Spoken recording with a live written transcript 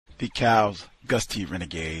the Cows Gus T.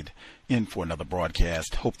 Renegade in for another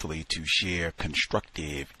broadcast, hopefully to share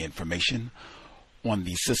constructive information on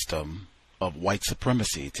the system of white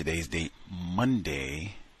supremacy. Today's date,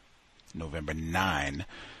 Monday, November 9,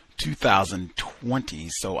 2020,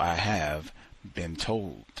 so I have been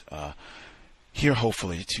told. Here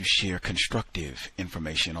hopefully to share constructive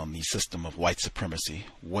information on the system of white supremacy,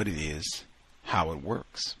 what it is, how it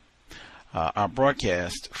works. Our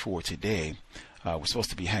broadcast for today, we're supposed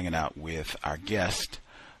to be hanging out with our guest,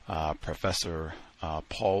 Professor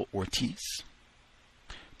Paul Ortiz,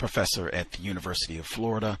 professor at the University of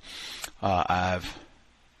Florida. I've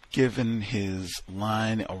given his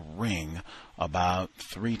line a ring about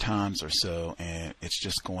 3 times or so, and it's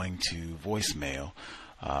just going to voicemail.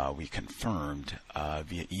 We confirmed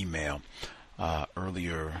via email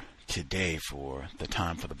earlier today for the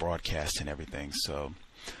time for the broadcast and everything. So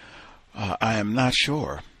I am not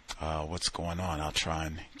sure what's going on. I'll try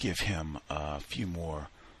and give him a few more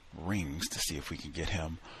rings to see if we can get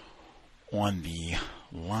him on the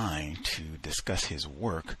line to discuss his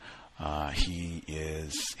work.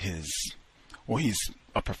 He's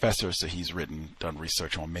a professor, so he's done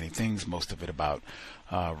research on many things, most of it about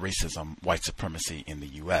racism, white supremacy in the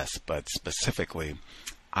U.S. But specifically,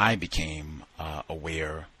 I became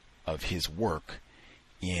aware of his work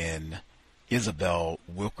in Isabel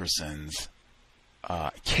Wilkerson's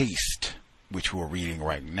Caste, which we're reading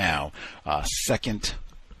right now, second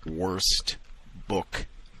worst book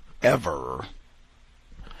ever.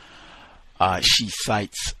 She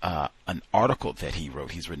cites an article that he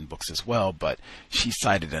wrote. He's written books as well, but she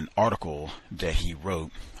cited an article that he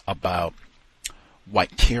wrote about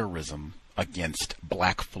white terrorism against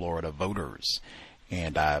black Florida voters.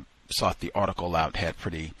 And I sought the article out, had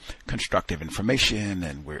pretty constructive information,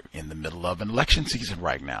 and we're in the middle of an election season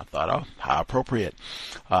right now. I thought, oh, how appropriate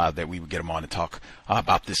that we would get him on to talk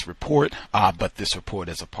about this report. But this report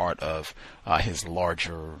is a part of his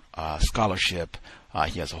larger scholarship.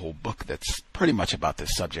 He has a whole book that's pretty much about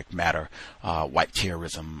this subject matter, white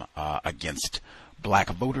terrorism against black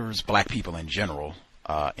voters, black people in general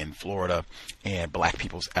in Florida, and black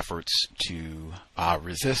people's efforts to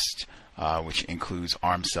resist, which includes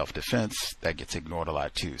armed self-defense. That gets ignored a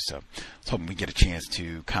lot too. So I was hoping we get a chance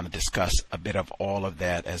to kind of discuss a bit of all of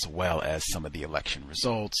that, as well as some of the election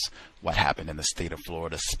results, what happened in the state of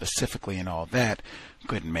Florida specifically and all that.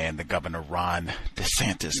 Good man, the Governor Ron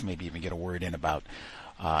DeSantis, maybe even get a word in about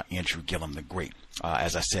Andrew Gillum the Great.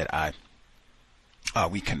 As I said,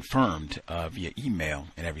 we confirmed via email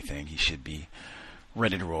and everything he should be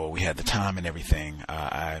ready to roll. We had the time and everything.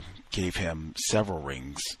 I gave him several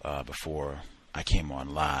rings before I came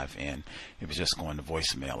on live, and it was just going to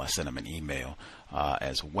voicemail. I sent him an email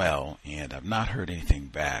as well, and I've not heard anything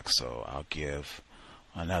back, so I'll give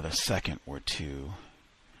another second or two.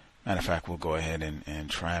 Matter of fact, we'll go ahead and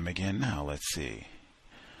try him again now. Let's see.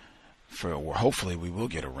 Hopefully we will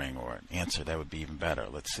get a ring or an answer. That would be even better.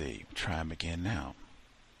 Let's see. Try him again now.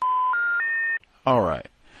 All right.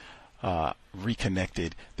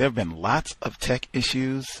 Reconnected. There have been lots of tech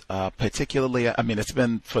issues, particularly, I mean, it's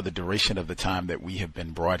been for the duration of the time that we have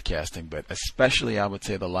been broadcasting, but especially I would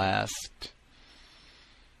say the last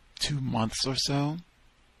 2 months or so.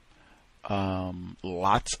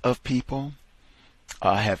 Lots of people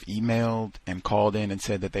have emailed and called in and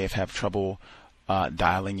said that they have had trouble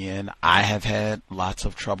dialing in. I have had lots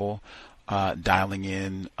of trouble dialing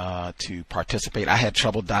in to participate. I had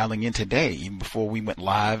trouble dialing in today, even before we went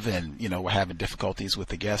live, and we're having difficulties with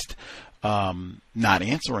the guest not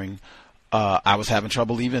answering. I was having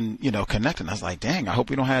trouble even connecting. I was like, dang, I hope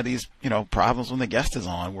we don't have these problems when the guest is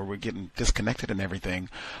on, where we're getting disconnected and everything.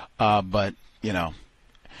 But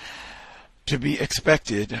to be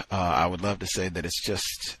expected. I would love to say that it's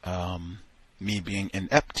just me being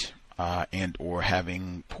inept and or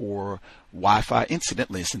having poor Wi-Fi.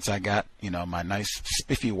 Incidentally, since I got my nice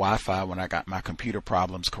spiffy Wi-Fi when I got my computer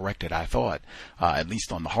problems corrected, I thought at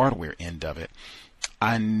least on the hardware end of it,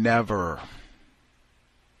 I never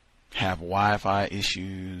have Wi-Fi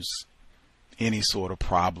issues, any sort of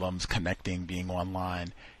problems connecting, being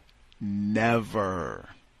online, never,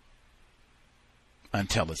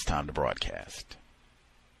 until it's time to broadcast.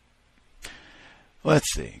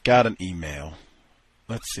 Let's see, got an email.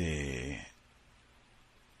 Let's see.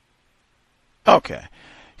 Okay.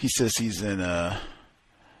 He says he's in a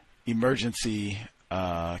emergency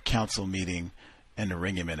council meeting and to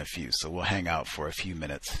ring him in a few. So we'll hang out for a few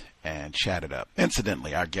minutes and chat it up.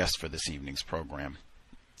 Incidentally, our guest for this evening's program,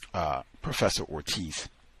 Professor Ortiz.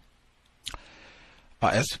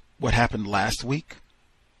 As what happened last week,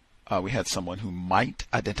 we had someone who might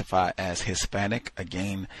identify as Hispanic.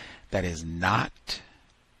 Again, that is not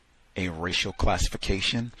a racial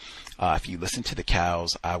classification. If you listen to the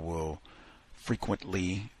cows, I will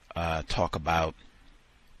frequently talk about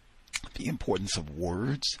the importance of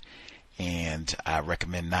words, and I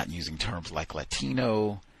recommend not using terms like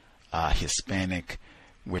Latino, Hispanic.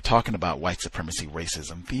 We're talking about white supremacy,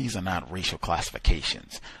 racism. These are not racial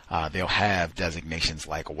classifications. They'll have designations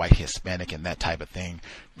like white Hispanic and that type of thing,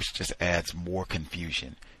 which just adds more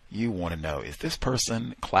confusion. You want to know, is this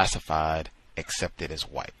person classified, accepted as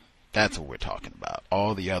white? That's what we're talking about.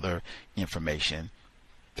 All the other information,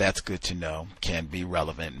 that's good to know, can be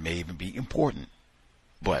relevant, may even be important.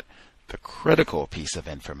 But the critical piece of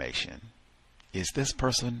information, is this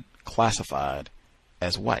person classified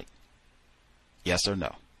as white? Yes or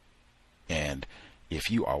no? And if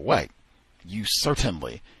you are white, you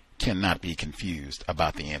certainly cannot be confused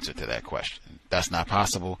about the answer to that question. That's not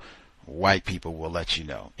possible. White people will let you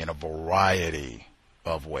know in a variety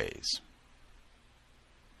of ways.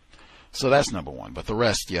 So that's number one. But the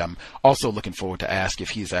rest, I'm also looking forward to ask if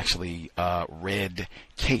he's actually read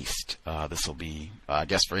Caste. This will be, I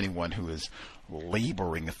guess, for anyone who is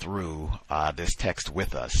laboring through this text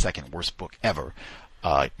with us, second worst book ever.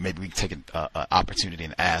 Maybe we can take an opportunity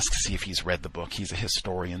and ask, see if he's read the book. He's a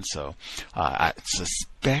historian, so I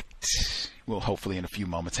suspect we'll hopefully in a few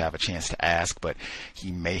moments have a chance to ask, but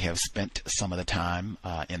he may have spent some of the time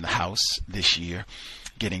in the house this year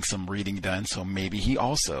getting some reading done, so maybe he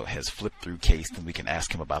also has flipped through Caste, and we can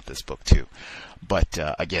ask him about this book too. But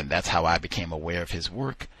again, that's how I became aware of his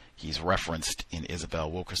work. He's referenced in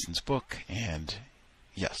Isabel Wilkerson's book, and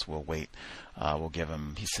yes, we'll wait. We'll give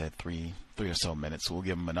him, he said, three or so minutes. We'll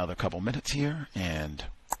give him another couple minutes here and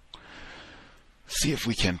see if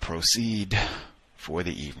we can proceed for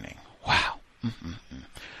the evening. Wow.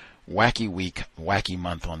 Wacky week, wacky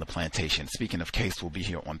month on the plantation. Speaking of Caste, we'll be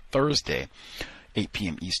here on Thursday, 8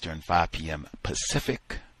 p.m. Eastern, 5 p.m.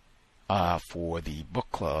 Pacific, for the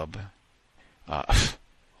book club.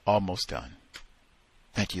 Almost done.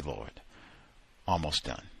 Thank you, Lord. Almost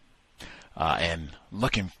done. And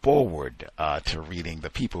looking forward to reading The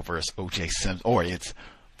People vs. O.J. Simpson, or it's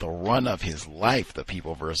The Run of His Life, The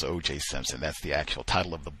People vs. O.J. Simpson. That's the actual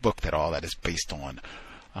title of the book that all that is based on.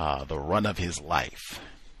 The Run of His Life.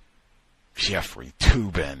 Jeffrey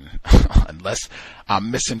Toobin, unless I'm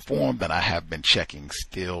misinformed, then I have been checking,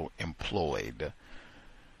 still employed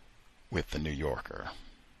with the New Yorker.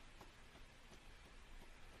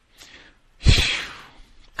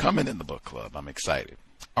 Coming in the book club. I'm excited.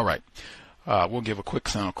 All right. We'll give a quick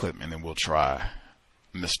sound clip and then we'll try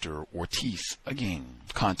Mr. Ortiz again.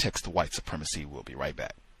 Context of White Supremacy. We'll be right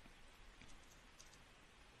back.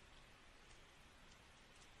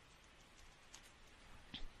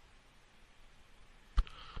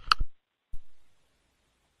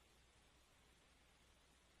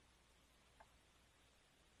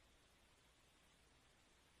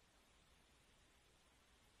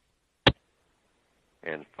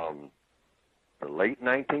 And from the late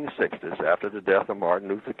 1960s, after the death of Martin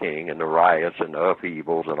Luther King and the riots and the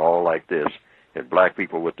upheavals and all like this, and black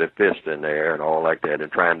people with their fists in the air and all like that,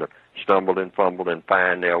 and trying to stumble and fumble and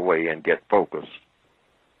find their way and get focus,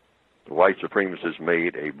 the white supremacists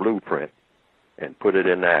made a blueprint and put it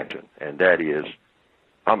in action. And that is,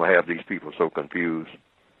 I'm going to have these people so confused,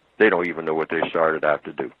 they don't even know what they started out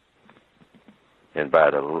to do. And by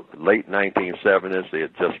the late 1970s, they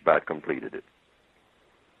had just about completed it.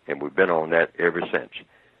 And we've been on that ever since.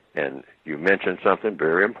 And you mentioned something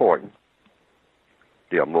very important.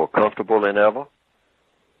 They are more comfortable than ever.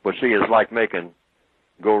 But see, it's like making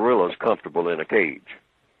gorillas comfortable in a cage,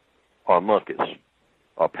 or monkeys,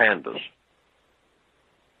 or pandas.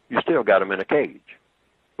 You still got them in a cage,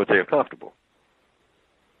 but they're comfortable.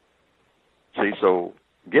 See, so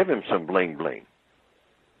give him some bling bling.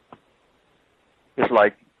 It's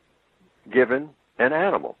like giving an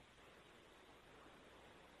animal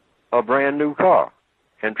a brand new car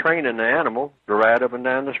and training the animal to ride up and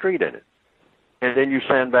down the street in it. And then you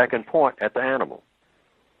stand back and point at the animal.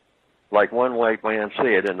 Like one white man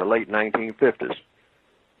said in the late 1950s.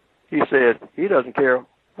 He said he doesn't care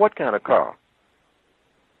what kind of car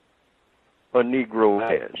a Negro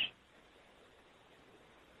has.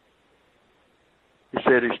 He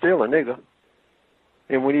said he's still a nigger.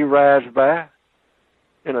 And when he rides by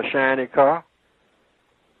in a shiny car,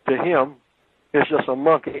 to him, it's just a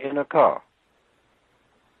monkey in a car.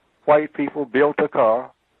 White people built a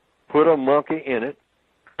car, put a monkey in it,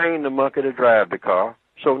 trained the monkey to drive the car,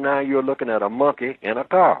 so now you're looking at a monkey in a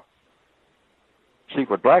car. See,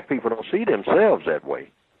 but black people don't see themselves that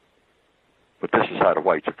way. But this is how the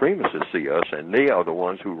white supremacists see us, and they are the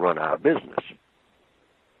ones who run our business.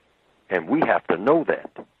 And we have to know that.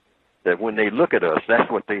 that when they look at us, that's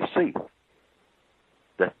what they see.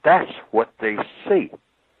 That's what they see.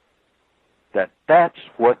 That's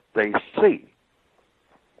what they see.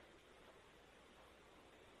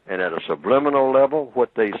 And at a subliminal level,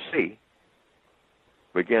 what they see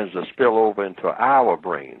begins to spill over into our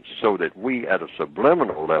brains so that we, at a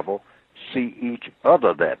subliminal level, see each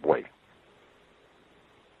other that way.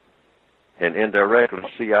 And indirectly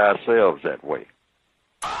see ourselves that way.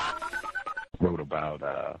 Wrote about,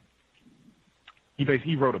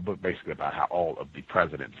 he wrote a book basically about how all of the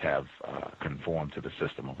presidents have conformed to the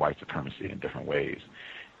system of white supremacy in different ways.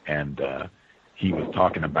 And he was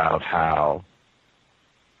talking about how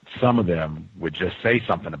some of them would just say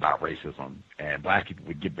something about racism, and black people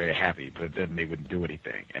would get very happy, but then they wouldn't do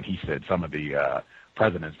anything. And he said some of the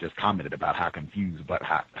presidents just commented about how confused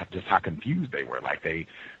they were. Like they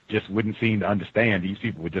just wouldn't seem to understand. These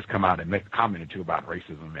people would just come out and make a comment or two about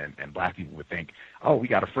racism, and black people would think, oh, we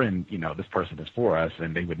got a friend, this person is for us,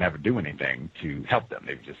 and they would never do anything to help them.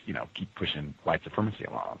 They would just, keep pushing white supremacy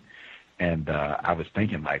along. And I was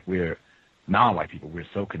thinking, like, we're non-white people, we're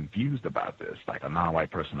so confused about this. Like a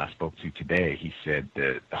non-white person I spoke to today, he said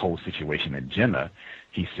the whole situation in Jenna,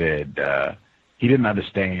 he said he didn't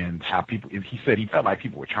understand how he said he felt like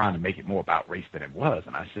people were trying to make it more about race than it was.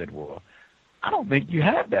 And I said, well, I don't think you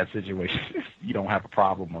have that situation if you don't have a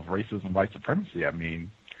problem of racism, white supremacy. I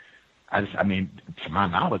mean, to my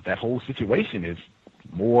knowledge, that whole situation is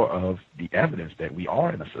more of the evidence that we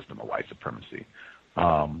are in a system of white supremacy.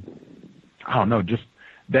 I don't know, just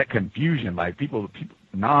that confusion, like people,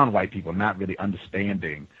 non-white people not really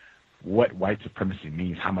understanding what white supremacy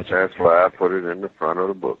means, how much. That's why I put it in the front of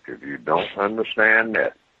the book. If you don't understand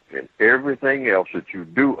that, then everything else that you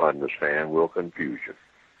do understand will confuse you.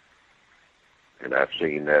 And I've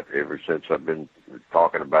seen that ever since I've been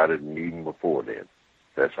talking about it, and even before then.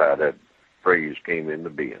 That's how that phrase came into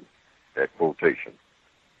being, that quotation.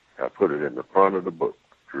 I put it in the front of the book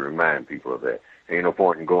to remind people of that. Ain't no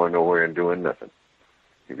point in going nowhere and doing nothing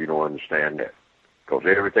if you don't understand that. Because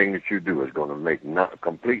everything that you do is going to make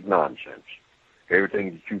complete nonsense.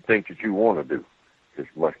 Everything that you think that you want to do is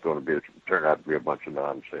going to turn out to be a bunch of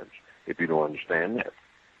nonsense if you don't understand that.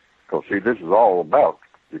 Because, see, this is all about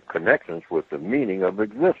the connections with the meaning of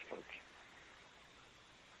existence.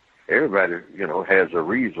 Everybody, has a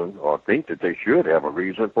reason or think that they should have a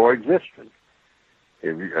reason for existing.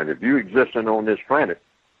 If you're existing on this planet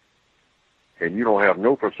and you don't have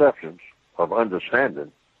no perceptions of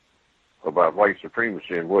understanding about white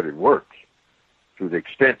supremacy and what it works, to the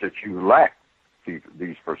extent that you lack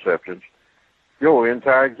these perceptions, your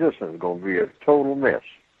entire existence is going to be a total mess.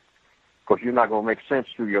 Because you're not going to make sense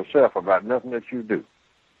to yourself about nothing that you do,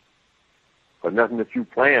 or nothing that you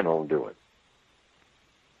plan on doing.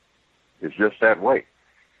 It's just that way.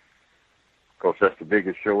 Because that's the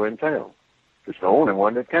biggest show in town. It's the only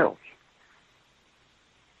one that counts.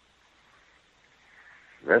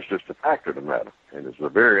 That's just a fact of the matter. And it's a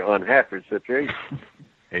very unhappy situation.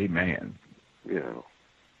 Amen.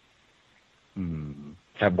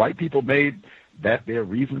 Have white people made that their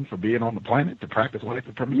reason for being on the planet, to practice white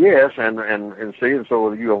supremacy? Yes, and see, and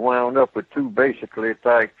so you are wound up with two basically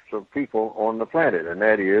types of people on the planet, and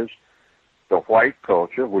that is the white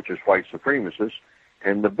culture, which is white supremacists,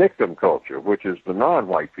 and the victim culture, which is the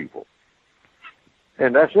non-white people.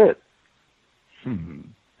 And that's it.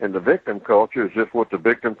 And the victim culture is just what the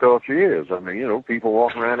victim culture is. I mean, people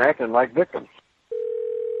walk around acting like victims.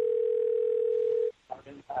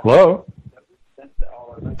 Hello?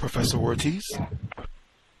 Professor Ortiz?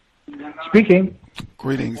 Speaking.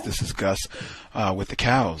 Greetings, this is Gus with the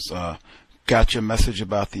C.O.W.S. Got your message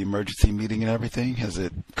about the emergency meeting and everything? Has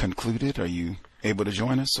it concluded? Are you able to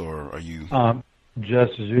join us, or are you...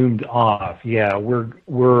 Just zoomed off. Yeah,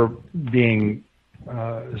 we're being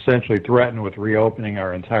essentially threatened with reopening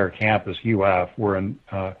our entire campus, UF. We're in...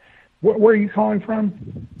 where are you calling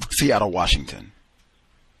from? Seattle, Washington.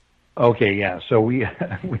 Okay, yeah. So we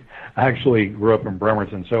actually grew up in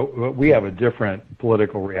Bremerton, so we have a different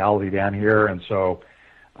political reality down here, and so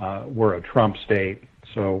we're a Trump state.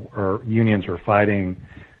 So our unions are fighting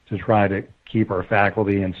to try to keep our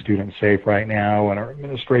faculty and students safe right now, and our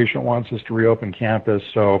administration wants us to reopen campus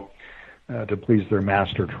to please their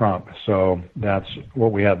master Trump. So that's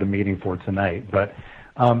what we had the meeting for tonight. But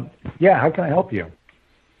yeah, how can I help you?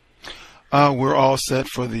 We're all set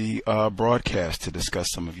for the broadcast to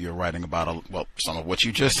discuss some of your writing about, some of what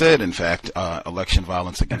you just said, in fact, election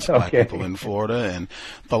violence against black people in Florida and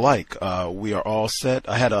the like. We are all set.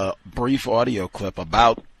 I had a brief audio clip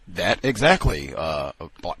about that exactly,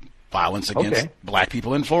 violence against black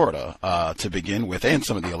people in Florida to begin with, and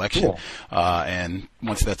some of the election. Cool. And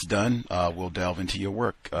once that's done, we'll delve into your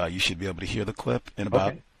work. You should be able to hear the clip in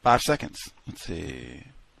about 5 seconds. Let's see.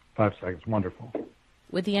 5 seconds. Wonderful.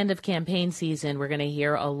 With the end of campaign season, we're going to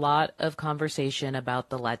hear a lot of conversation about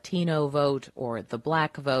the Latino vote or the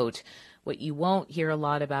black vote. What you won't hear a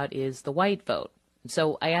lot about is the white vote.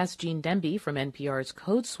 So I asked Gene Demby from NPR's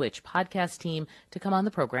Code Switch podcast team to come on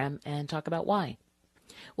the program and talk about why.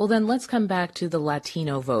 Well, then let's come back to the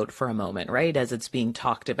Latino vote for a moment, right, as it's being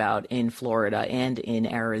talked about in Florida and in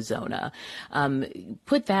Arizona.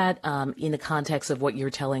 Put that in the context of what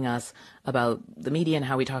you're telling us about the media and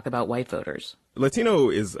how we talk about white voters. Latino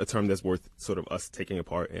is a term that's worth sort of us taking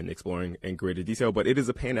apart and exploring in greater detail, but it is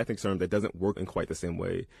a pan-ethnic term that doesn't work in quite the same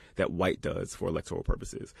way that white does for electoral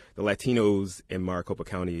purposes. The Latinos in Maricopa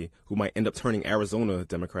County who might end up turning Arizona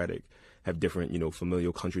Democratic have different,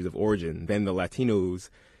 familial countries of origin than the Latinos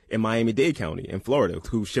in Miami-Dade County in Florida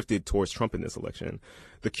who shifted towards Trump in this election.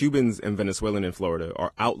 The Cubans and Venezuelan in Florida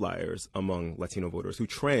are outliers among Latino voters who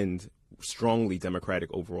trend strongly Democratic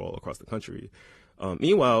overall across the country.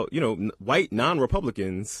 Meanwhile, white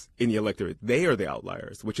non-Republicans in the electorate, they are the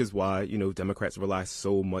outliers, which is why, Democrats rely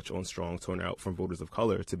so much on strong turnout from voters of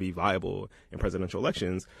color to be viable in presidential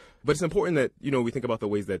elections. But it's important that, we think about the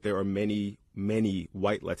ways that there are many, many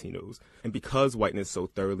white Latinos. And because whiteness so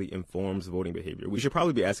thoroughly informs voting behavior, we should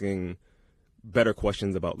probably be asking better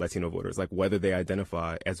questions about Latino voters, like whether they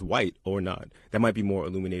identify as white or not. That might be more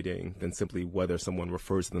illuminating than simply whether someone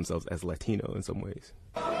refers to themselves as Latino in some ways.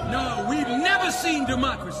 No, we've never seen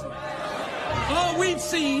democracy. All we've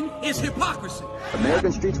seen is hypocrisy.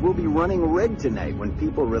 American streets will be running red tonight when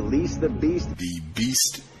people release the beast. The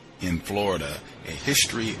Beast in Florida, a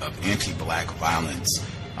history of anti-black violence.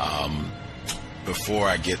 Before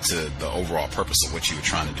I get to the overall purpose of what you were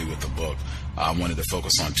trying to do with the book, I wanted to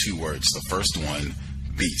focus on 2 words. The first one,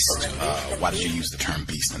 beast. Why did you use the term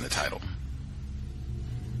beast in the title?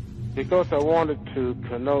 Because I wanted to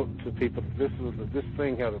connote to people this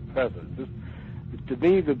thing had a presence. To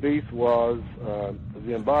me, the beast was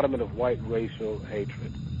the embodiment of white racial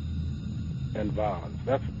hatred and violence.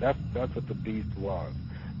 That's what the beast was.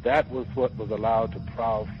 That was what was allowed to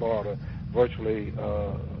prowl Florida virtually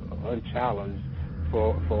unchallenged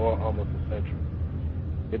for almost a century.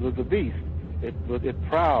 It was a beast. It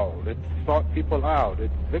prowled. It sought people out.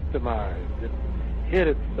 It victimized. It hid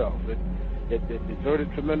itself. It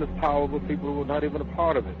exerted tremendous power over people who were not even a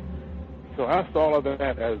part of it. So I saw all of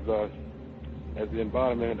that as the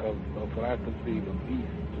embodiment of what I conceive of beast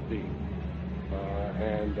to be.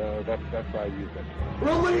 And that's why I use that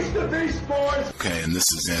term. Release the beast, boys! Okay, and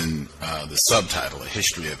this is in the subtitle, A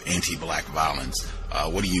History of Anti-Black Violence.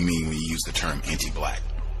 What do you mean when you use the term anti-black?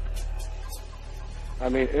 I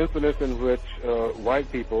mean incidents in which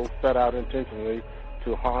white people set out intentionally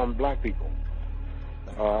to harm black people.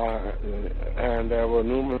 And there were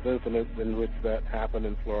numerous incidents in which that happened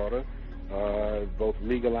in Florida, both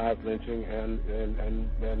legalized lynching and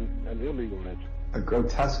illegal lynching. A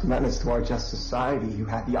grotesque menace to our just society who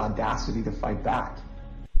had the audacity to fight back.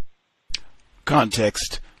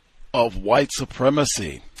 Context of White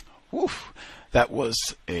Supremacy. Woof. That was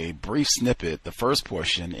a brief snippet, the first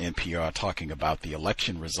portion, NPR talking about the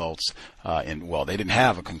election results. They didn't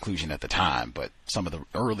have a conclusion at the time, but some of the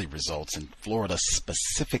early results in Florida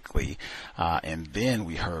specifically. And then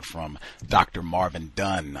we heard from Dr. Marvin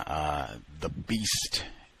Dunn, The Beast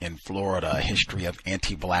in Florida, A History of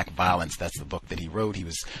Anti-Black Violence. That's the book that he wrote. He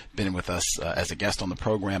was been with us as a guest on the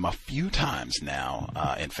program a few times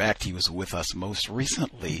now. In fact, he was with us most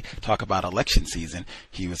recently. Talk about election season.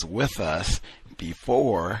 He was with us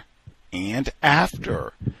before and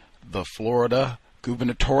after the Florida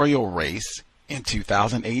gubernatorial race in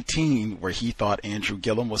 2018, where he thought Andrew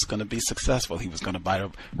Gillum was going to be successful. He was going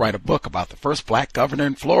to write a book about the first black governor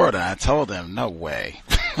in Florida. I told him, no way.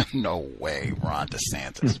 No way, Ron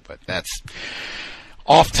DeSantis. But that's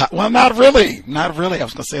off topic. Well, not really. Not really. I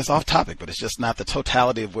was going to say it's off topic, but it's just not the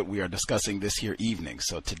totality of what we are discussing this here evening.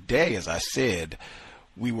 So today, as I said,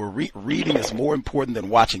 we were reading is more important than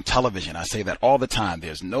watching television. I say that all the time.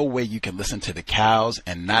 There's no way you can listen to the cows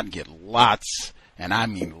and not get lots, and I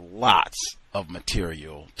mean lots, of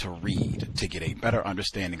material to read to get a better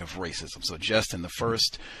understanding of racism. So just in the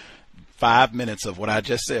first 5 minutes of what I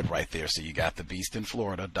just said right there, so you got The Beast in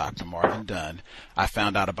Florida, Dr. Marvin Dunn. I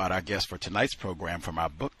found out about our guest for tonight's program from our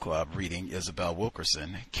book club reading Isabel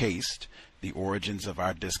Wilkerson, Caste, The Origins of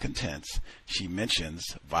Our Discontents, she mentions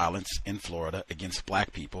violence in Florida against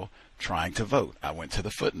black people trying to vote. I went to the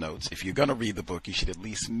footnotes. If you're going to read the book, you should at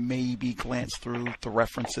least maybe glance through the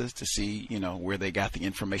references to see, where they got the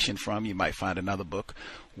information from. You might find another book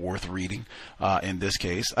worth reading. In this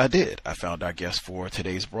case, I did. I found our guest for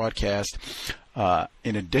today's broadcast.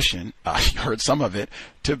 In addition, I heard some of it,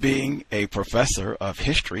 to being a professor of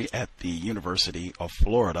history at the University of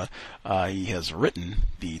Florida. He has written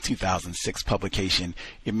the 2006 publication,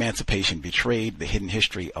 Emancipation Betrayed, The Hidden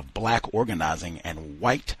History of Black Organizing and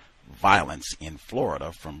White Violence in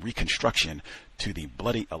Florida from Reconstruction to the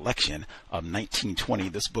Bloody Election of 1920.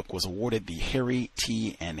 This book was awarded the Harry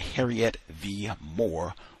T. and Harriette V.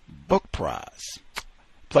 Moore Book Prize.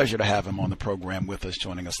 Pleasure to have him on the program with us,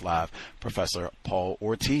 joining us live, Professor Paul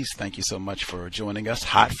Ortiz. Thank you so much for joining us,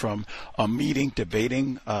 hot from a meeting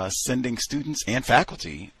debating sending students and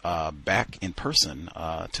faculty back in person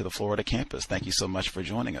to the Florida campus. Thank you so much for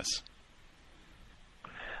joining us.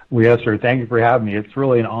 Well, yes, sir. Thank you for having me. It's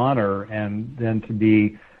really an honor, and then to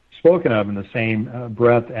be spoken of in the same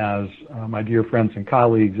breath as my dear friends and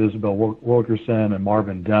colleagues, Isabel Wilkerson and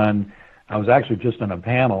Marvin Dunn. I was actually just on a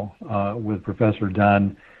panel with Professor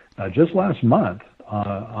Dunn just last month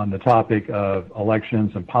on the topic of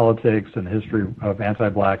elections and politics and the history of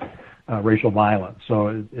anti-black racial violence. So,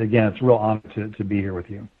 again, it's a real honor to be here with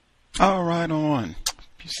you. All right, on.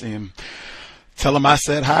 You see him. Tell him I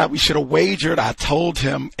said hi. We should have wagered. I told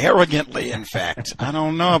him arrogantly, in fact, I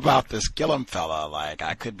don't know about this Gillum fella. Like,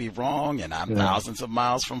 I could be wrong, and I'm thousands of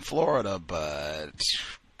miles from Florida, but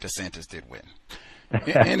DeSantis did win.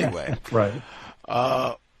 Anyway,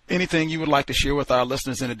 right. Anything you would like to share with our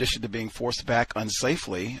listeners in addition to being forced back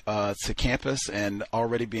unsafely to campus and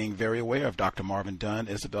already being very aware of Dr. Marvin Dunn,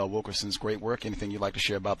 Isabel Wilkerson's great work? Anything you'd like to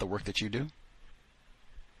share about the work that you do?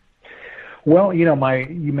 Well, you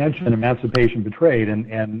mentioned Emancipation Betrayed,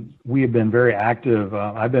 and we have been very active.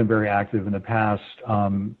 I've been very active in the past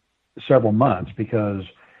several months because,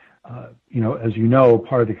 as you know,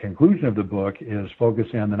 part of the conclusion of the book is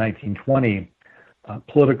focusing on the 1920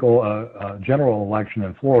 political general election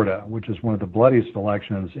in Florida, which is one of the bloodiest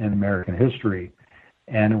elections in American history.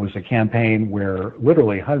 And it was a campaign where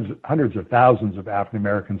literally hundreds of thousands of African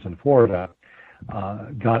Americans in Florida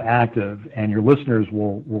got active, and your listeners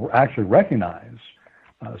will actually recognize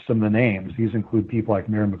some of the names. These include people like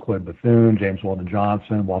Mary McLeod Bethune, James Weldon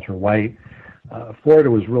Johnson, Walter White. Florida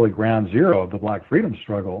was really ground zero of the Black freedom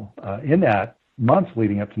struggle in that months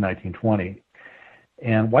leading up to 1920.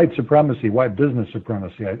 And white supremacy, white business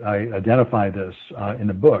supremacy, I identify this in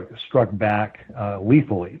the book, struck back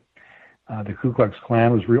lethally. The Ku Klux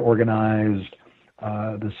Klan was reorganized.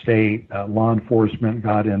 The state law enforcement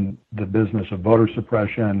got in the business of voter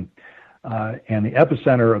suppression, and the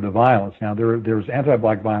epicenter of the violence. Now, there's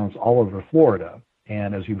anti-black violence all over Florida,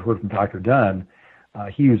 and as you've heard from Dr. Dunn,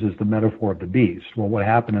 he uses the metaphor of the beast. Well, what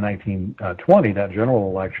happened in 1920, that general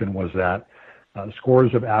election, was that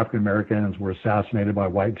scores of African Americans were assassinated by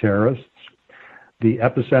white terrorists. The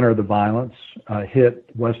epicenter of the violence hit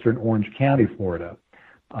western Orange County, Florida,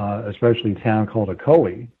 especially a town called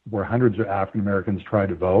Ocoee, where hundreds of African Americans tried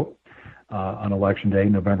to vote on Election Day,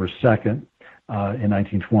 November 2nd, in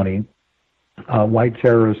 1920. White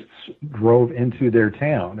terrorists drove into their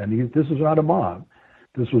town, and this was not a mob.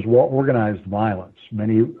 This was well-organized violence.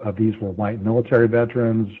 Many of these were white military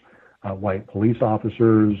veterans, white police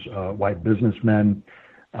officers, white businessmen,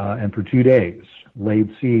 and for 2 days laid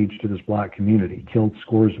siege to this black community, killed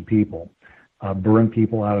scores of people, burned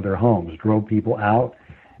people out of their homes, drove people out,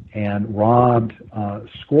 and robbed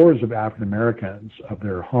scores of African Americans of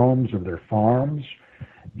their homes, of their farms.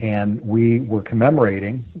 And we were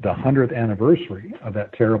commemorating the 100th anniversary of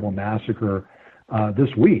that terrible massacre this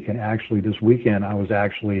week. And actually this weekend I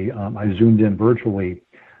zoomed in virtually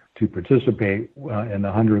to participate in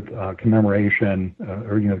the 100th commemoration,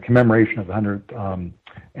 commemoration of the 100th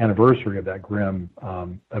anniversary of that grim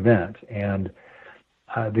event. And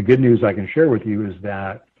the good news I can share with you is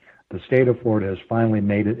that the state of Florida has finally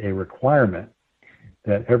made it a requirement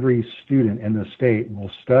that every student in the state will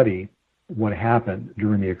study what happened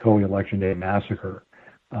during the Ocoee Election Day massacre.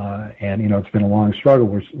 And it's been a long struggle.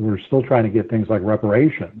 We're still trying to get things like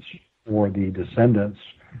reparations for the descendants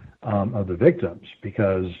of the victims,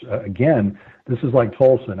 because again, this is like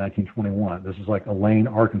Tulsa in 1921. This is like Elaine,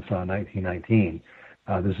 Arkansas in 1919.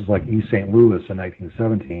 This is like East St. Louis in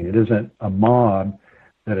 1917. It isn't a mob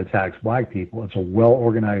that attacks black people. It's a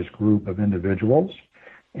well-organized group of individuals,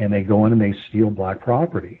 and they go in and they steal black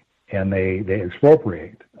property, and they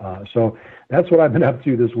expropriate. So that's what I've been up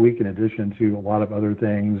to this week, in addition to a lot of other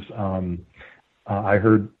things. I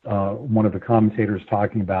heard one of the commentators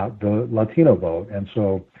talking about the Latino vote. And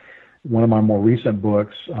so one of my more recent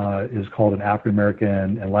books is called An African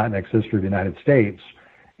American and Latinx History of the United States.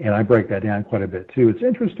 And I break that down quite a bit too. It's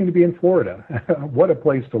interesting to be in Florida. What a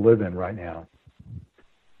place to live in right now.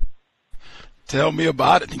 Tell me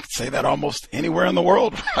about it. You can say that almost anywhere in the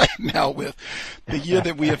world right now with the year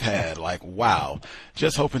that we have had. Like, wow,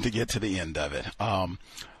 just hoping to get to the end of it.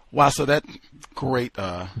 Wow, so that great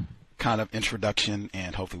kind of introduction,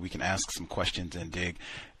 and hopefully we can ask some questions and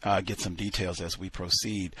get some details as we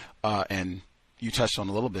proceed. And you touched on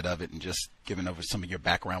a little bit of it and just giving over some of your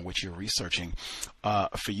background, which you're researching.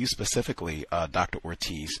 For you specifically, Dr.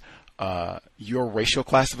 Ortiz, your racial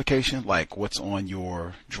classification, like what's on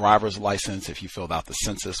your driver's license, if you filled out the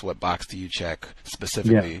census, what box do you check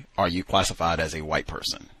specifically? Are you classified as a white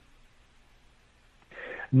person?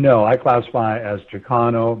 No, I classify as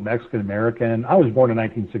Chicano, Mexican American. I was born in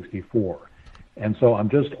 1964, and so I'm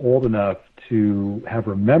just old enough to have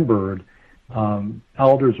remembered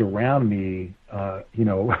elders around me,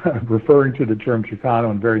 referring to the term Chicano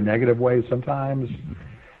in very negative ways sometimes.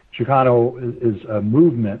 Chicano is a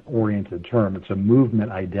movement-oriented term. It's a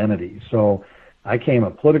movement identity. So I came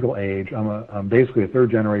of political age. I'm basically a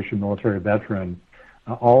third-generation military veteran.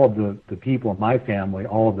 All of the people in my family,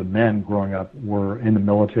 all of the men growing up were in the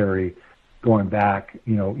military going back,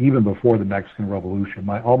 even before the Mexican Revolution.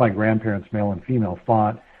 All my grandparents, male and female,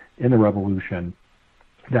 fought in the Revolution.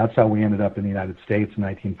 That's how we ended up in the United States in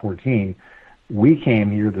 1914. We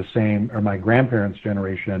came here my grandparents'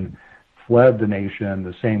 generation fled the nation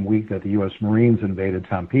the same week that the U.S. Marines invaded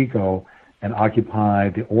Tampico and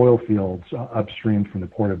occupied the oil fields upstream from the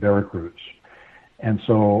port of Veracruz. And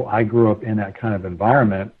so I grew up in that kind of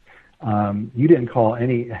environment. You didn't call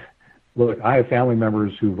look, I have family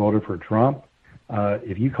members who voted for Trump.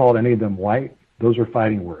 If you called any of them white, those are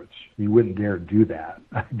fighting words. You wouldn't dare do that.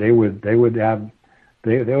 They would have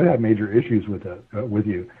major issues with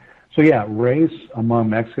you. So yeah, race among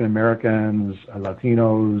Mexican Americans,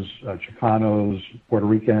 Latinos, Chicanos, Puerto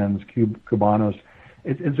Ricans, Cubanos,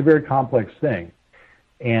 it's a very complex thing.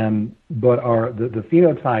 But the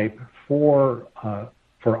phenotype for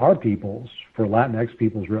our peoples, for Latinx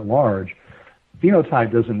peoples writ large,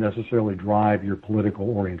 phenotype doesn't necessarily drive your political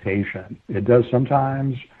orientation. It does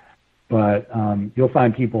sometimes, but you'll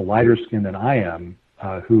find people lighter skinned than I am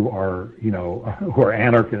who are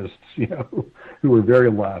anarchists, who are very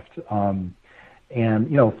left.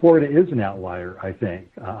 Florida is an outlier, I think,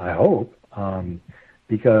 I hope,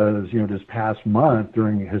 because, this past month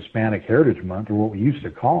during Hispanic Heritage Month, or what we used to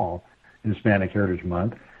call Hispanic Heritage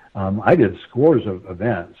Month, I did scores of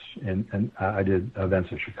events, and I did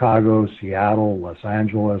events in Chicago, Seattle, Los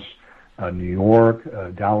Angeles, New York,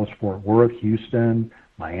 Dallas, Fort Worth, Houston,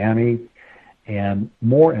 Miami, and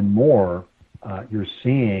more, you're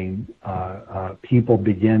seeing people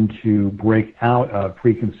begin to break out of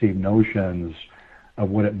preconceived notions of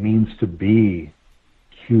what it means to be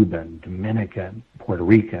Cuban, Dominican, Puerto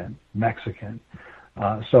Rican, Mexican.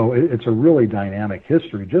 So it's a really dynamic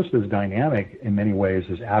history, just as dynamic in many ways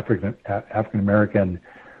as African American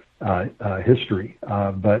history.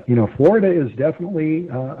 But Florida is definitely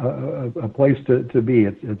a place to be.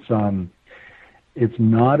 It's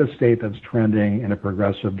not a state that's trending in a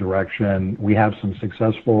progressive direction. We have some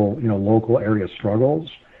successful, local area struggles.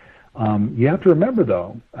 You have to remember,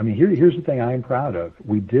 though. Here's the thing I am proud of.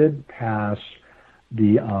 We did pass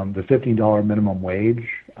the $15 minimum wage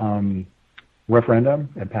referendum.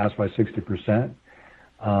 It passed by 60%.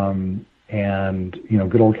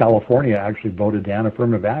 Good old California actually voted down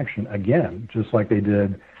affirmative action again, just like they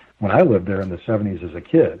did when I lived there in the 70s as a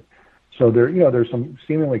kid. So there's some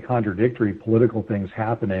seemingly contradictory political things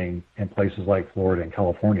happening in places like Florida and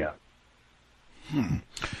California.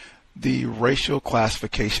 The racial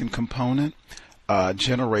classification component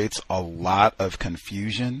generates a lot of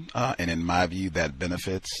confusion, and in my view, that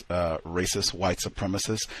benefits racist white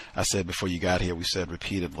supremacists. I said before you got here, we said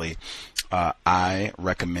repeatedly, I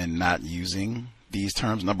recommend not using these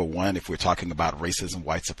terms. Number one, if we're talking about racism,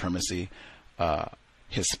 white supremacy,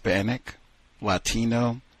 Hispanic,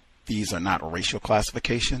 Latino, these are not racial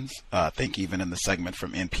classifications. I think even in the segment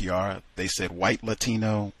from NPR, they said white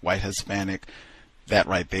Latino, white Hispanic. That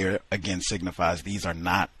right there, again, signifies these are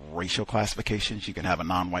not racial classifications. You can have a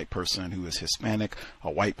non-white person who is Hispanic,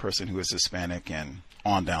 a white person who is Hispanic, and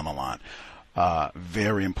on down the line.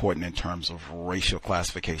 Very important in terms of racial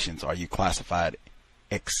classifications. Are you classified,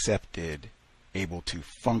 accepted, able to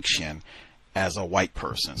function as a white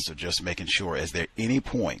person? So just making sure, is there any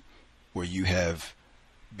point where you have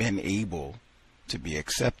been able to be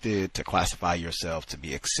accepted, to classify yourself to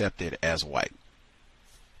be accepted as white?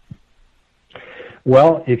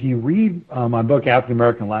 Well, if you read my book, African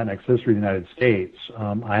American Latinx History of the United States,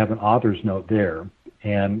 I have an author's note there.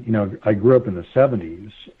 And, I grew up in the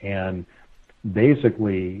 70s, and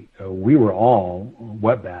basically we were all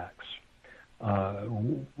wetbacks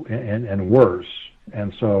and worse.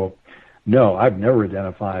 And so, no, I've never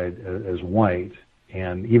identified as white.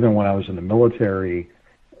 And even when I was in the military,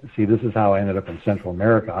 see, this is how I ended up in Central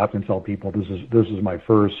America. I often tell people this is my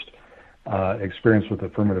first experience with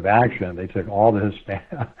affirmative action. They took all the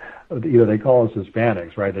they call us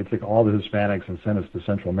Hispanics, right? They took all the Hispanics and sent us to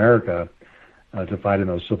Central America to fight in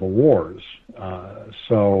those civil wars.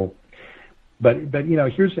 But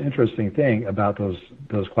here's the interesting thing about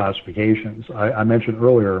those classifications. I mentioned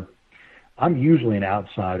earlier, I'm usually an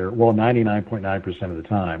outsider. Well, 99.9% of the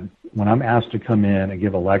time, when I'm asked to come in and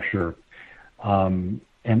give a lecture, and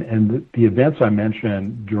the events I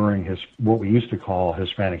mentioned during what we used to call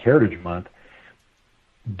Hispanic Heritage Month,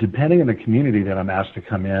 depending on the community that I'm asked to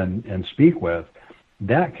come in and speak with,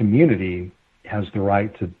 that community has the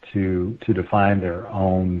right to define their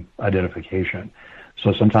own identification.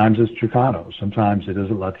 So sometimes it's Chicano, sometimes it is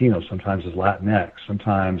Latino, sometimes it's Latinx,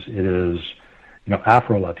 sometimes it is,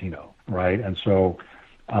 Afro-Latino, right? And so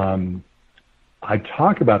I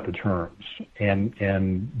talk about the terms,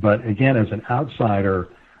 but again, as an outsider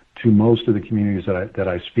to most of the communities that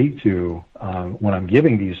I speak to, when I'm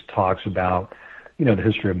giving these talks about, the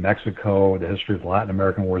history of Mexico, the history of the Latin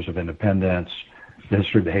American Wars of Independence, the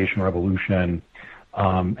history of the Haitian Revolution,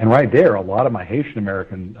 and right there, a lot of my Haitian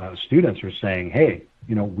American students are saying, hey,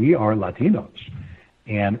 we are Latinos.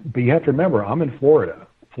 But you have to remember, I'm in Florida.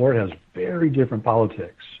 Florida has very different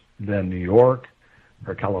politics than New York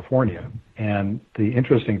or California. And the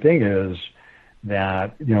interesting thing is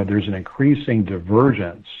that, there's an increasing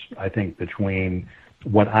divergence, I think, between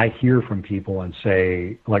what I hear from people and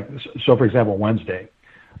say, so for example, Wednesday,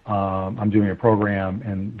 I'm doing a program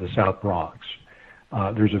in the South Bronx.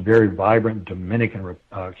 There's a very vibrant Dominican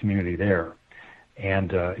community there.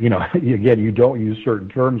 And, again, you don't use certain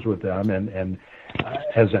terms with them. And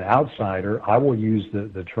as an outsider, I will use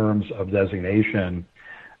the terms of designation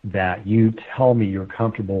that you tell me you're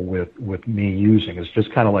comfortable with me using. It's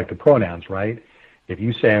just kind of like the pronouns, right? If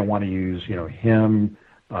you say I want to use, him,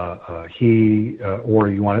 he, or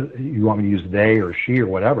you want me to use they or she or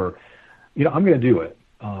whatever, I'm going to do it.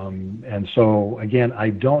 And so, again,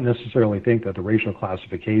 I don't necessarily think that the racial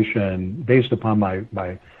classification, based upon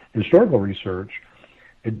my historical research,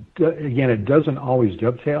 it doesn't always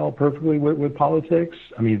dovetail perfectly with politics.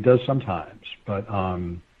 I mean, it does sometimes, but,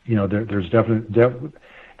 there's definitely,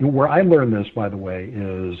 where I learned this, by the way,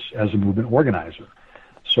 is as a movement organizer.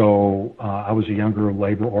 So I was a younger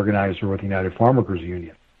labor organizer with the United Farm Workers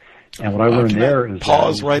Union. And what I learned there is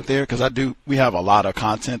pause right there, because we have a lot of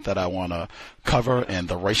content that I want to cover, and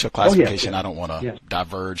the racial classification, I don't want to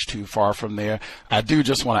diverge too far from there. I do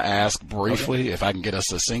just want to ask briefly if I can get a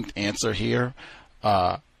succinct answer here.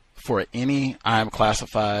 For any I'm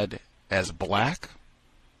classified as black,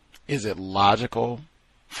 is it logical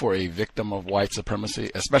for a victim of white supremacy,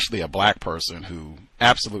 especially a black person who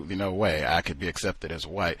absolutely no way I could be accepted as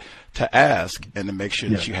white, to ask and to make sure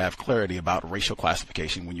that you have clarity about racial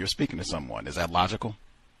classification when you're speaking to someone? Is that logical?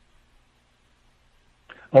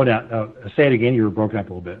 Oh, now, say it again. You were broken up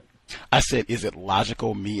a little bit. I said, is it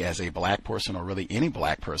logical, me as a black person, or really any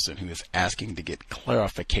black person who is asking to get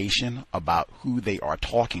clarification about who they are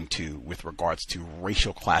talking to with regards to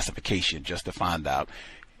racial classification, just to find out,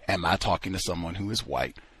 am I talking to someone who is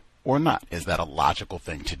white or not? Is that a logical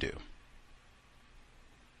thing to do?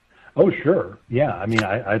 Oh, sure. Yeah. I mean,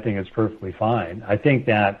 I think it's perfectly fine. I think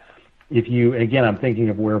that if you, again, I'm thinking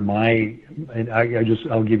of where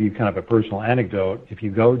I'll give you kind of a personal anecdote. If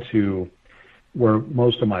you go to where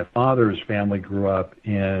most of my father's family grew up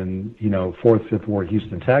in, 4th, 5th Ward,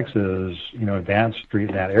 Houston, Texas, Advance Street,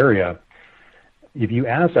 in that area, if you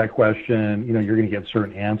ask that question, you're going to get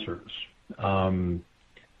certain answers.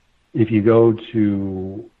 If you go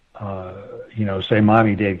to, say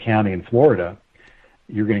Miami-Dade County in Florida,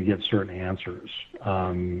 you're going to get certain answers,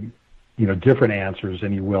 different answers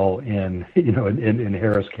than you will in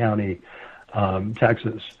Harris County,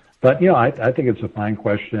 Texas. But, I think it's a fine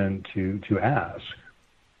question to ask.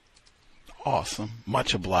 Awesome.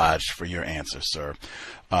 Much obliged for your answer, sir.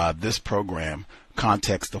 This program,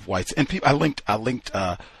 Context of White, and I linked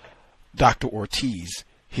Dr. Ortiz,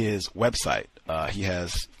 his website. He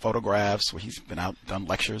has photographs where he's been out, done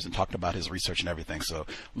lectures, and talked about his research and everything. So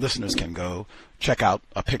listeners can go check out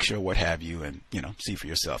a picture, what have you, and, see for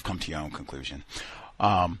yourself, come to your own conclusion.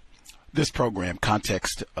 This program,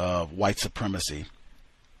 Context of White Supremacy,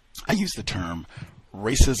 I use the term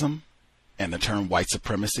racism and the term white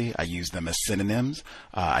supremacy, I use them as synonyms.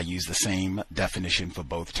 I use the same definition for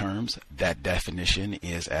both terms. That definition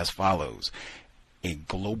is as follows: a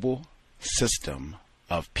global system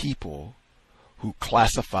of people who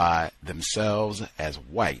classify themselves as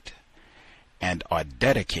white and are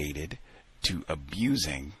dedicated to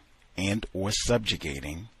abusing and or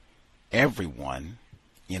subjugating everyone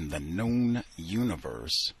in the known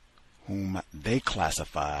universe whom they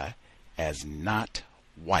classify as not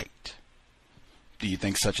white. Do you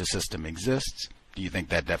think such a system exists? Do you think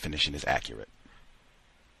that definition is accurate?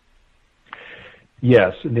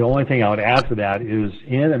 Yes. And the only thing I would add to that is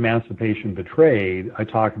in Emancipation Betrayed, I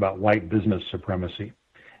talk about white business supremacy.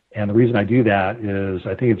 And the reason I do that is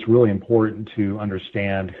I think it's really important to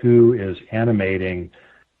understand who is animating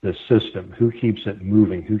the system, who keeps it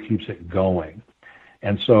moving, who keeps it going.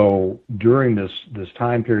 And so during this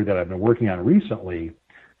time period that I've been working on recently,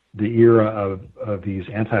 the era of these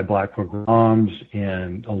anti-black pogroms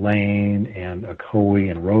in Elaine and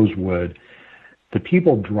Ocoee and Rosewood, the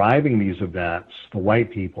people driving these events, the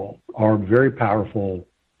white people, are very powerful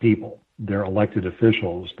people. They're elected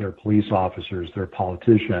officials, they're police officers, they're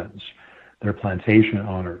politicians, they're plantation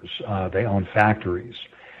owners, they own factories.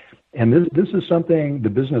 And this is something the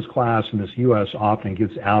business class in this U.S. often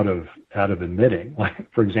gets out of admitting.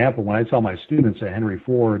 Like, for example, when I tell my students that Henry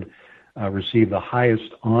Ford received the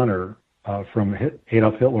highest honor from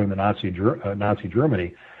Adolf Hitler in the Nazi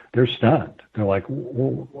Germany, they're stunned. They're like,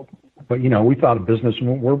 well, but we thought of business,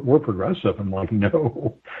 we're progressive. I'm like,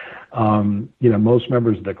 no. Most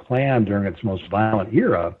members of the Klan during its most violent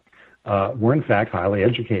era were in fact highly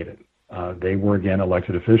educated. They were, again,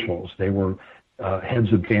 elected officials. They were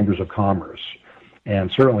heads of chambers of commerce.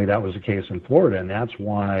 And certainly that was the case in Florida, and that's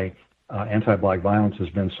why anti-black violence has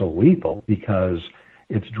been so lethal, because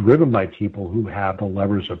it's driven by people who have the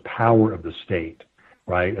levers of power of the state,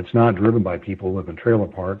 right? It's not driven by people who live in trailer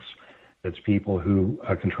parks. It's people who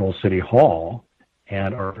control City Hall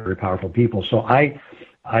and are very powerful people. So I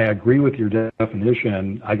agree with your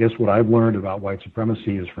definition. I guess what I've learned about white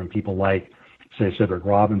supremacy is from people like, say, Cedric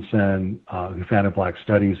Robinson, who founded Black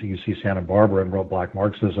Studies at UC Santa Barbara and wrote Black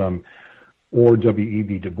Marxism, or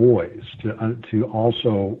W.E.B. Du Bois, to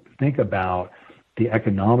also think about the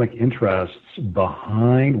economic interests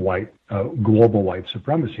behind global white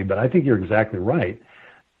supremacy. But I think you're exactly right.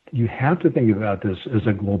 You have to think about this as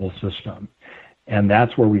a global system. And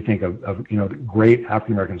that's where we think of great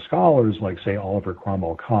African-American scholars like, say, Oliver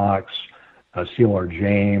Cromwell Cox, C.L.R.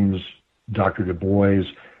 James, Dr. Du Bois.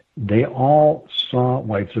 They all saw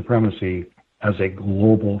white supremacy as a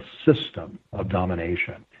global system of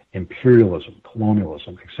domination, imperialism,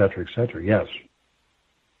 colonialism, et cetera, et cetera. Yes.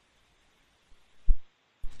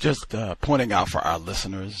 Just pointing out for our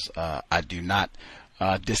listeners, I do not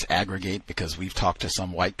disaggregate, because we've talked to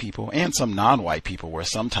some white people and some non-white people where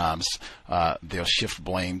sometimes they'll shift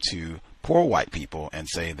blame to poor white people and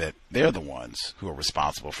say that they're the ones who are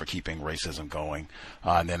responsible for keeping racism going.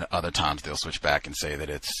 And then other times they'll switch back and say that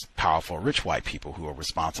it's powerful, rich white people who are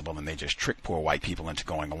responsible, and they just trick poor white people into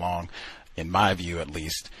going along. In my view, at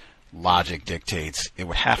least, logic dictates it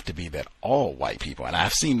would have to be that all white people, and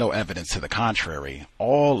I've seen no evidence to the contrary,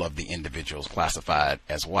 all of the individuals classified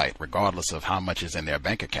as white, regardless of how much is in their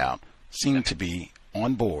bank account, seem to be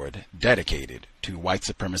on board, dedicated to white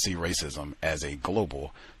supremacy racism as a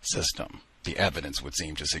global system. The evidence would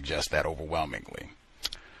seem to suggest that overwhelmingly.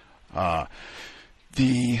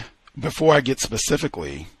 Before I get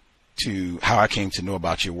specifically to how I came to know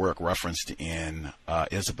about your work referenced in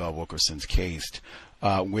Isabel Wilkerson's Caste,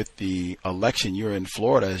 with the election, you're in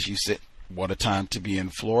Florida, as you said, what a time to be in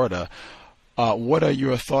Florida. What are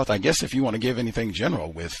your thoughts, I guess, if you want to give anything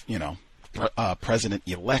general with,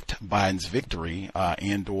 President-elect Biden's victory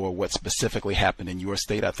and or what specifically happened in your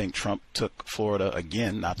state? I think Trump took Florida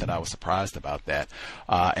again, not that I was surprised about that,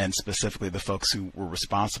 and specifically the folks who were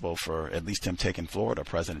responsible for at least him taking Florida,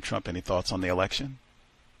 President Trump. Any thoughts on the election?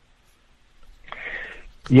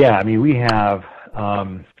 Yeah, I mean, we have,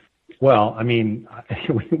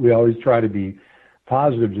 we always try to be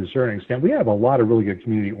positive to a certain extent. We have a lot of really good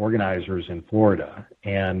community organizers in Florida.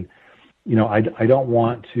 And, I don't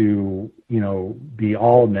want to, be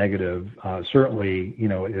all negative. Certainly,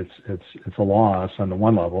 it's a loss on the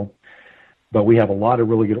one level. But we have a lot of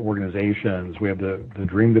really good organizations. We have the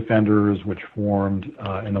Dream Defenders, which formed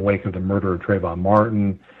in the wake of the murder of Trayvon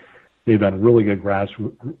Martin. They've done really good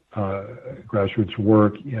grassroots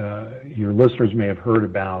work. Your listeners may have heard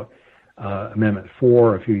about Amendment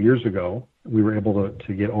 4 a few years ago. We were able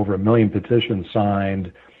to get over 1 million petitions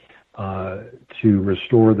signed to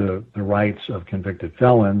restore the rights of convicted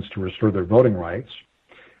felons, to restore their voting rights.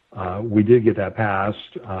 We did get that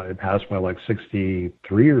passed. It passed by like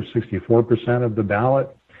 63 or 64% of the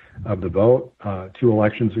ballot, of the vote, 2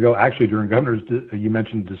 elections ago. Actually, during governors, you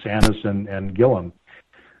mentioned DeSantis and Gillum.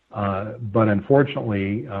 But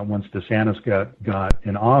unfortunately, once DeSantis got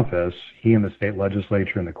in office, he and the state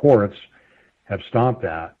legislature and the courts have stopped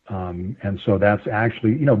that. And so that's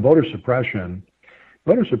actually, voter suppression.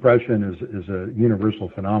 Voter suppression is a universal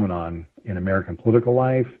phenomenon in American political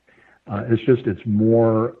life. It's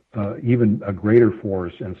more, even a greater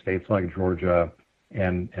force in states like Georgia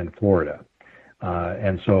and Florida.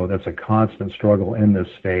 And so that's a constant struggle in this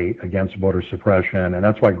state against voter suppression. And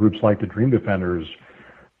that's why groups like the Dream Defenders,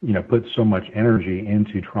 put so much energy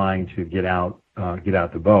into trying to get out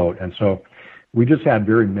the vote. And so we just had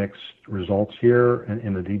very mixed results here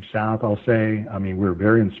in the Deep South, I'll say. I mean, we're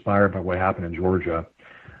very inspired by what happened in Georgia.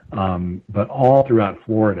 But all throughout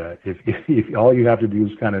Florida, if all you have to do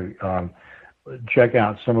is kind of check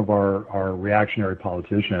out some of our reactionary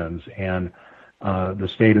politicians, and the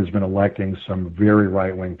state has been electing some very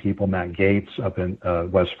right-wing people. Matt Gaetz up in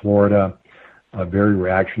West Florida, very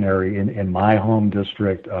reactionary. In my home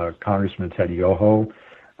district, Congressman Ted Yoho,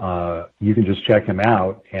 you can just check him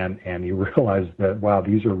out, and you realize that, wow,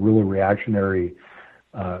 these are really reactionary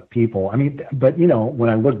people. I mean, but when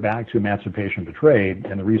I look back to Emancipation Betrayed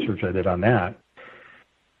and the research I did on that,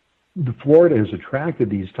 Florida has attracted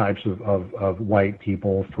these types of white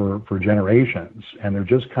people for generations, and they're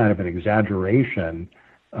just kind of an exaggeration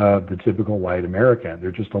of the typical white American.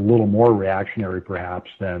 They're just a little more reactionary, perhaps,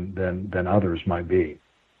 than others might be.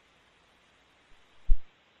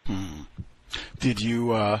 Did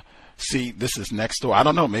you see, this is next door, I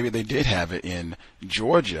don't know, maybe they did have it in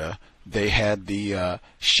Georgia. They had the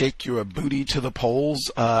shake your booty to the polls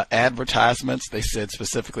advertisements. They said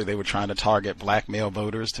specifically they were trying to target black male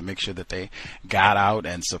voters to make sure that they got out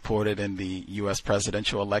and supported in the U.S.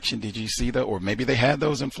 presidential election. Did you see that? Or maybe they had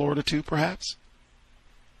those in Florida too, perhaps?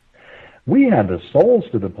 We had the souls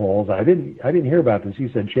to the polls. I didn't hear about this.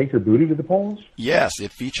 You said shake your booty to the polls? Yes,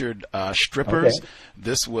 it featured strippers. Okay.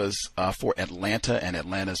 This was for Atlanta, and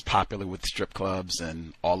Atlanta's popular with strip clubs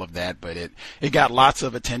and all of that. But it got lots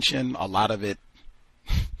of attention, a lot of it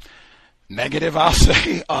negative, I'll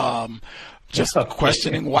say. Just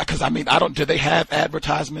questioning why, because I mean, do they have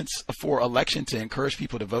advertisements for election to encourage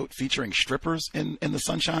people to vote featuring strippers in the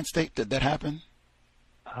Sunshine State? Did that happen?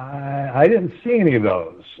 I didn't see any of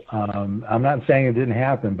those. I'm not saying it didn't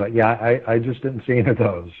happen, but yeah, I just didn't see any of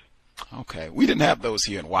those. Okay. We didn't have those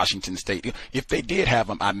here in Washington State. If they did have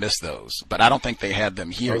them, I missed those. But I don't think they had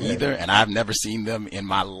them here either, and I've never seen them in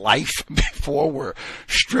my life before where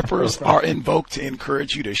strippers are invoked to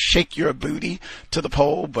encourage you to shake your booty to the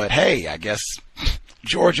poll. But hey, I guess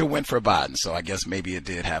Georgia went for Biden, so I guess maybe it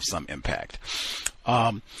did have some impact.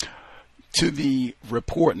 To the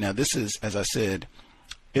report, now this is, as I said,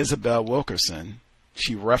 Isabel Wilkerson.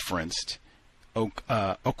 She referenced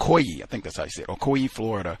Ocoee, I think that's how you say it, Ocoee,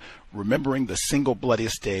 Florida, remembering the single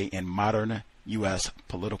bloodiest day in modern U.S.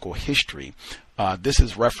 political history. This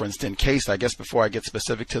is referenced in Caste. I guess before I get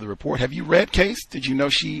specific to the report, have you read Caste? Did you know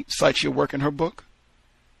she cites your work in her book?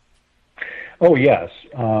 Oh, yes.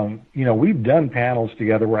 We've done panels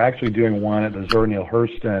together. We're actually doing one at the Zora Neale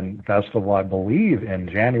Hurston Festival, I believe, in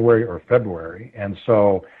January or February. And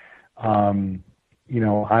so, I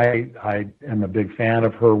am a big fan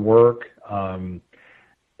of her work. And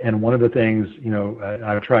one of the things,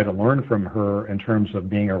 I've tried to learn from her in terms of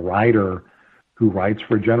being a writer who writes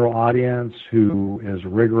for a general audience, who is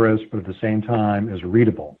rigorous, but at the same time is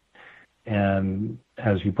readable. And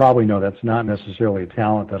as you probably know, that's not necessarily a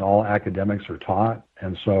talent that all academics are taught.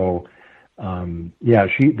 And so,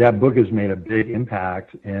 that book has made a big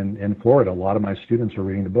impact in Florida. A lot of my students are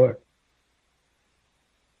reading the book.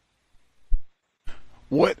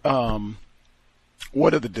 What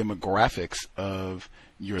are the demographics of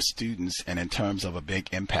your students, and in terms of a big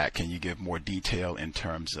impact, can you give more detail in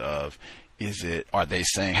terms of, are they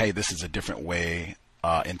saying, hey, this is a different way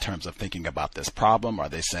in terms of thinking about this problem? Are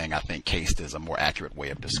they saying, I think Caste is a more accurate way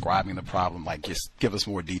of describing the problem? Like, just give us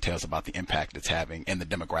more details about the impact it's having and the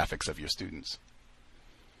demographics of your students.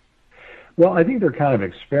 Well, I think they're kind of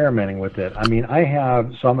experimenting with it. I mean,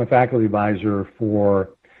 I'm a faculty advisor for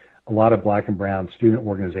a lot of black and brown student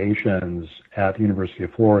organizations at the University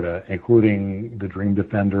of Florida, including the Dream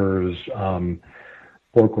Defenders,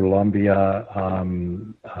 For Colombia,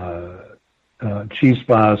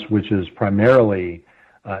 C.O.W.S, which is primarily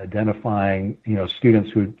identifying,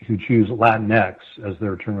 students who choose Latinx as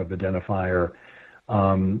their term of identifier.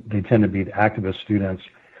 They tend to be the activist students.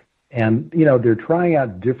 And, they're trying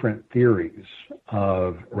out different theories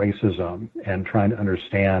of racism and trying to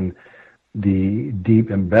understand the deep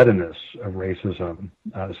embeddedness of racism,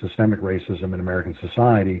 systemic racism in American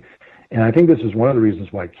society. And I think this is one of the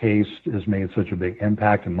reasons why Caste has made such a big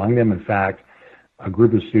impact among them. In fact, a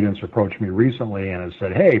group of students approached me recently and have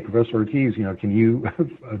said, "Hey, Professor Ortiz,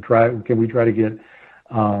 can we try to get,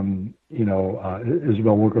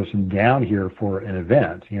 Isabel Wilkerson down here for an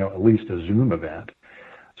event, at least a Zoom event?"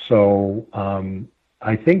 So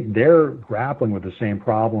I think they're grappling with the same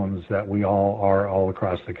problems that we all are all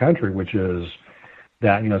across the country, which is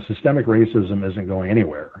that, systemic racism isn't going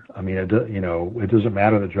anywhere. I mean, it doesn't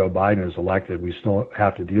matter that Joe Biden is elected. We still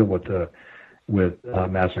have to deal with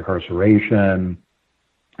mass incarceration,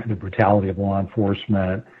 the brutality of law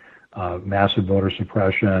enforcement, massive voter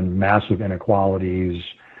suppression, massive inequalities,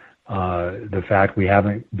 the fact we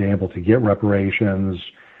haven't been able to get reparations.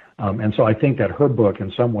 And so I think that her book,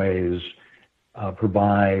 in some ways,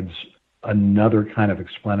 provides another kind of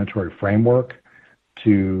explanatory framework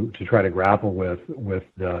to try to grapple with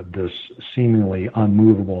this seemingly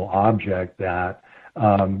unmovable object that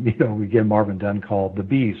we get Marvin Dunn called the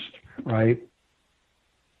beast, right?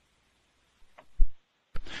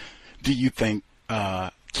 Do you think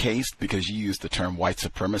Caste, because you use the term white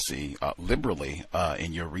supremacy liberally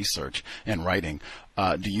in your research and writing,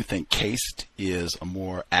 do you think Caste is a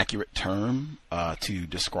more accurate term to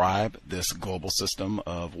describe this global system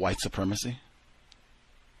of white supremacy?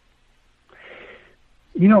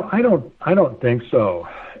 I don't think so.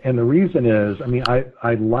 And the reason is,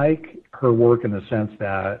 I like her work in the sense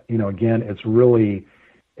that, again, it's really,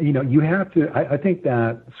 you have to, I think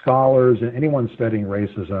that scholars and anyone studying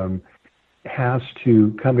racism has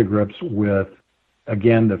to come to grips with,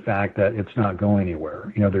 again, the fact that it's not going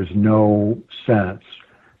anywhere. There's no sense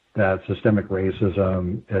that systemic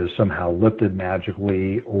racism is somehow lifted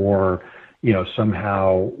magically, or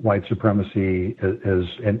somehow white supremacy is,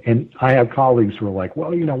 and I have colleagues who are like, well,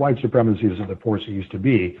 white supremacy isn't the force it used to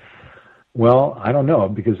be. Well, I don't know,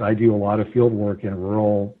 because I do a lot of field work in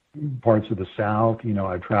rural parts of the South.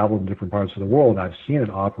 I've traveled in different parts of the world, and I've seen it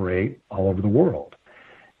operate all over the world.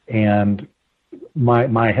 And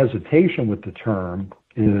my hesitation with the term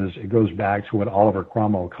is, it goes back to what Oliver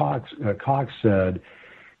Cromwell Cox said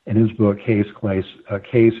in his book, Caste,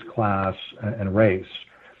 Class, and Race.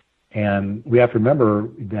 And we have to remember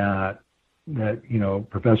that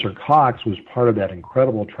Professor Cox was part of that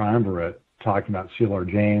incredible triumvirate talking about C.L.R.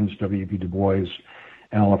 James, W.B. Du Bois,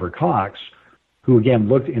 and Oliver Cox, who again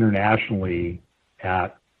looked internationally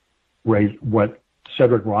at what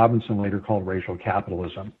Cedric Robinson later called racial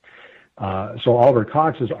capitalism. So Oliver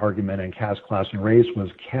Cox's argument in Caste, Class, and Race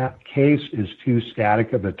was caste is too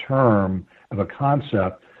static of a term, of a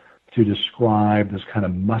concept, to describe this kind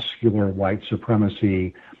of muscular white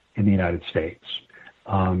supremacy in the United States.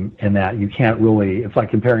 And that you can't really, it's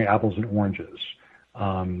like comparing apples and oranges.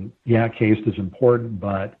 Caste is important,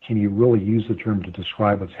 but can you really use the term to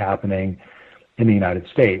describe what's happening in the United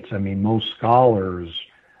States? Most scholars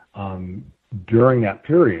during that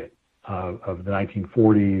period of the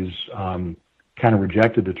 1940s kind of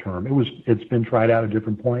rejected the term. It's been tried out at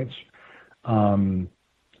different points. I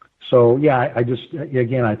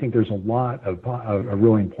think there's a lot of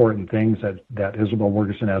really important things that Isabel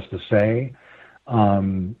Wilkerson has to say.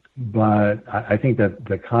 But I think that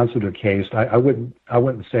the concept of caste, I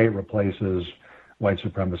wouldn't say it replaces white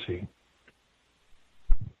supremacy.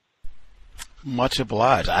 Much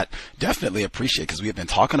obliged. I definitely appreciate, because we have been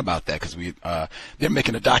talking about that, because they're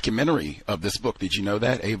making a documentary of this book. Did you know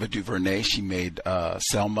that? Ava DuVernay, she made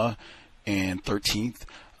Selma and 13th.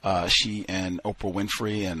 She and Oprah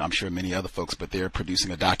Winfrey, and I'm sure many other folks, but they're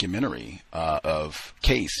producing a documentary of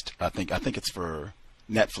Caste. I think it's for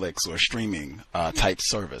Netflix or streaming type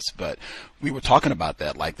service. But we were talking about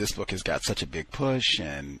that, like this book has got such a big push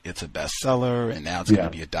and it's a bestseller, and now it's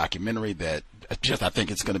going to be a documentary that I think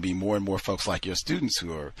it's going to be more and more folks like your students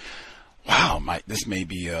who are, wow, this may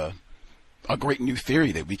be a great new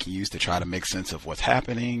theory that we can use to try to make sense of what's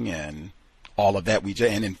happening and all of that.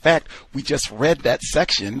 And in fact, we just read that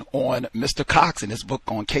section on Mr. Cox in his book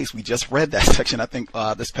on Caste. We just read that section, I think,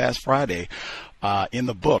 this past Friday in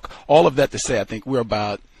the book. All of that to say, I think we're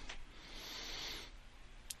about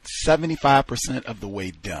 75% of the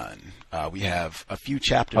way done. We have a few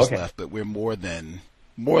chapters left, but we're more than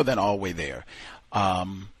all the way there.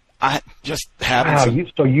 I just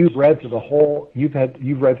haven't. So you've read through the whole. You've read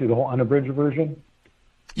through the whole unabridged version.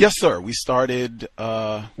 Yes, sir. We started.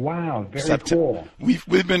 Wow, very cool.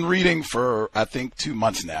 We've been reading for, I think, 2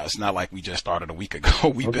 months now. It's not like we just started a week ago.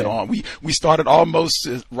 We've been on. We started almost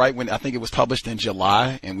right when I think it was published in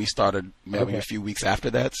July, and we started maybe a few weeks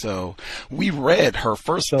after that. So we read her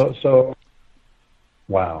first. So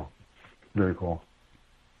wow, very cool.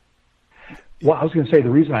 Well, I was going to say the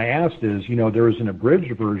reason I asked is, there was an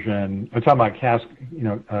abridged version. I'm talking about caste,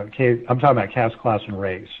 I'm talking about caste, class, and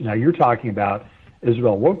race. Now you're talking about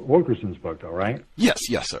Isabel Wilkerson's book, though, right? Yes,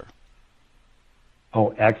 sir.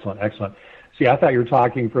 Oh, excellent. See, I thought you were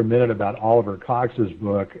talking for a minute about Oliver Cox's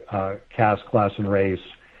book, Caste, Class, and Race.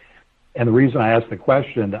 And the reason I asked the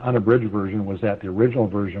question, the unabridged version, was that the original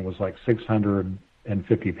version was like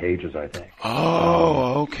 650 pages, I think.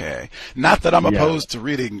 Oh, okay. Not that I'm opposed to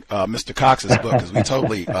reading Mr. Cox's book, because we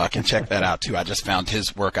totally can check that out, too. I just found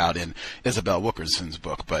his work out in Isabel Wilkerson's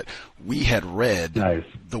book. But we had read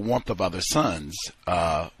The Warmth of Other Suns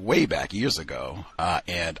way back years ago,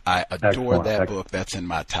 and I adore that book. That's in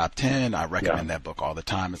my top 10. I recommend that book all the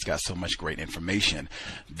time. It's got so much great information.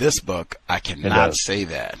 This book, I cannot say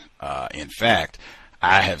that. In fact,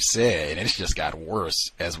 I have said, and it's just got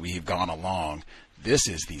worse as we've gone along, this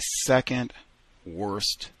is the second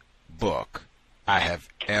worst book I have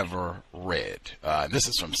ever read. This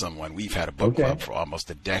is from someone, we've had a book club for almost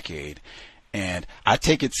a decade, and I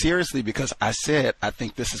take it seriously because I said, I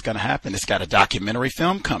think this is going to happen. It's got a documentary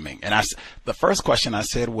film coming. And the first question I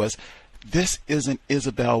said was, this isn't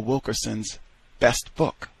Isabel Wilkerson's best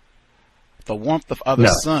book. The Warmth of Other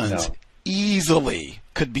Suns easily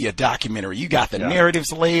could be a documentary. You got the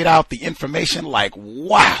narratives laid out, the information, like,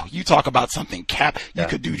 wow, you talk about something you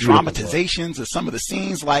could do dramatizations of some of the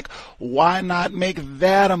scenes, like, why not make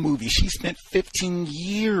that a movie? She spent 15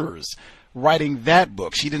 years writing that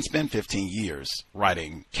book. She didn't spend 15 years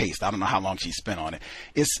writing Caste. I don't know how long she spent on it.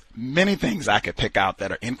 It's many things I could pick out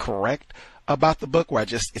that are incorrect about the book, where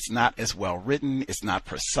it's not as well written, it's not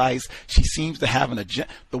precise. She seems to have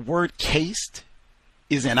the word caste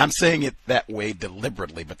is in, I'm saying it that way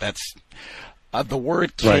deliberately, but that's the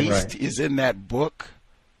word caste is in that book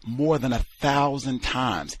more than 1,000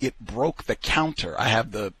 times. It broke the counter. I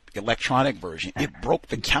have the electronic version. It broke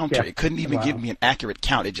the counter. It couldn't even give me an accurate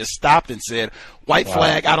count. It just stopped and said, white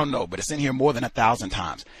flag, I don't know, but it's in here more than 1,000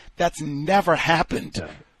 times. That's never happened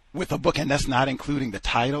with a book, and that's not including the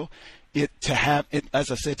title.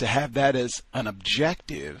 As I said, to have that as an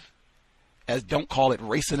objective, as don't call it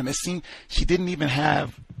racism. It seemed she didn't even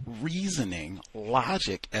have reasoning,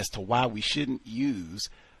 logic as to why we shouldn't use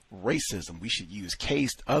racism. We should use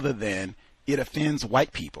caste, other than it offends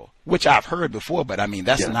white people, which I've heard before. But I mean,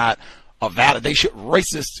 that's not a valid.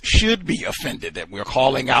 Racists should be offended that we're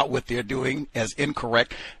calling out what they're doing as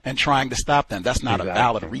incorrect and trying to stop them. That's not a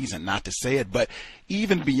valid reason not to say it. But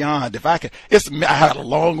even beyond, I had a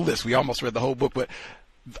long list. We almost read the whole book, but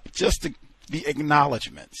just the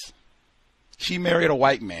acknowledgments. She married a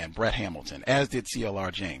white man, Brett Hamilton, as did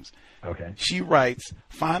C.L.R. James. Okay. She writes,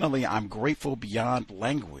 finally, I'm grateful beyond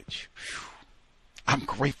language. I'm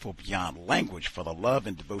grateful beyond language for the love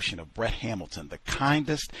and devotion of Brett Hamilton, the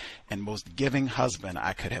kindest and most giving husband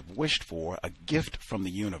I could have wished for, a gift from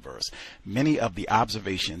the universe. Many of the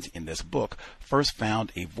observations in this book first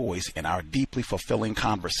found a voice in our deeply fulfilling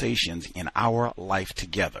conversations in our life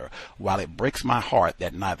together. While it breaks my heart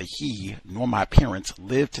that neither he nor my parents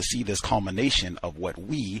lived to see this culmination of what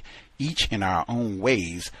we, each in our own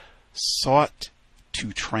ways, sought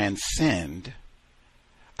to transcend,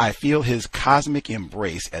 I feel his cosmic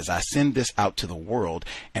embrace as I send this out to the world,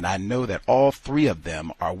 and I know that all three of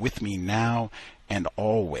them are with me now and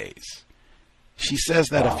always. She says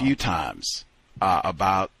that a few times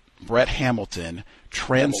about Brett Hamilton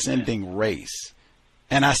transcending race.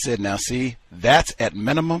 And I said, now see, that's at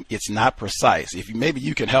minimum, it's not precise. Maybe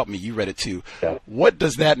you can help me, you read it too. What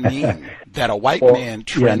does that mean, that a white man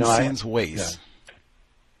transcends race?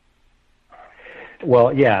 Well,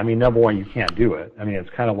 I mean, number one, you can't do it. I mean,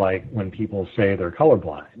 it's kind of like when people say they're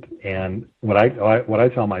colorblind. And what I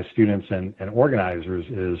tell my students and organizers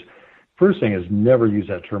is, first thing is never use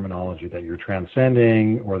that terminology that you're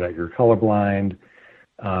transcending or that you're colorblind.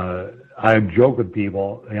 I joke with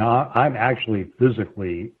people, I'm actually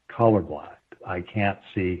physically colorblind. I can't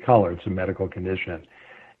see color. It's a medical condition.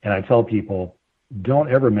 And I tell people,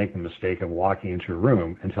 don't ever make the mistake of walking into a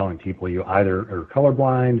room and telling people you either are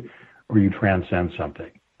colorblind or you transcend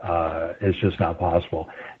something. It's just not possible.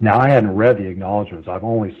 Now, I hadn't read the acknowledgments. I've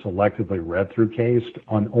only selectively read through Caste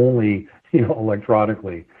on only,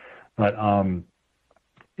 electronically. But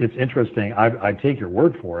it's interesting. I take your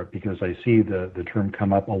word for it because I see the term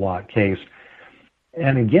come up a lot, Caste.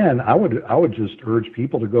 And again, I would just urge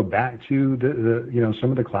people to go back to the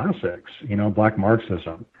some of the classics, Black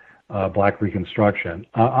Marxism, Black Reconstruction.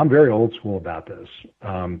 I'm very old school about this.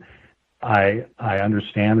 I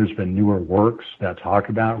understand there's been newer works that talk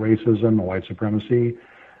about racism and white supremacy,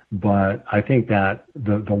 but I think that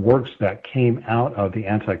the works that came out of the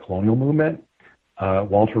anti-colonial movement,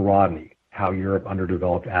 Walter Rodney, How Europe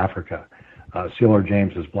Underdeveloped Africa, C.L.R.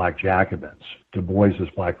 James's Black Jacobins, Du Bois's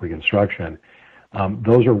Black Reconstruction.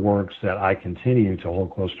 Those are works that I continue to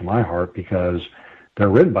hold close to my heart because they're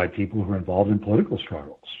written by people who are involved in political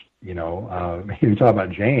struggles. You talk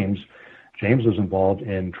about James. James was involved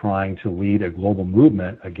in trying to lead a global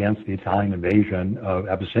movement against the Italian invasion of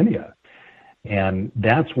Abyssinia. And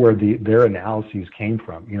that's where their analyses came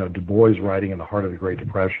from. Du Bois writing in the heart of the Great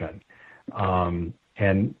Depression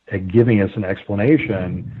and giving us an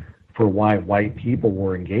explanation for why white people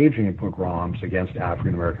were engaging in pogroms against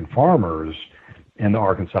African American farmers in the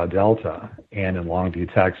Arkansas Delta and in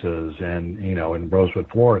Longview, Texas, and in Rosewood,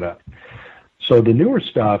 Florida. So the newer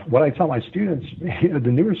stuff, what I tell my students, the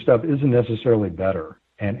newer stuff isn't necessarily better,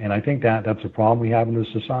 and I think that's a problem we have in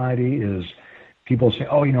this society is people say,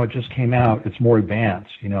 oh, it just came out, it's more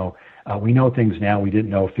advanced. We know things now we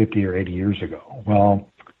didn't know 50 or 80 years ago. Well,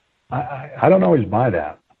 I don't always buy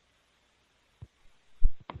that.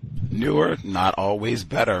 Newer, not always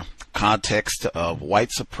better. Context of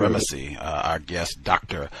White Supremacy. Our guest,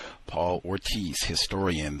 Dr. Paul Ortiz,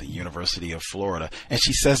 historian, the University of Florida. And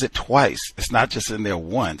she says it twice. It's not just in there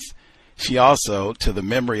once. She also, to the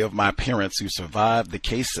memory of my parents who survived the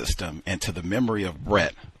caste system, and to the memory of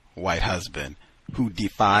Brett, white husband, who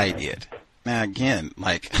defied it. Now, again,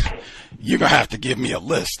 you're going to have to give me a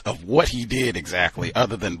list of what he did exactly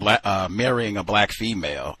other than marrying a black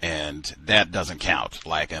female, and that doesn't count.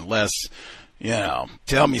 Unless,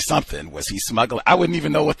 tell me something. Was he smuggling? I wouldn't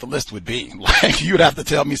even know what the list would be. You'd have to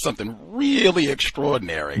tell me something really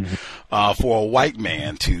extraordinary for a white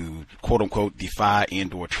man to, quote-unquote, defy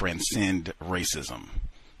and or transcend racism.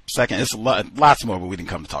 Second, it's lots more, but we didn't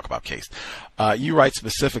come to talk about Caste. You write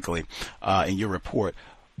specifically in your report,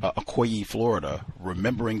 Ocoee, Florida,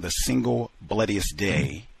 remembering the single bloodiest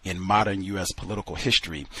day in modern U.S. political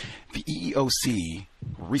history, the EEOC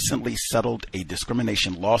recently settled a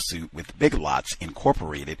discrimination lawsuit with Big Lots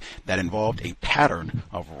Incorporated that involved a pattern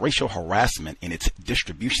of racial harassment in its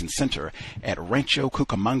distribution center at Rancho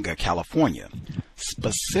Cucamonga, California.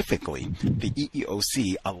 Specifically, the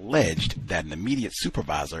EEOC alleged that an immediate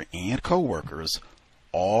supervisor and co-workers,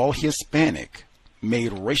 all Hispanic,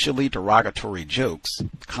 made racially derogatory jokes,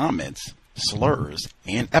 comments, slurs,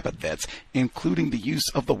 and epithets, including the use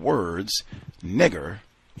of the words nigger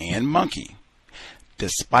and monkey.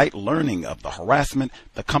 Despite learning of the harassment,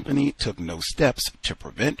 the company took no steps to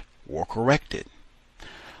prevent or correct it.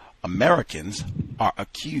 Americans are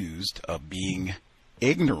accused of being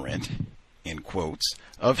ignorant, in quotes,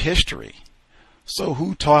 of history. So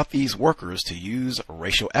who taught these workers to use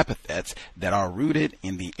racial epithets that are rooted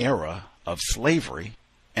in the era of slavery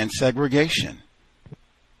and segregation?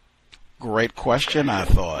 Great question, I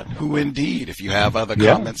thought. Who indeed, if you have other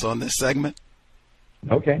comments on this segment?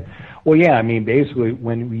 Okay. Well, basically,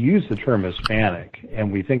 when we use the term Hispanic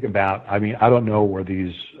and we think about, I don't know where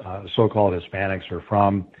these so-called Hispanics are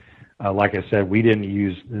from. Like I said, we didn't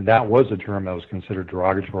use, that was a term that was considered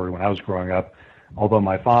derogatory when I was growing up, although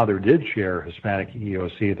my father did share Hispanic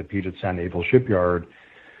EEOC at the Puget Sound Naval Shipyard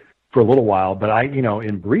for a little while, but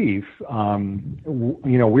in brief,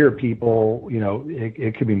 we're people,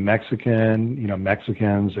 it could be Mexican,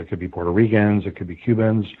 Mexicans, it could be Puerto Ricans, it could be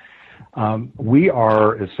Cubans. We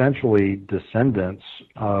are essentially descendants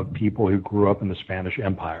of people who grew up in the Spanish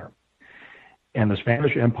Empire. And the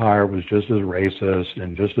Spanish Empire was just as racist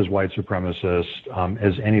and just as white supremacist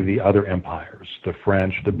as any of the other empires, the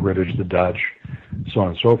French, the British, the Dutch, so on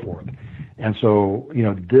and so forth. And so,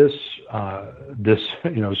 this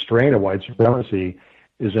strain of white supremacy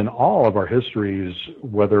is in all of our histories,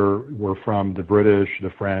 whether we're from the British, the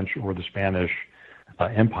French, or the Spanish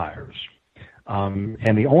empires.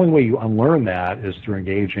 And the only way you unlearn that is through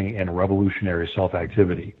engaging in revolutionary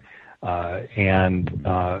self-activity.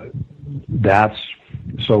 That's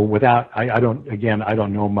so without, I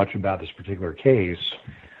don't know much about this particular case,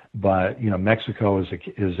 but, Mexico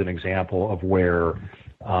is an example of where,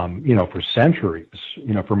 for centuries,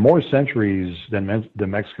 for more centuries than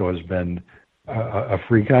Mexico has been a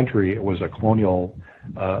free country, it was a colonial,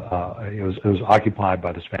 it was occupied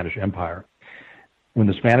by the Spanish Empire. When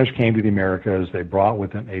the Spanish came to the Americas, they brought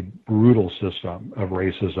with them a brutal system of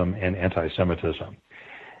racism and anti-Semitism.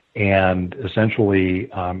 And essentially,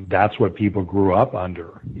 that's what people grew up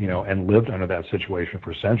under, and lived under that situation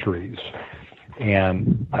for centuries.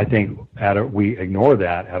 And I think we ignore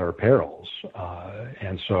that at our perils.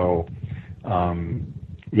 And so,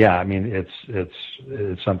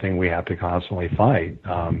 it's something we have to constantly fight.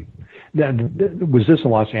 Was this in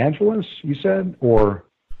Los Angeles, you said, or?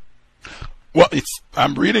 Well,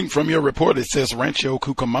 I'm reading from your report. It says Rancho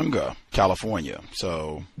Cucamonga, California.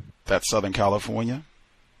 So that's Southern California?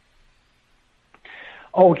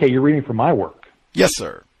 Oh, okay. You're reading from my work. Yes,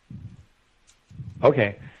 sir.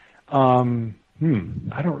 Okay. I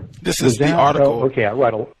don't. This is the article. Oh, okay,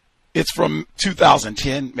 right. It's from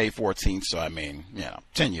 2010, May 14th. So I mean,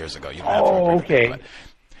 10 years ago. You don't have to okay. It,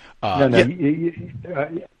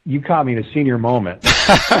 but, you caught me in a senior moment.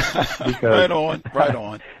 Because, right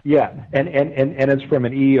on. Yeah, and it's from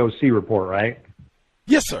an EEOC report, right?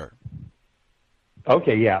 Yes, sir.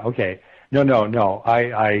 Okay. Yeah. Okay. No.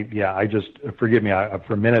 I just, forgive me.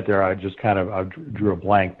 For a minute there, I just kind of drew a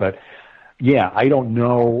blank. But yeah, I don't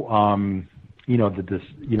know.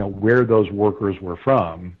 Where those workers were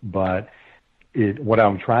from. But what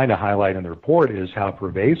I'm trying to highlight in the report is how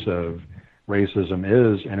pervasive racism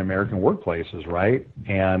is in American workplaces, right?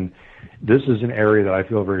 And this is an area that I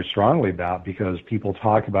feel very strongly about because people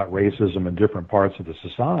talk about racism in different parts of the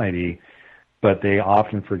society, but they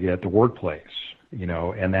often forget the workplace,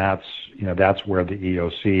 and that's where the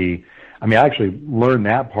EEOC, I mean, I actually learned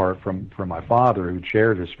that part from my father, who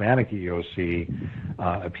chaired Hispanic EEOC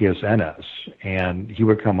at PSNS, and he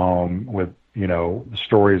would come home with,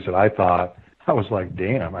 stories that I thought, I was like,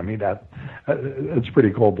 damn, I mean, it's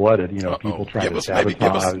pretty cold-blooded, people trying to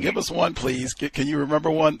sabotage. Give us one, please. Can you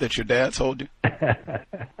remember one that your dad told you?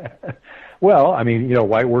 Well, I mean,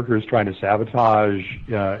 white workers trying to sabotage,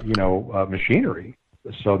 machinery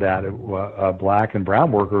so that black and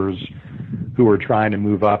brown workers who are trying to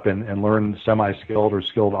move up and learn semi-skilled or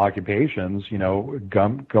skilled occupations, go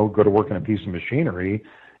to work in a piece of machinery,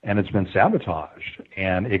 and it's been sabotaged,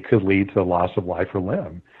 and it could lead to loss of life or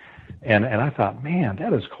limb. And I thought, man,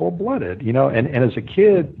 that is cold-blooded, and as a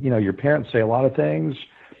kid, your parents say a lot of things,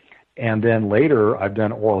 and then later I've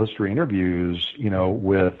done oral history interviews,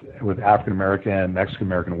 with African-American and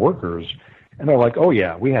Mexican-American workers, and they're like, oh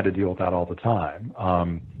yeah, we had to deal with that all the time.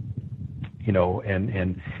 And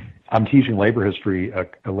I'm teaching labor history, a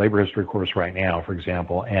labor history course right now, for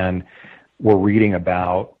example, and we're reading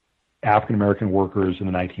about African-American workers in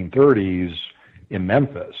the 1930s in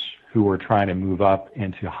Memphis who were trying to move up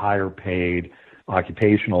into higher paid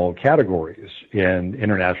occupational categories in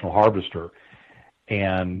International Harvester.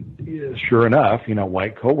 And sure enough,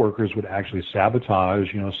 white coworkers would actually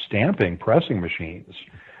sabotage, stamping, pressing machines.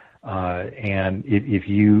 And if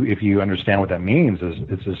you understand what that means,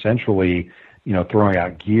 it's essentially, throwing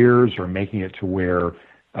out gears or making it to where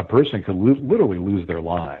a person could literally lose their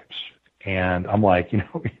lives. And I'm like,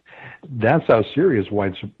 that's how serious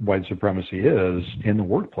white supremacy is in the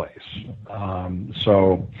workplace.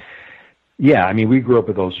 So, yeah, I mean, we grew up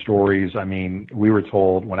with those stories. I mean, we were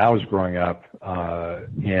told when I was growing up,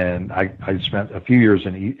 and I spent a few years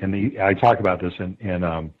I talk about this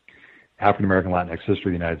in African American Latinx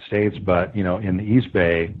history of the United States, but in the East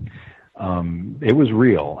Bay, it was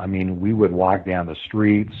real. I mean, we would walk down the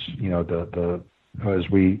streets, the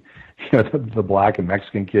black and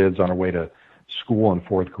Mexican kids on our way to school in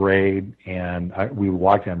fourth grade, and we would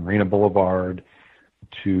walk down Marina Boulevard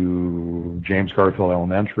to James Garfield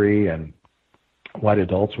Elementary, and white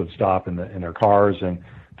adults would stop in their cars and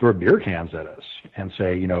throw beer cans at us and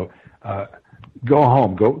say, go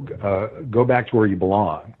home, go back to where you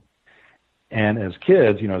belong. And as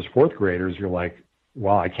kids, as fourth graders, you're like,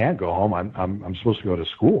 well, I can't go home. I'm supposed to go to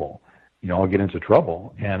school. I'll get into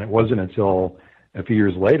trouble. And it wasn't until a few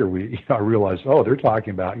years later I realized, oh, they're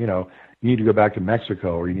talking about, you need to go back to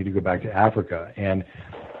Mexico or you need to go back to Africa. And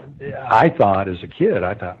I thought as a kid,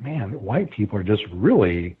 man, white people are just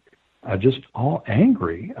really just all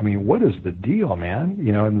angry. I mean, what is the deal, man?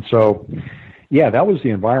 And so, yeah, that was the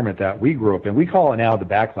environment that we grew up in. We call it now the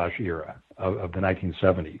backlash era of the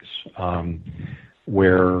 1970s,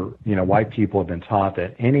 where, white people have been taught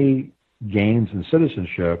that any gains in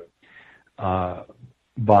citizenship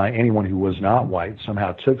by anyone who was not white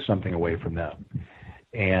somehow took something away from them.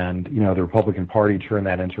 And, the Republican Party turned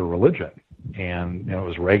that into a religion. And, it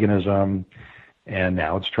was Reaganism, and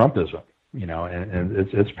now it's Trumpism,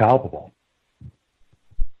 and it's palpable.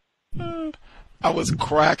 I was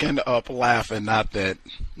cracking up laughing. Not that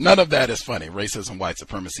none of that is funny. Racism, white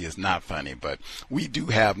supremacy is not funny, but we do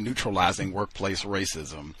have neutralizing workplace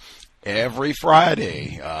racism every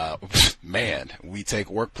Friday. Man, we take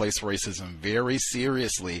workplace racism very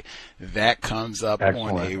seriously. That comes up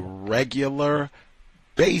Excellent. On a regular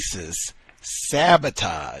basis.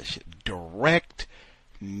 Sabotage, direct,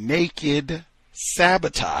 naked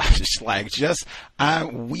sabotage, like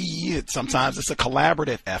sometimes it's a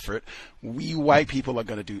collaborative effort. We white people are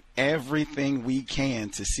going to do everything we can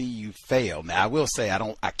to see you fail. Now, I will say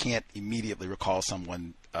I can't immediately recall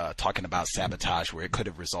someone talking about sabotage where it could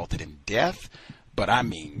have resulted in death, but I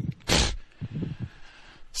mean,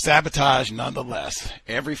 Sabotage nonetheless.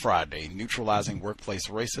 Every Friday, neutralizing workplace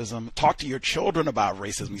racism. Talk to your children about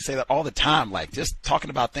racism. We say that all the time, like just talking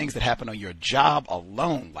about things that happen on your job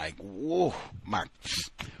alone. Like, whoa, my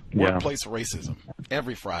workplace racism.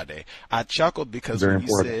 Every Friday. I chuckled because when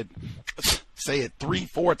you said, say it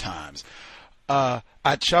 3-4 times. I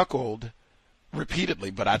chuckled repeatedly,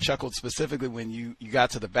 but I chuckled specifically when you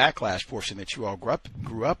got to the backlash portion that you all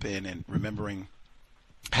grew up in, and remembering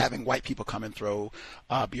having white people come and throw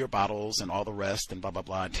beer bottles and all the rest and blah, blah,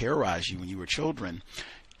 blah, and terrorize you when you were children.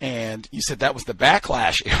 And you said that was the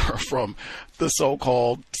backlash era from the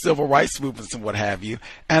so-called civil rights movements and what have you.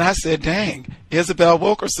 And I said, dang, Isabel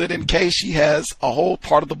Wilkerson, in case she has a whole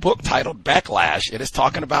part of the book titled Backlash. It is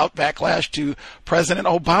talking about backlash to President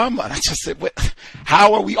Obama. And I just said,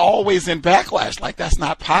 how are we always in backlash? Like, that's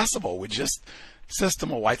not possible. We're just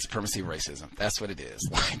system of white supremacy racism. That's what it is.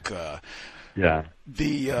 Like,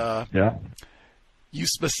 you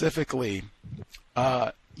specifically,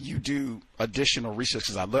 you do additional research,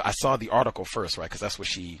 because I saw the article first, right? Because that's what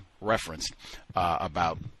she referenced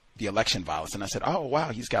about the election violence. And I said, oh, wow,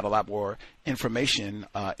 he's got a lot more information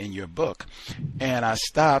in your book. And I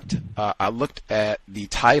stopped, I looked at the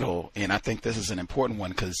title, and I think this is an important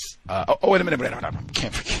one because, wait a minute,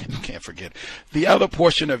 can't forget. The other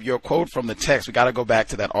portion of your quote from the text, we got to go back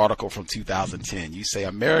to that article from 2010. You say,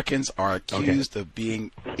 Americans are accused of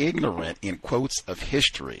being ignorant, in quotes, of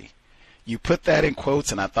history. You put that in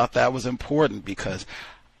quotes, and I thought that was important because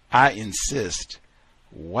I insist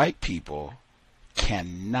white people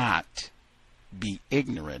cannot be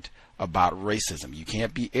ignorant about racism. You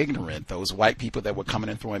can't be ignorant. Those white people that were coming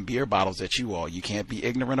and throwing beer bottles at you all, you can't be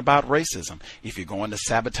ignorant about racism. If you're going to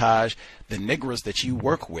sabotage the niggers that you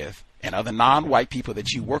work with and other non-white people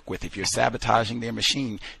that you work with, if you're sabotaging their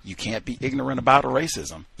machine, you can't be ignorant about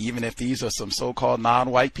racism. Even if these are some so-called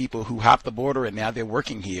non-white people who hopped the border and now they're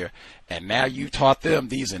working here, and now you taught them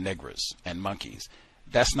these are niggers and monkeys.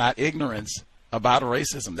 That's not ignorance about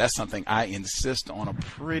racism. That's something I insist on a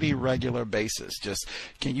pretty regular basis. Just,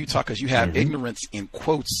 can you talk, because you have ignorance in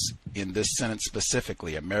quotes in this sentence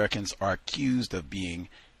specifically. Americans are accused of being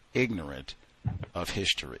ignorant of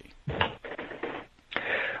history.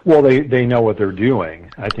 Well, they know what they're doing.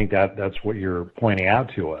 I think that's what you're pointing out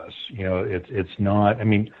to us. You know, it's not, I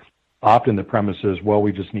mean, often the premise is, well,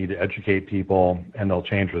 we just need to educate people and they'll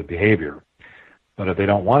change their behavior. But if they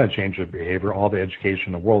don't want to change their behavior, all the education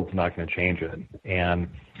in the world is not going to change it. And,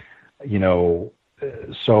 you know,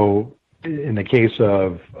 so in the case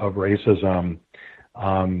of racism,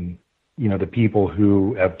 you know, the people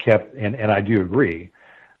who have kept, and I do agree,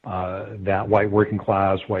 that white working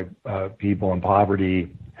class, white people in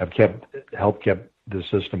poverty have helped keep the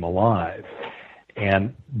system alive.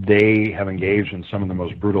 And they have engaged in some of the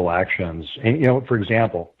most brutal actions. And, you know, for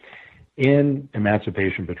example, in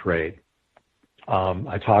Emancipation Betrayed,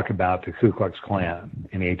 I talk about the Ku Klux Klan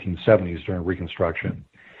in the 1870s during Reconstruction.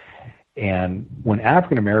 And when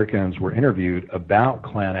African Americans were interviewed about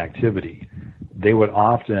Klan activity, they would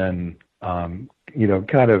often, you know,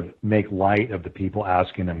 kind of make light of the people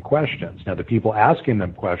asking them questions. Now, the people asking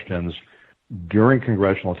them questions during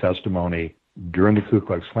congressional testimony, during the Ku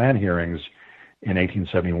Klux Klan hearings in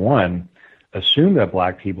 1871, assumed that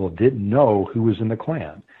black people didn't know who was in the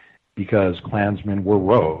Klan, because Klansmen were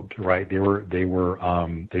robed, right?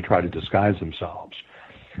 They tried to disguise themselves.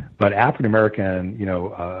 But African American, you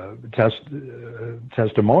know,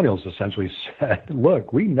 testimonials essentially said,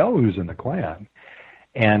 "Look, we know who's in the Klan,"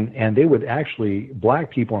 and they would actually, black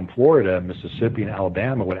people in Florida, Mississippi, and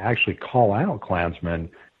Alabama would actually call out Klansmen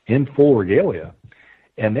in full regalia,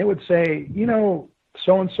 and they would say, you know,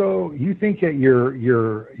 so and so, you think that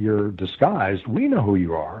you're disguised? We know who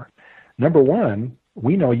you are. Number one,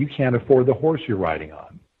 we know you can't afford the horse you're riding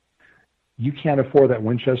on. You can't afford that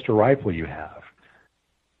Winchester rifle you have.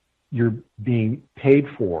 You're being paid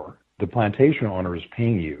for. The plantation owner is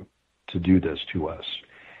paying you to do this to us.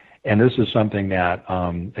 And this is something that,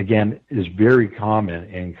 again, is very common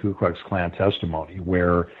in Ku Klux Klan testimony,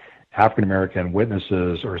 where African-American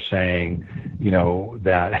witnesses are saying, you know,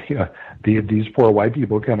 that, you know, these poor white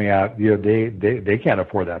people coming out, you know, they can't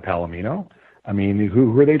afford that Palomino. I mean,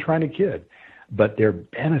 who are they trying to kid? But they're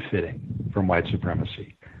benefiting from white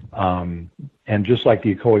supremacy. And just like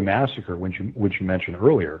the Ocoee massacre, which you mentioned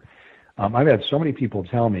earlier, I've had so many people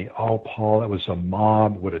tell me, oh, Paul, that was a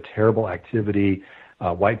mob, what a terrible activity.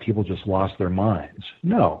 White people just lost their minds.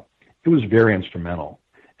 No, it was very instrumental.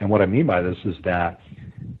 And what I mean by this is that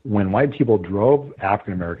when white people drove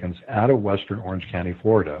African Americans out of Western Orange County,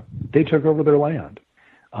 Florida, they took over their land.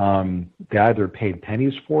 They either paid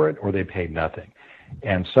pennies for it or they paid nothing.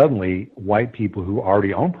 And suddenly, white people who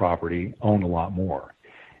already own property own a lot more.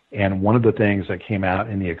 And one of the things that came out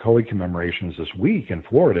in the Ocoee commemorations this week in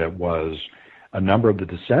Florida was a number of the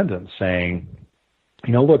descendants saying,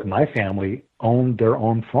 you know, look, my family owned their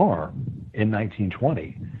own farm in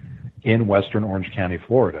 1920 in western Orange County,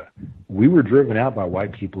 Florida. We were driven out by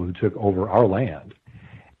white people who took over our land.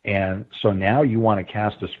 And so now you want to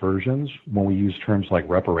cast aspersions when we use terms like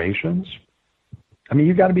reparations? I mean,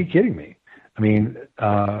 you've got to be kidding me. I mean,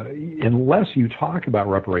 unless you talk about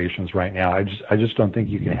reparations right now, I just don't think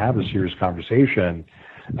you can have a serious conversation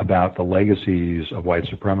about the legacies of white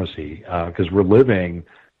supremacy, because we're living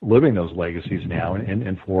those legacies now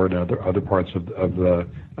in Florida and other parts of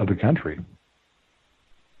the country.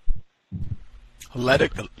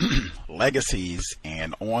 Legacies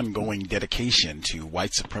and ongoing dedication to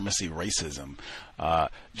white supremacy racism.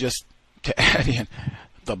 Just to add in,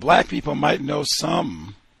 the black people might know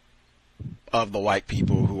some of the white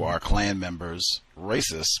people who are Klan members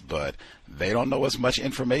racists, but they don't know as much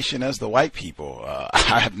information as the white people.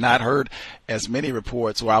 I have not heard as many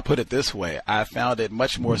reports, or I'll put it this way, I found it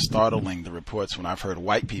much more startling, the reports when I've heard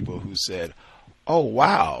white people who said, oh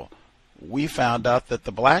wow, we found out that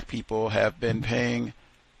the black people have been paying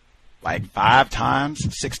like 5 times,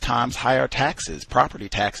 6 times higher taxes, property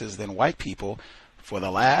taxes, than white people for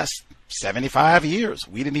the last 75 years.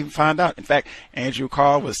 We didn't even find out. In fact, Andrew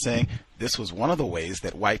Carl was saying this was one of the ways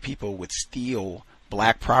that white people would steal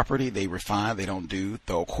black property. They refine, they don't do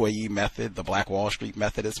the Ocoee method, the Black Wall Street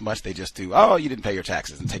method as much. They just do, oh, you didn't pay your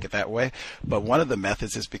taxes, and take it that way. But one of the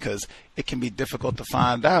methods is because it can be difficult to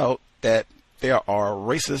find out that there are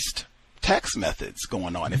racist tax methods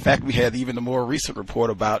going on. In fact, we had even a more recent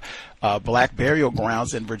report about black burial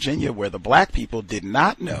grounds in Virginia where the black people did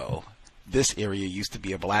not know this area used to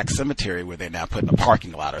be a black cemetery where they're now putting a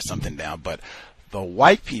parking lot or something down. But the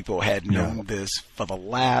white people had known this for the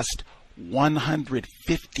last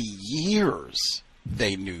 150 years.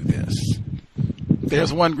 They knew this.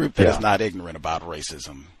 There's one group that is not ignorant about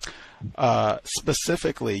racism.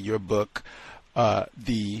 Specifically, your book,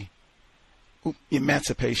 the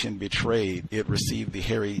Emancipation Betrayed, it received the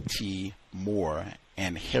Harry T. Moore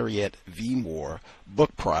and Harriette V. Moore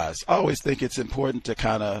Book Prize. I always think it's important to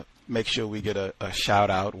kind of make sure we get a shout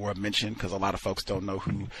out or a mention, because a lot of folks don't know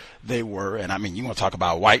who they were. And I mean, you want to talk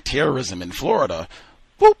about white terrorism in Florida,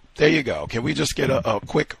 boop, there you go. Can we just get a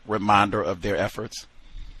quick reminder of their efforts?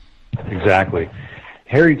 Exactly.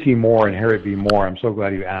 Harry T. Moore and Harriette V. Moore, I'm so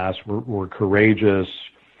glad you asked, were courageous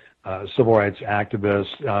civil rights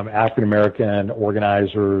activists, African-American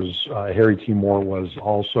organizers. Harry T. Moore was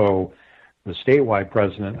also the statewide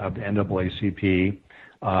president of the NAACP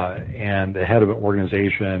and the head of an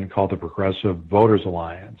organization called the Progressive Voters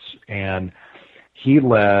Alliance. And he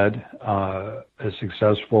led a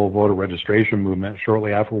successful voter registration movement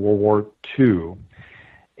shortly after World War II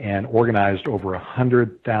and organized over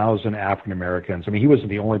 100,000 African-Americans. I mean, he wasn't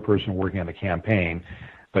the only person working on the campaign,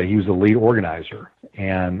 but he was the lead organizer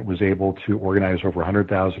and was able to organize over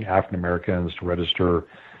 100,000 African-Americans to register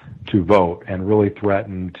to vote and really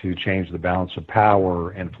threatened to change the balance of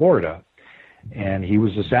power in Florida. And he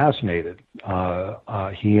was assassinated.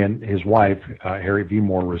 He and his wife, Harriette V.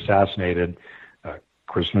 Moore, were assassinated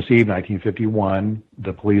Christmas Eve, 1951.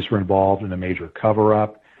 The police were involved in a major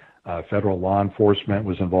cover-up. Federal law enforcement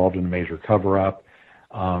was involved in a major cover-up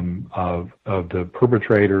of the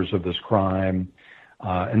perpetrators of this crime.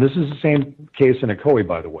 And this is the same case in Ocoee,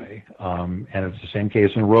 by the way, and it's the same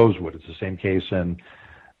case in Rosewood. It's the same case in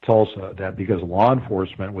Tulsa, that because law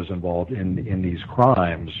enforcement was involved in these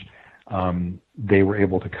crimes, they were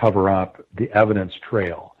able to cover up the evidence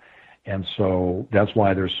trail. And so that's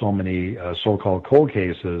why there's so many so-called cold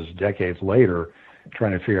cases decades later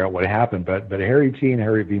trying to figure out what happened. But Harry T. and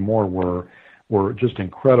Harriette V. Moore were just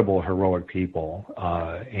incredible, heroic people.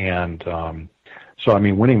 So, I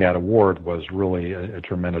mean, winning that award was really a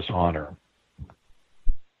tremendous honor.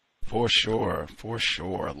 For sure, for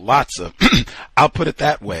sure. Lots of, I'll put it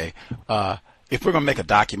that way. If we're going to make a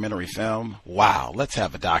documentary film, wow, let's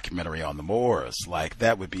have a documentary on the Moors. Like,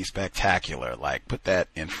 that would be spectacular. Like, put that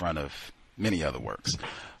in front of many other works.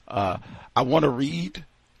 I want to read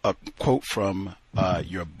a quote from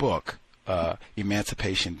your book,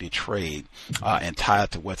 Emancipation Betrayed, and tie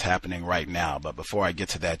it to what's happening right now. But before I get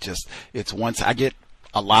to that, I get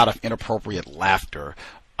a lot of inappropriate laughter.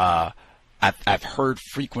 I've heard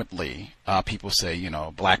frequently people say, you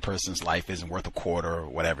know, black person's life isn't worth a quarter or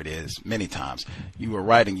whatever it is, many times. You were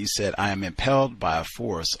writing, you said, I am impelled by a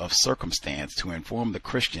force of circumstance to inform the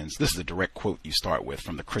Christians. This is a direct quote you start with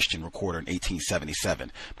from the Christian Recorder in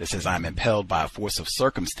 1877 that says, I am impelled by a force of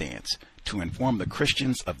circumstance to inform the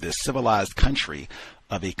Christians of this civilized country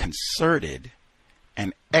of a concerted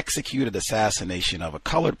and executed assassination of a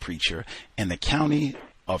colored preacher in the county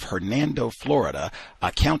of Hernando, Florida,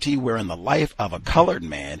 a county wherein the life of a colored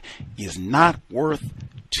man is not worth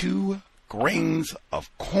 2 grains of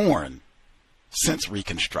corn since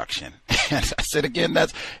Reconstruction. And I said again,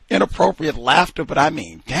 that's inappropriate laughter, but I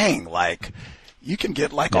mean, dang, like, you can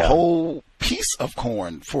get like a whole piece of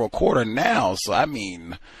corn for $0.25 now. So I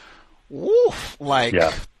mean, woof, like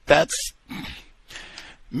that's,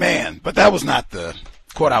 man, but that was not the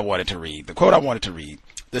quote I wanted to read. The quote I wanted to read,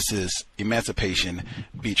 this is Emancipation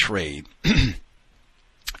Betrayed.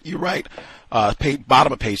 You write,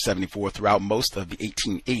 bottom of page 74, throughout most of the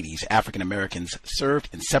 1880s, African Americans served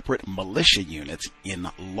in separate militia units in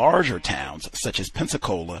larger towns such as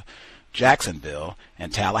Pensacola, Jacksonville,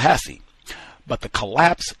 and Tallahassee. But the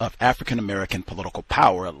collapse of African American political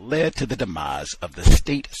power led to the demise of the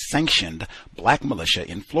state-sanctioned black militia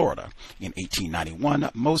in Florida. In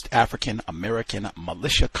 1891, most African American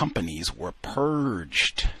militia companies were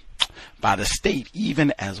purged by the state,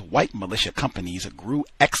 even as white militia companies grew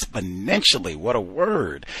exponentially. What a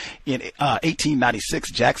word. In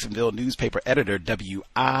 1896, Jacksonville newspaper editor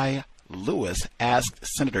W.I. Lewis asked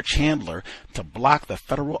Senator Chandler to block the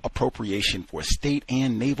federal appropriation for state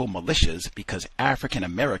and naval militias because African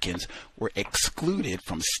Americans were excluded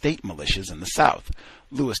from state militias in the South.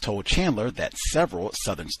 Lewis told Chandler that several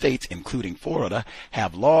southern states, including Florida,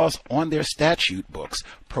 have laws on their statute books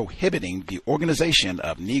prohibiting the organization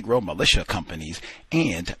of Negro militia companies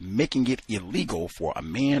and making it illegal for a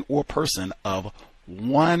man or person of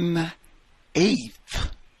 1/8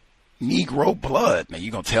 Negro blood. Now, you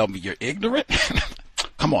gonna tell me you're ignorant?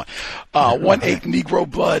 Come on. 1/8 Negro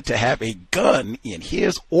blood to have a gun in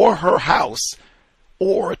his or her house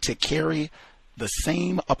or to carry the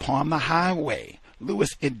same upon the highway.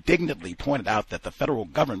 Lewis indignantly pointed out that the federal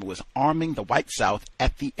government was arming the white South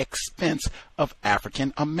at the expense of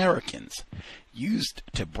African Americans. Used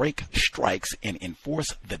to break strikes and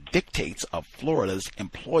enforce the dictates of Florida's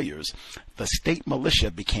employers, the state militia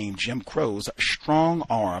became Jim Crow's strong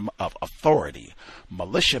arm of authority.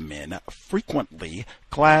 Militiamen frequently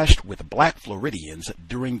clashed with black Floridians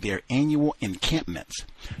during their annual encampments.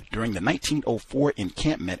 During the 1904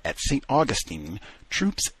 encampment at St. Augustine,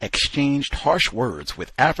 troops exchanged harsh words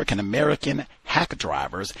with African American hack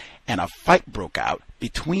drivers and a fight broke out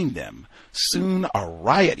between them. Soon a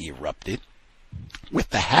riot erupted, with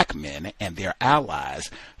the hackmen and their allies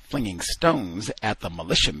flinging stones at the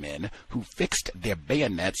militiamen who fixed their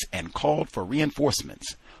bayonets and called for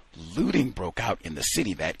reinforcements. Looting broke out in the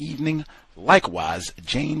city that evening. Likewise,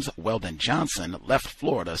 James Weldon Johnson left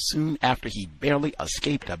Florida soon after he barely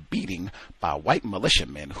escaped a beating by white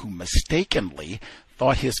militiamen who mistakenly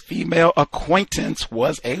thought his female acquaintance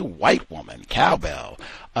was a white woman. Cowbell,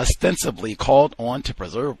 ostensibly called on to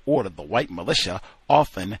preserve order, the white militia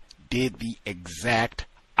often did the exact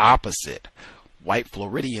opposite. White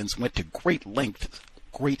Floridians went to great lengths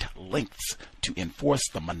to enforce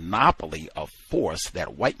the monopoly of force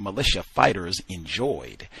that white militia fighters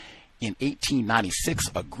enjoyed. In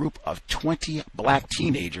 1896, a group of 20 black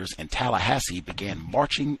teenagers in Tallahassee began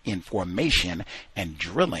marching in formation and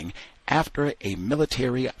drilling after a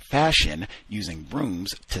military fashion, using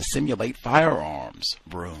brooms to simulate firearms.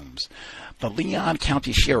 The Leon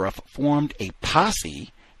County Sheriff formed a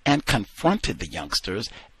posse and confronted the youngsters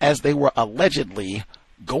as they were allegedly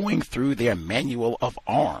going through their manual of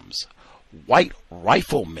arms. White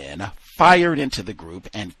riflemen fired into the group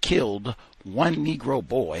and killed one Negro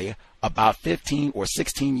boy about 15 or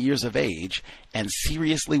 16 years of age and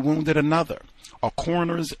seriously wounded another. A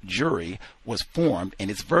coroner's jury was formed, and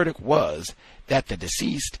its verdict was that the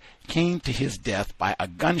deceased came to his death by a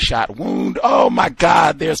gunshot wound. Oh my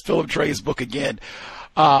God, there's Philip Dre's book again.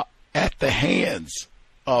 At the hands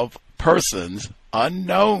of persons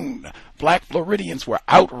unknown. Black Floridians were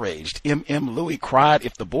outraged. M.M. Louis cried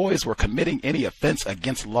if the boys were committing any offense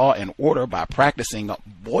against law and order by practicing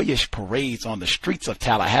boyish parades on the streets of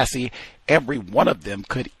Tallahassee, every one of them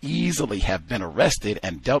could easily have been arrested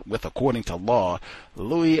and dealt with according to law.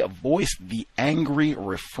 Louis voiced the angry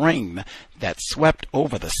refrain that swept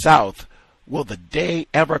over the South, "Will the day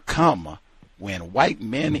ever come when white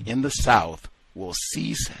men in the South will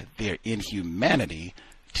cease their inhumanity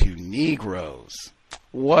to Negroes?"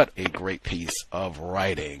 What a great piece of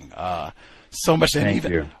writing. So much. And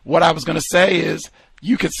even what I was going to say is,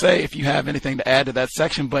 you could say if you have anything to add to that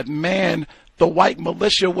section, but man, the white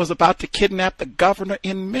militia was about to kidnap the governor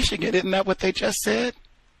in Michigan. Isn't that what they just said?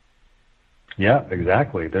 Yeah,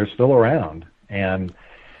 exactly. They're still around. And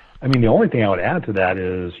I mean, the only thing I would add to that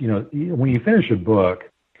is, when you finish a book,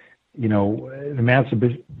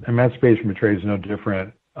 Emancipation Betrayed is no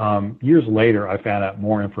different Years later, I found out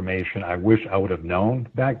more information I wish I would have known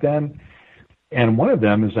back then. And one of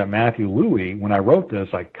them is that Matthew Louis, when I wrote this,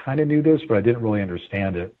 I kind of knew this, but I didn't really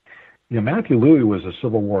understand it. You know, Matthew Louis was a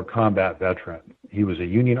Civil War combat veteran. He was a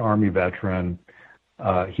Union Army veteran.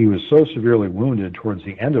 He was so severely wounded towards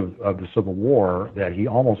the end of the Civil War that he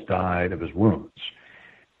almost died of his wounds.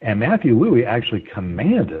 And Matthew Louis actually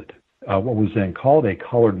commanded what was then called a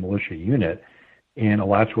colored militia unit in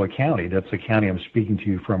Alachua County. That's the county I'm speaking to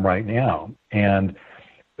you from right now. And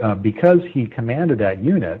because he commanded that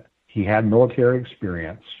unit, he had military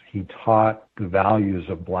experience. He taught the values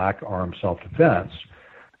of black armed self-defense.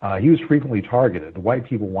 He was frequently targeted. The white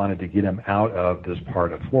people wanted to get him out of this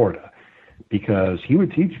part of Florida because he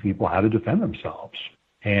would teach people how to defend themselves.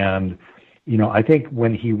 And, you know, I think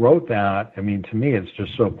when he wrote that, I mean, to me, it's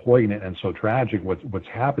just so poignant and so tragic what's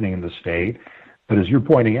happening in the state. But as you're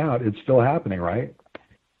pointing out, it's still happening, right?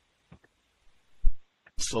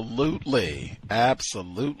 Absolutely.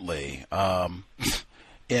 Absolutely.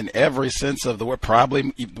 In every sense of the word,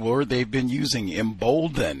 probably the word they've been using,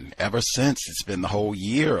 emboldened, ever since. It's been the whole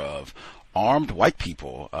year of armed white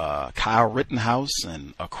people, Kyle Rittenhouse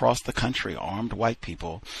and across the country, armed white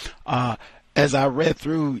people. As I read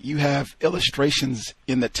through, you have illustrations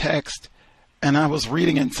in the text, and I was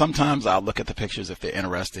reading, and sometimes I'll look at the pictures if they're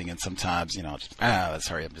interesting, and sometimes, you know, let's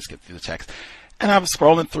hurry up, just get through the text. And I was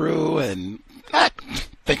scrolling through and not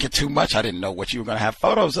thinking too much. I didn't know what you were going to have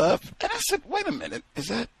photos of. And I said, wait a minute, is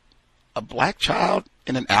that a black child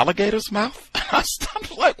in an alligator's mouth? And I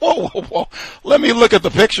was like, whoa. Let me look at the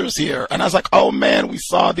pictures here. And I was like, oh man, we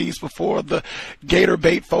saw these before, the gator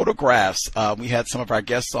bait photographs. We had some of our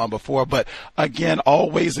guests on before, but again,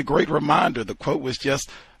 always a great reminder. The quote was just,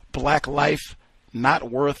 black life not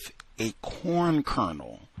worth a corn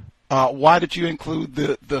kernel. Why did you include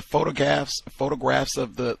the photographs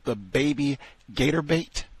of the baby gator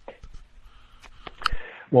bait?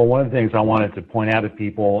 Well, one of the things I wanted to point out to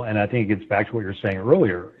people, and I think it gets back to what you were saying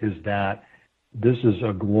earlier, is that this is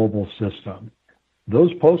a global system.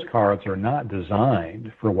 Those postcards are not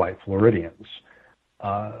designed for white Floridians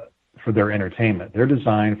for their entertainment. They're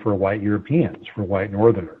designed for white Europeans, for white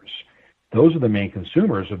Northerners. Those are the main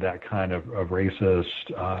consumers of that kind of racist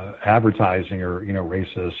advertising or, you know,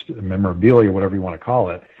 racist memorabilia, whatever you want to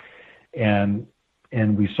call it.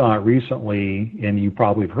 And we saw it recently, and you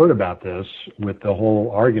probably have heard about this, with the whole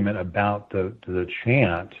argument about the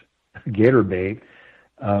chant, gator bait,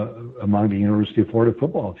 among the University of Florida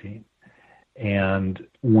football team. And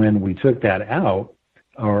when we took that out,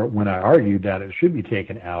 or when I argued that it should be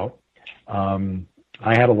taken out,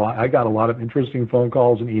 I got a lot of interesting phone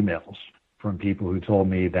calls and emails from people who told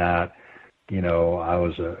me that, you know, I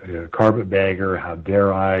was a carpetbagger. How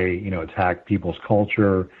dare I, you know, attack people's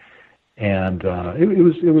culture? And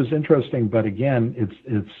it was interesting. But again,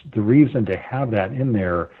 it's the reason to have that in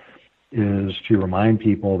there is to remind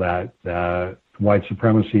people that white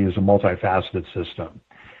supremacy is a multifaceted system.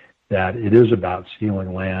 That it is about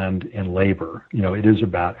stealing land and labor. You know, it is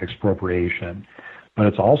about expropriation. But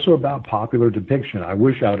it's also about popular depiction. I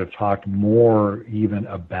wish I would have talked more even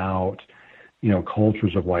about, you know,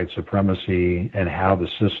 cultures of white supremacy and how the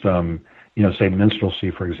system, you know, say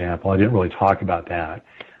minstrelsy, for example. I didn't really talk about that.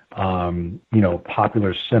 You know,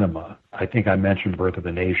 popular cinema. I think I mentioned Birth of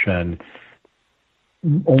a Nation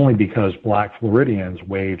only because black Floridians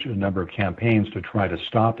waged a number of campaigns to try to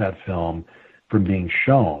stop that film from being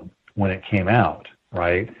shown when it came out,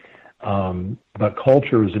 right? But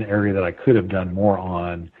culture is an area that I could have done more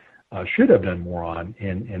on, should have done more on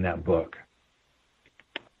in that book.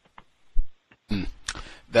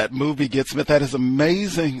 That movie gets me. That is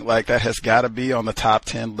amazing. Like, that has got to be on the top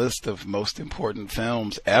 10 list of most important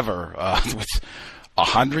films ever. It's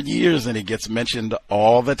 100 years, and it gets mentioned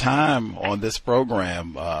all the time on this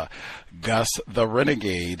program. Gus the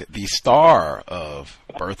Renegade, the star of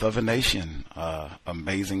Birth of a Nation.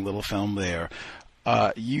 Amazing little film there.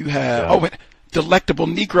 You have, Delectable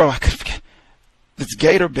Negro. I could forget. It's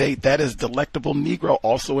Gator Bait. That is Delectable Negro.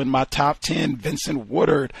 Also in my top 10, Vincent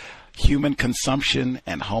Woodard, Human Consumption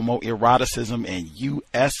and Homoeroticism in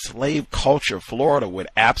U.S. Slave Culture. Florida would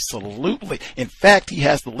absolutely. In fact, he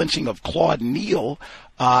has the lynching of Claude Neal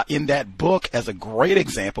in that book as a great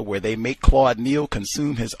example where they make Claude Neal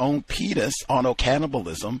consume his own fetus,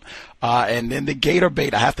 cannibalism. And then the Gator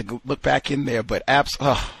Bait, I have to look back in there, but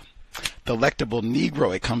Delectable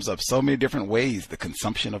Negro, it comes up so many different ways, the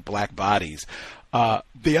consumption of black bodies.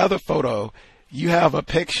 The other photo, you have a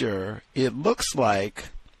picture, it looks like,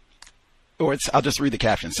 I'll just read the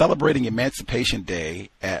caption. Celebrating Emancipation Day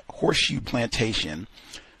at Horseshoe Plantation,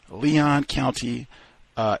 Leon County,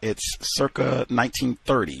 It's circa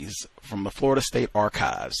 1930s from the Florida State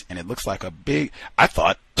Archives, and it looks like a big, I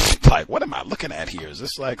thought, like, what am I looking at here? Is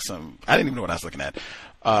this like some, I didn't even know what I was looking at.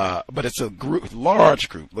 But it's a group, large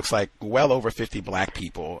group, looks like well over 50 black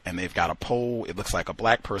people, and they've got a pole. It looks like a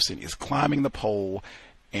black person is climbing the pole,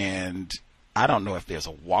 and I don't know if there's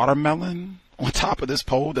a watermelon on top of this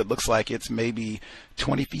pole that looks like it's maybe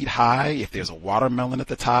 20 feet high. If there's a watermelon at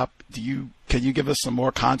the top, can you give us some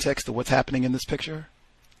more context to what's happening in this picture?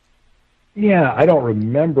 Yeah, I don't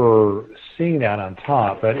remember seeing that on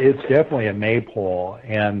top, but it's definitely a maypole.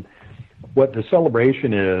 And what the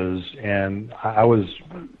celebration is, and I was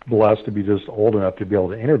blessed to be just old enough to be able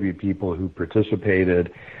to interview people who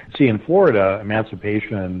participated. See, in Florida,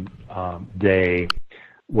 Emancipation Day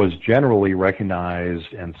was generally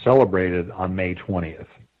recognized and celebrated on May 20th.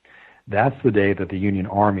 That's the day that the Union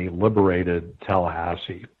Army liberated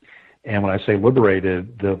Tallahassee. And when I say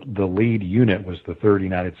liberated, the lead unit was the 3rd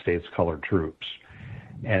United States Colored Troops.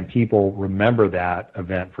 And people remember that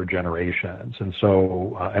event for generations. And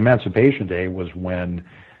so Emancipation Day was when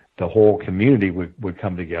the whole community would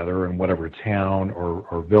come together in whatever town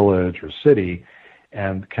or village or city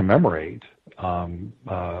and commemorate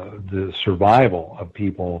the survival of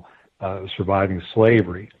people surviving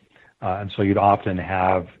slavery. And so you'd often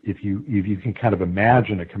have, if you can kind of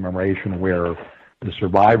imagine a commemoration where the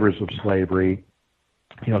survivors of slavery,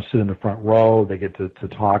 sit in the front row, they get to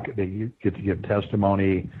talk, they get to give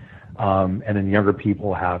testimony, and then younger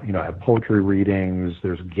people have poetry readings,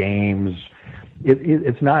 there's games.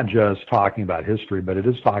 It's not just talking about history, but it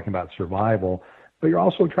is talking about survival, but you're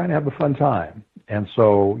also trying to have a fun time. And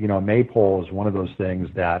so, maypole is one of those things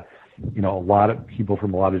that, a lot of people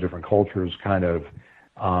from a lot of different cultures kind of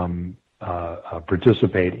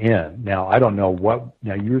participate in. Now, I don't know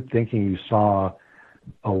you're thinking you saw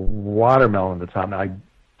a watermelon at the top. Now,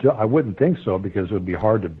 I wouldn't think so, because it would be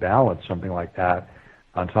hard to balance something like that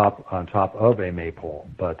on top of a maypole.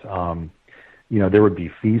 But there would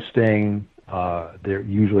be feasting.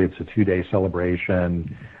 Usually it's a 2-day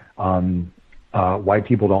celebration. White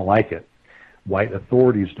people don't like it. White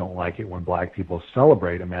authorities don't like it when black people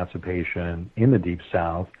celebrate emancipation in the Deep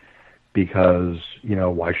South, because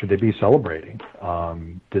why should they be celebrating?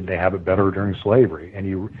 Did they have it better during slavery? And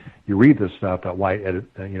you read this stuff that white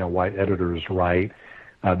editors write.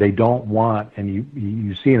 They don't want, and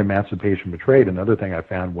you see in Emancipation Betrayed, another thing I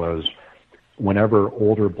found was whenever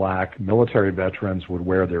older black military veterans would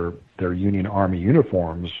wear their Union Army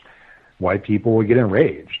uniforms, white people would get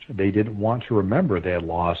enraged. They didn't want to remember they had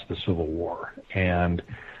lost the Civil War. And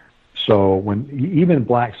so when even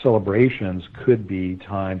black celebrations could be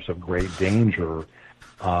times of great danger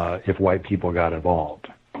if white people got involved.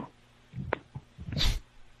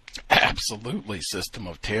 Absolutely, system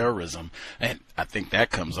of terrorism. And I think that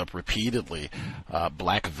comes up repeatedly.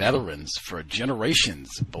 Black veterans, for generations,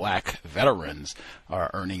 black veterans are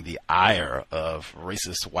earning the ire of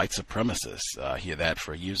racist white supremacists. Hear that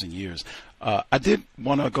for years and years. I did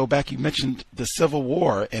want to go back. You mentioned the Civil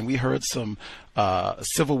War, and we heard some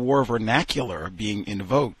Civil War vernacular being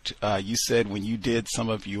invoked. You said when you did some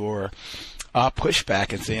of your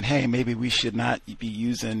pushback and saying, hey, maybe we should not be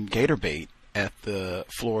using gator bait at the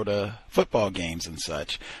Florida football games and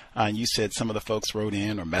such. And you said some of the folks wrote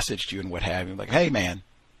in or messaged you and what have you, like, hey, man,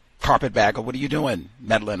 carpetbagger, what are you doing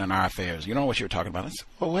meddling in our affairs? You know what you're talking about. I said,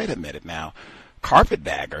 well, wait a minute now.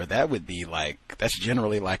 Carpetbagger, that would be that's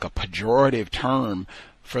generally like a pejorative term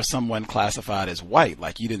for someone classified as white.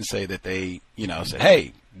 Like, you didn't say that they, said,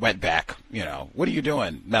 hey, wetback, what are you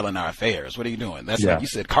doing meddling in our affairs? What are you doing? That's like you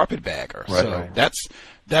said, carpetbagger. Right, so right.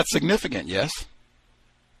 That's significant, yes?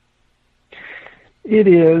 It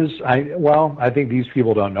is. I think these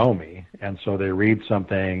people don't know me, and so they read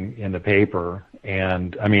something in the paper,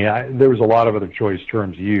 and there was a lot of other choice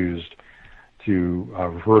terms used to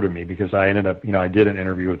refer to me, because I ended up, I did an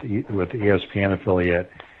interview with the ESPN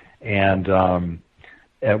affiliate, and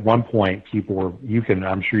at one point people were,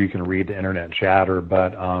 I'm sure you can read the internet chatter,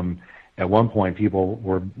 but at one point people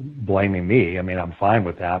were blaming me. I'm fine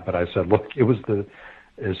with that, but I said, look, it was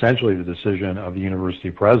essentially the decision of the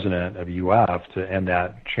university president of UF to end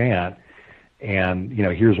that chant, and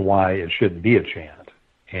here's why it shouldn't be a chant.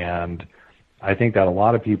 And I think that a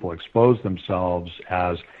lot of people expose themselves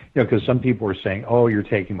as, because some people are saying, oh, you're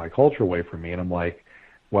taking my culture away from me, and I'm like,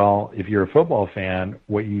 well, if you're a football fan,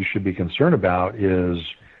 what you should be concerned about is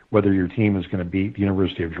whether your team is going to beat the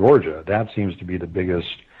University of Georgia. That seems to be the biggest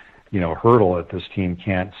hurdle that this team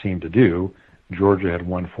can't seem to do. Georgia had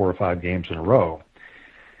won 4 or 5 games in a row.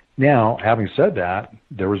 Now, having said that,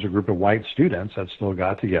 there was a group of white students that still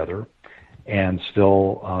got together, and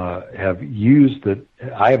still have used it.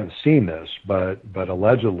 I haven't seen this, but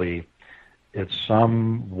allegedly it's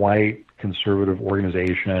some white conservative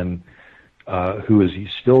organization who is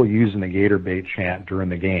still using the gator bait chant during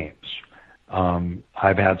the games.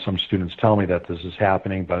 I've had some students tell me that this is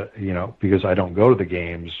happening, but because I don't go to the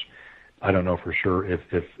games, I don't know for sure if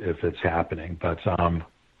it's happening. But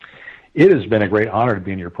it has been a great honor to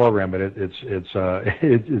be in your program, but it's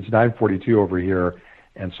 9:42 over here,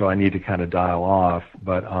 and so I need to kind of dial off.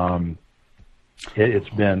 But it's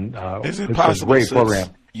been is it it's possible a great program.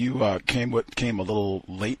 You came a little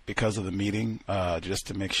late because of the meeting, just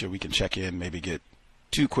to make sure we can check in, maybe get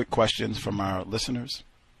 2 quick questions from our listeners?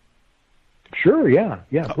 Sure, yeah,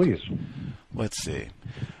 please. Let's see.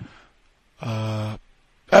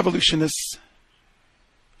 Evolutionists,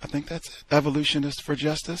 I think that's it. Evolutionists for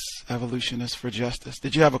Justice. Evolutionists for Justice.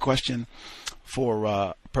 Did you have a question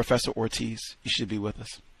for Professor Ortiz? You should be with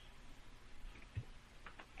us.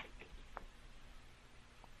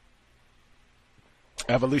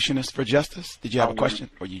 Evolutionists for Justice. Did you have a question,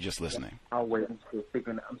 or are you just listening? I'll wait. I'm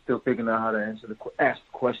still figuring out how to ask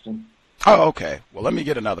the question. Oh, okay. Well, let me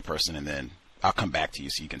get another person, and then I'll come back to you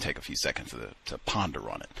so you can take a few seconds to ponder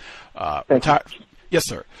on it. Yes,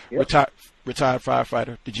 sir. Yep. Retired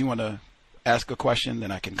firefighter. Did you want to ask a question?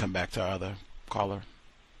 Then I can come back to our other caller.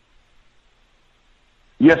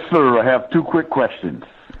 Yes, sir. I have 2 quick questions.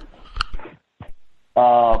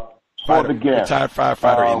 For the guest. Retired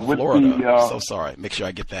firefighter in Florida. So sorry. Make sure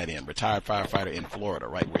I get that in. Retired firefighter in Florida,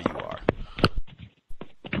 right where you are.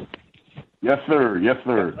 Yes, sir. Yes,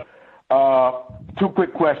 sir. 2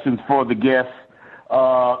 quick questions for the guest.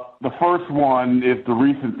 The first one is the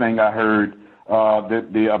recent thing I heard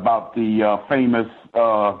about the famous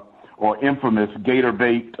or infamous gator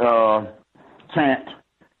bait chant.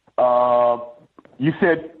 You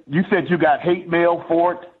said you got hate mail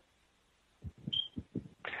for it?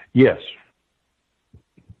 Yes.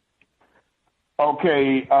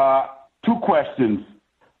 Okay. 2 questions.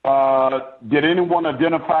 Did anyone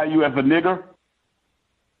identify you as a nigger?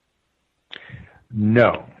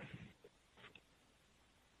 No.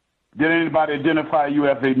 Did anybody identify you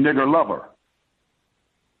as a nigger lover?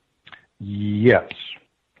 Yes.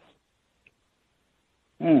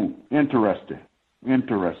 Interesting.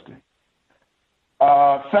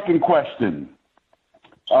 Second question.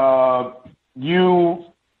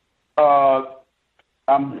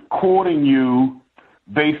 I'm quoting you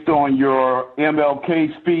based on your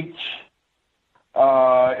MLK speech,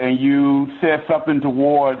 and you said something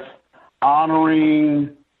towards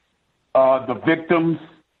honoring the victims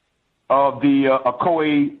of the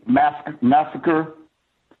Ocoee massacre.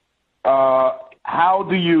 How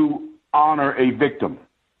do you honor a victim?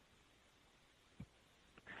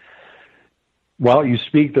 Well, you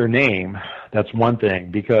speak their name. That's one thing,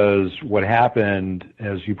 because what happened,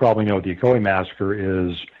 as you probably know, with the Ocoee massacre,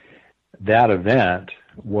 is that event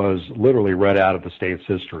was literally read out of the state's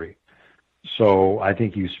history. So I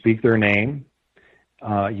think you speak their name.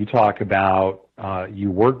 You talk about,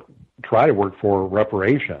 try to work for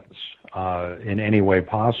reparations in any way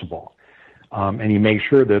possible. And you make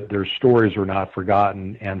sure that their stories are not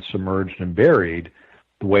forgotten and submerged and buried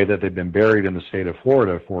the way that they've been buried in the state of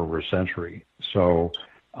Florida for over a century. So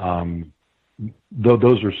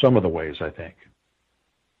those are some of the ways, I think.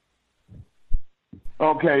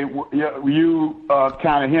 Okay, you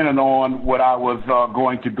kind of hinted on what I was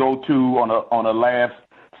going to go to on a last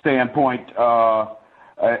standpoint,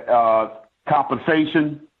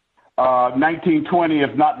 compensation. 1920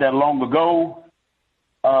 is not that long ago.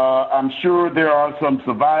 I'm sure there are some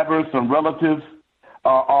survivors, some relatives.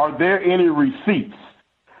 Are there any receipts?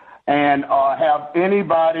 And have any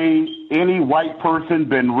white person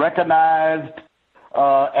been recognized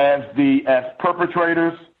as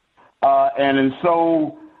perpetrators? And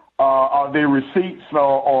so, are there receipts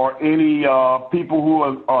or any people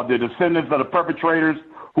who are the descendants of the perpetrators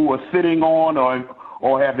who are sitting on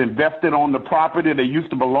or have invested on the property that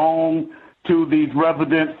used to belong to these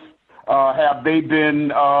residents? Have they been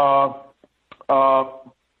brought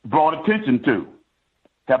attention to?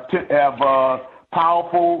 Have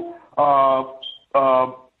powerful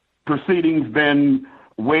proceedings been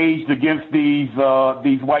waged against these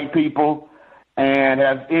white people? And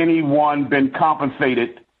has anyone been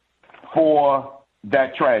compensated for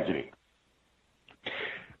that tragedy?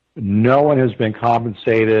 No one has been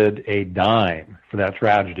compensated a dime for that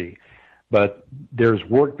tragedy, but there's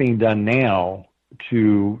work being done now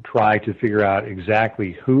to try to figure out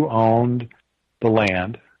exactly who owned the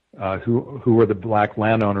land, who were the black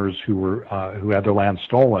landowners who had their land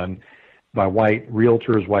stolen by white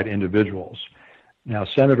realtors, white individuals. Now,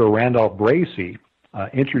 Senator Randolph Bracey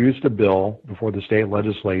introduced a bill before the state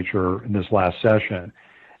legislature in this last session,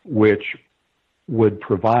 which would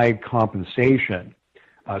provide compensation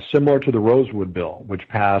similar to the Rosewood bill, which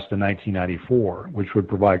passed in 1994, which would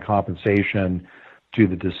provide compensation to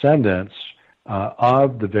the descendants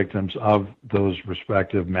of the victims of those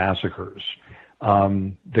respective massacres.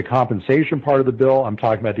 The compensation part of the bill, I'm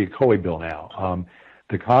talking about the Ocoee bill now.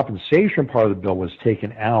 The compensation part of the bill was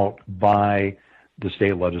taken out by the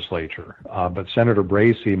state legislature. But Senator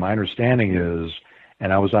Bracey, my understanding is,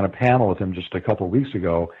 and I was on a panel with him just a couple of weeks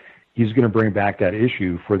ago, he's going to bring back that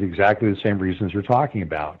issue for exactly the same reasons you're talking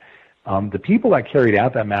about. The people that carried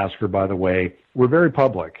out that massacre, by the way, were very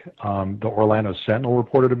public. The Orlando Sentinel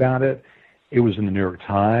reported about it. It was in the New York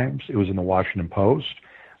Times. It was in the Washington Post.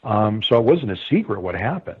 So it wasn't a secret what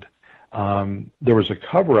happened. There was a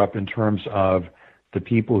cover-up in terms of the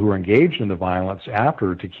people who were engaged in the violence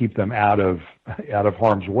after to keep them out of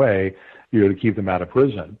harm's way, to keep them out of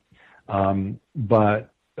prison. But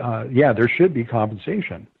there should be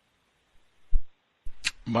compensation.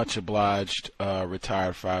 Much obliged,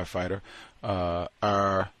 retired firefighter.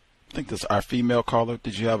 I think this is our female caller.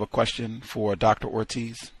 Did you have a question for Dr.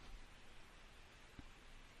 Ortiz?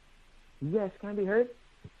 Yes, can I be heard?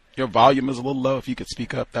 Your volume is a little low. If you could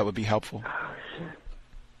speak up, that would be helpful.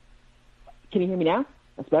 Can you hear me now?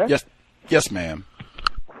 That's better? Yes, ma'am.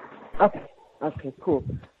 Okay, cool.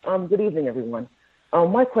 Good evening, everyone.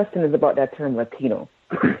 My question is about that term Latino.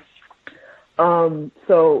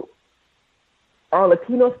 So are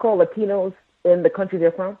Latinos called Latinos in the country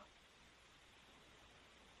they're from?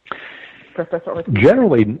 Professor Ortiz?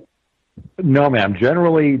 Generally, no, ma'am.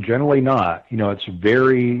 Generally not. It's a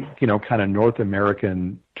very, kind of North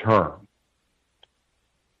American term.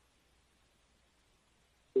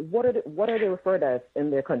 What are they referred as in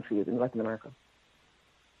their countries in Latin America?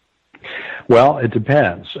 Well, it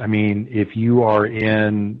depends. I mean, if you are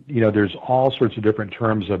in, there's all sorts of different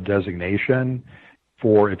terms of designation.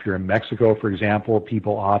 If you're in Mexico, for example,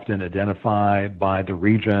 people often identify by the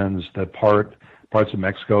regions, the parts of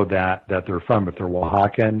Mexico that they're from. If they're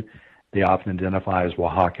Oaxacan, they often identify as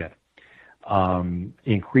Oaxacan.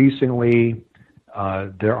 Increasingly,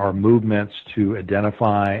 there are movements to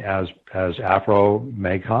identify as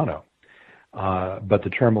Afro-Mexicano. But the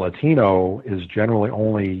term Latino is generally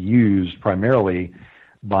only used primarily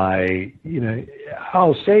by,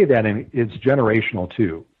 I'll say that it's generational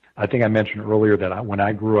too. I think I mentioned earlier that when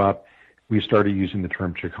I grew up, we started using the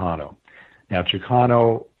term Chicano. Now,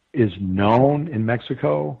 Chicano is known in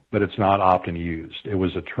Mexico, but it's not often used. It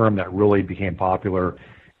was a term that really became popular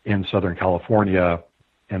in Southern California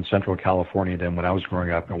and Central California than when I was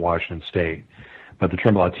growing up in Washington State. But the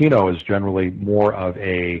term Latino is generally more of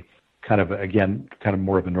a kind of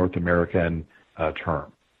more of a North American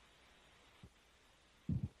term.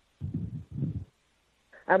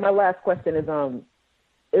 And my last question is,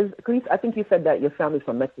 I think you said that your family's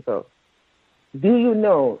from Mexico. Do you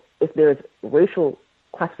know if there's racial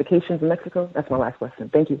classifications in Mexico? That's my last question.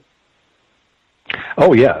 Thank you.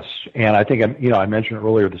 Oh, yes. And I think, I mentioned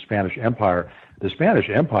earlier the Spanish Empire. The Spanish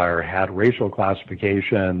Empire had racial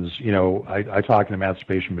classifications. I talked in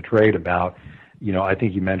Emancipation Betrayed about, I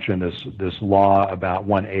think you mentioned this law about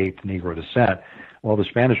 1/8 Negro descent. Well, the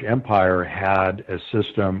Spanish Empire had a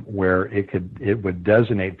system where it would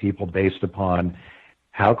designate people based upon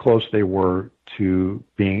how close they were to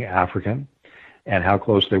being African and how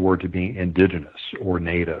close they were to being indigenous or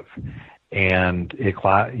native. And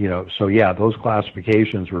those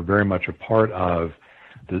classifications were very much a part of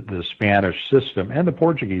the Spanish system and the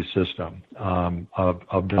Portuguese system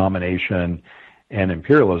of domination and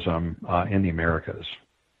imperialism in the Americas.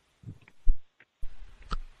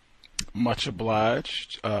 Much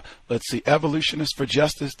obliged. Let's see. Evolutionists for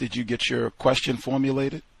Justice, did you get your question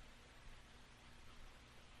formulated?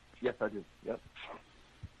 Yes, I did. Yep.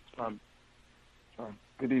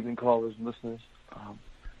 Good evening, callers and listeners.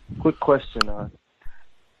 Quick question.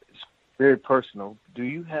 It's very personal. Do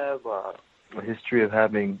you have a history of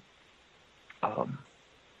having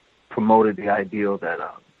promoted the ideal that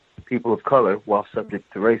people of color, while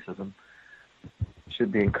subject to racism,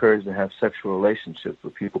 should be encouraged to have sexual relationships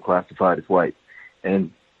with people classified as white?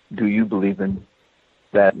 And do you believe in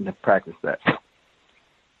that and practice that?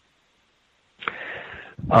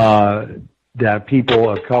 That people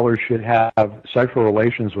of color should have sexual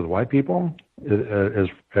relations with white people, as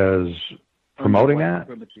promoting that?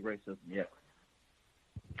 Racism, yeah.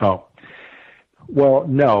 Oh, well,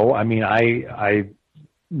 no. I mean, I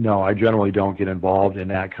generally don't get involved in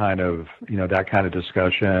that kind of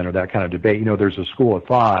discussion or that kind of debate. There's a school of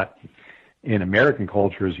thought in American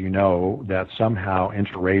culture, as you know, that somehow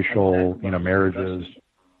interracial, marriages.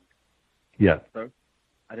 Yeah.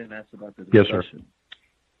 I didn't ask about the Yes, discussion. sir.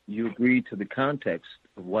 You agreed to the context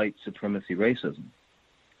of white supremacy racism.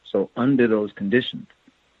 So under those conditions,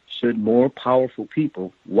 should more powerful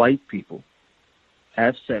people, white people,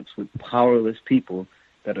 have sex with powerless people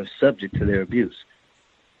that are subject to their abuse?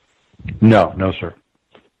 No, sir.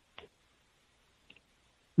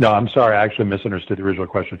 No, I'm sorry. I actually misunderstood the original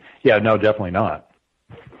question. Yeah, no, definitely not.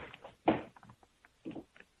 Okay,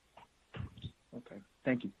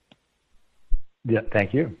 thank you. Yeah,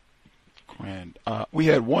 thank you. Grand. We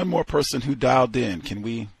had one more person who dialed in. Can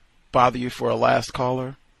we bother you for a last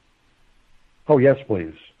caller? Oh, yes,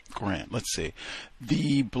 please. Grant, let's see.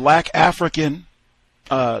 The Black African,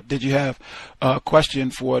 did you have a question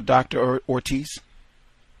for Dr. Ortiz?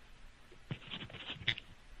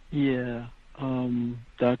 Yeah.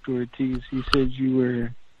 Dr. Ortiz, you said you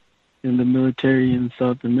were in the military in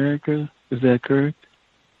South America. Is that correct?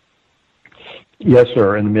 Yes,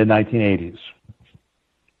 sir, in the mid-1980s.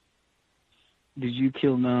 Did you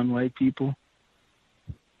kill non-white people?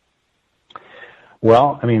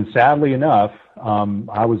 Well, I mean, sadly enough,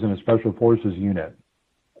 I was in a special forces unit,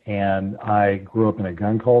 and I grew up in a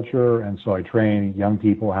gun culture, and so I trained young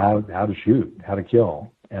people how to shoot, how to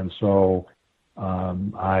kill, and so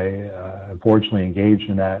I unfortunately engaged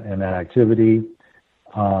in that activity.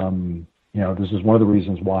 This is one of the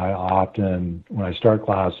reasons why I often, when I start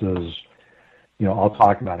classes, I'll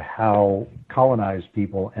talk about how colonized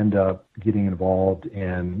people end up getting involved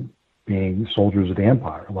in being soldiers of the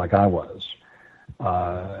empire, like I was.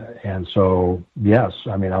 And so, yes,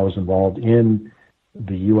 I mean, I was involved in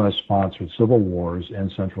the U.S.-sponsored civil wars in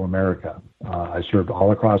Central America. I served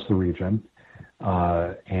all across the region,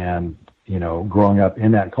 and growing up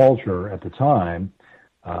in that culture at the time,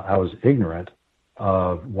 I was ignorant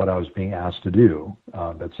of what I was being asked to do.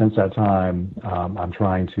 But since that time, I'm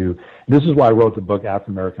trying to, this is why I wrote the book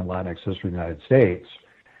African American Latinx History of the United States,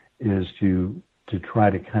 is to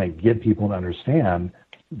try to kind of get people to understand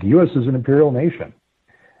the U.S. is an imperial nation.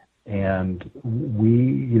 And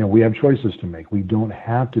we have choices to make. We don't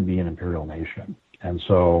have to be an imperial nation. And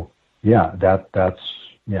so, yeah, that's.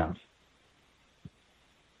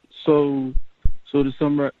 So to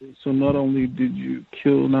summarize, so not only did you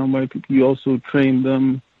kill non-white people, you also trained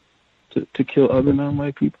them to kill other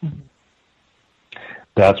non-white people?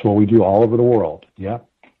 That's what we do all over the world, yeah.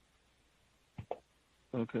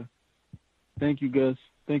 Okay. Thank you, Gus.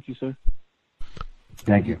 Thank you, sir.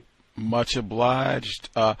 Thank you. Much obliged.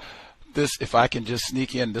 If I can just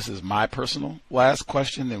sneak in, this is my personal last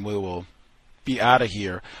question, and we will be out of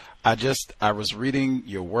here. I was reading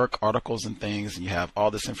your work, articles and things, and you have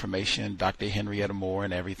all this information, Dr. Henrietta Moore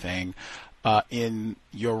and everything. In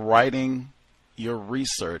your writing, your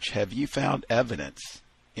research, have you found evidence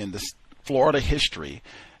in the Florida history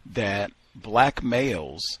that black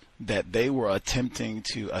males, that they were attempting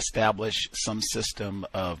to establish some system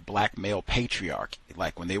of black male patriarchy,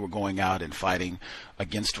 like when they were going out and fighting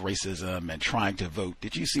against racism and trying to vote?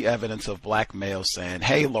 Did you see evidence of black males saying,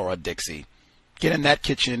 hey, Laura Dixie, get in that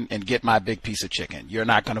kitchen and get my big piece of chicken. You're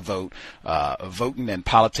not going to vote. Voting and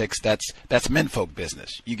politics, that's menfolk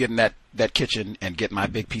business. You get in that kitchen and get my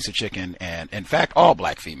big piece of chicken. And in fact, all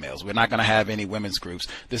black females. We're not going to have any women's groups.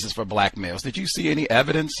 This is for black males. Did you see any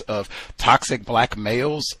evidence of toxic black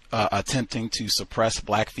males attempting to suppress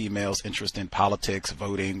black females' interest in politics,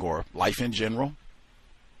 voting, or life in general?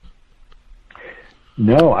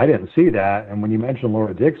 No, I didn't see that. And when you mentioned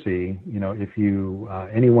Laura Dixie, if you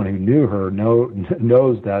anyone who knew her knows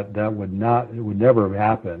that would never have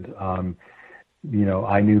happened.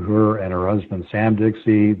 I knew her and her husband Sam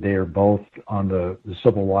Dixie. They are both on the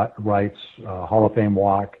Civil Rights Hall of Fame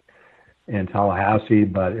walk in Tallahassee.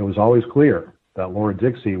 But it was always clear that Laura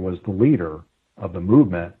Dixie was the leader of the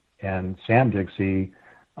movement, and Sam Dixie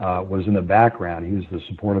was in the background. He was the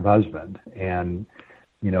supportive husband. And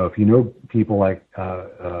if you know people like,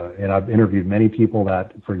 and I've interviewed many people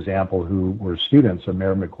that, for example, who were students of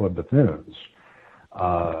Mary McLeod Bethune's,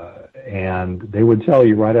 and they would tell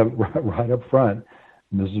you right up front,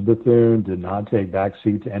 Mrs. Bethune did not take back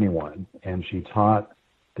seat to anyone, and she taught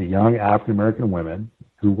the young African American women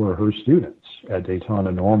who were her students at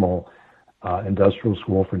Daytona Normal Industrial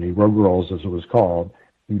School for Negro Girls, as it was called,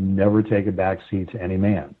 you never take a back seat to any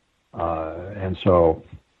man, and so.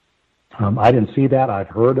 I didn't see that. I've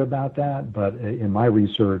heard about that, but in my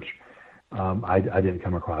research, I didn't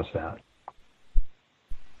come across that.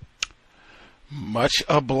 Much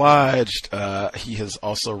obliged. He has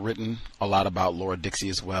also written a lot about Laura Dixie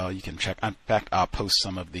as well. You can check. In fact, I'll post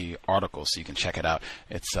some of the articles so you can check it out.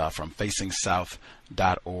 It's from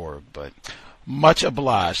facingsouth.org. But much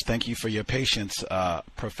obliged. Thank you for your patience,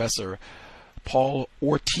 Professor Paul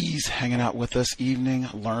Ortiz hanging out with us evening.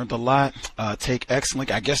 Learned a lot. Take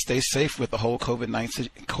excellent. I guess stay safe with the whole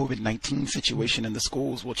COVID-19 situation in the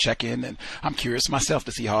schools. We'll check in, and I'm curious myself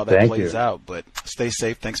to see how that plays out. But stay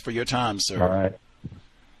safe. Thanks for your time, sir. All right.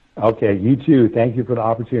 Okay, you too. Thank you for the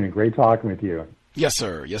opportunity. Great talking with you. Yes,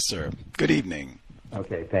 sir. Yes, sir. Good evening.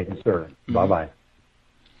 Okay, thank you, sir. Bye-bye.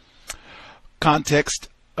 Context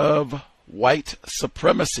of White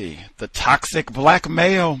Supremacy. The toxic black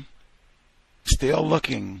male. Still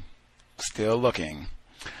looking.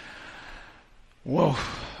 Whoa.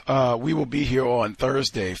 We will be here on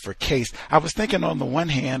Thursday for Case. I was thinking on the one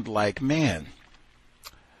hand, like, man,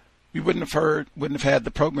 we wouldn't have had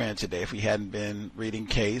the program today if we hadn't been reading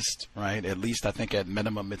Case, right? At least I think at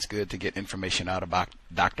minimum it's good to get information out about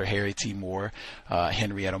Dr. Harriette V. Moore,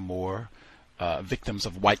 Henrietta Moore, victims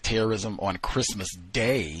of white terrorism on Christmas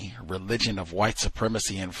Day, religion of white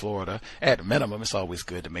supremacy in Florida. At minimum, it's always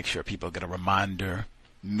good to make sure people get a reminder.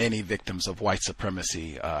 Many victims of white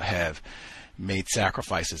supremacy have made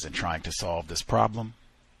sacrifices in trying to solve this problem.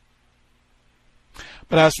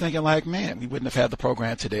 But I was thinking, like, man, we wouldn't have had the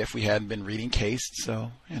program today if we hadn't been reading Case.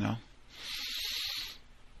 So,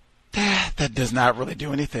 that does not really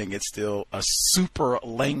do anything. It's still a super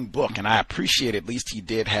lame book, and I appreciate at least he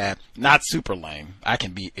did have, not super lame, I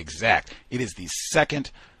can be exact. It is the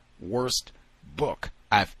second worst book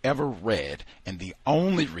I've ever read, and the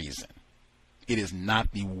only reason it is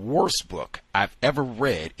not the worst book I've ever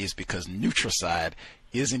read is because Nutricide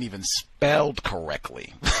isn't even spelled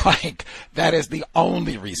correctly. Like, that is the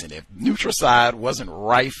only reason. If Nutricide wasn't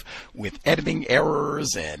rife with editing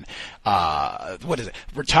errors and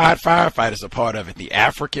retired firefighters are part of it, the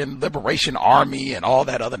African Liberation Army and all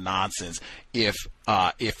that other nonsense, if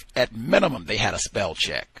at minimum they had a spell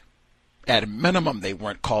check, at minimum they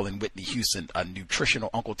weren't calling Whitney Houston a nutritional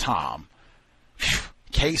Uncle Tom,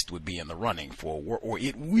 Case would be in the running for, or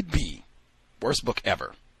it would be worst book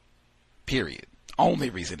ever, period. Only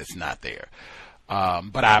reason it's not there.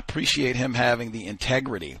 But I appreciate him having the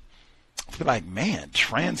integrity to be like, man,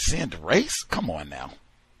 transcend race? Come on now.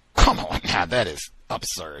 That is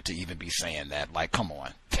absurd to even be saying that. Like, come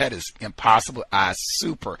on. That is impossible. I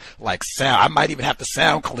might even have to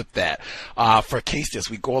sound clip that for Case as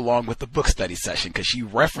we go along with the book study session, because she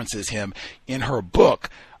references him in her book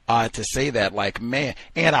to say that, like, man.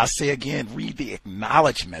 And I'll say again, read the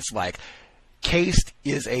acknowledgments. Like, Case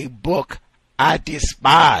is a book I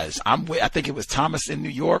despise. I think it was Thomas in New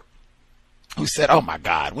York who said, oh my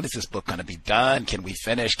God, when is this book going to be done? Can we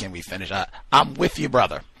finish? I'm with you,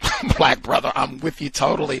 brother. Black brother, I'm with you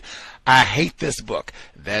totally. I hate this book.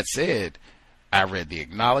 That said, I read the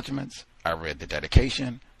acknowledgments. I read the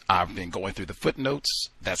dedication. I've been going through the footnotes.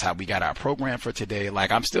 That's how we got our program for today.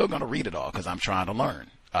 Like, I'm still going to read it all because I'm trying to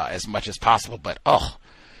learn as much as possible. But,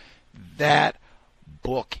 that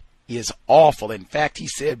book is awful. In fact, he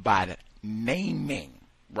said by the naming,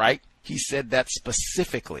 right? He said that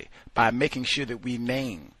specifically by making sure that we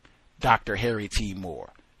name Dr. Harriette V.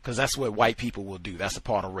 Moore, because that's what white people will do. That's a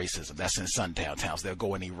part of racism. That's in sundown towns. They'll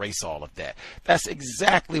go and erase all of that. That's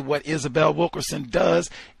exactly what Isabel Wilkerson does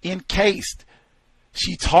in Case.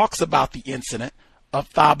 She talks about the incident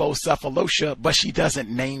of thybocephalosha, but she doesn't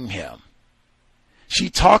name him. She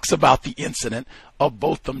talks about the incident of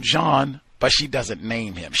Botham Jean, but she doesn't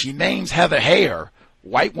name him. She names Heather Hare,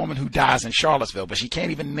 white woman who dies in Charlottesville, but she can't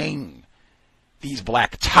even name these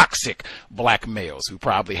toxic black males who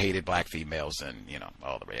probably hated black females and,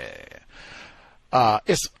 all the way.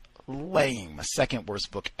 It's lame. Second worst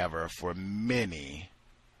book ever for many,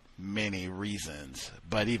 many reasons.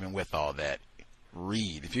 But even with all that,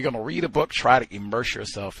 read. If you're going to read a book, try to immerse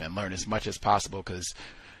yourself and learn as much as possible, because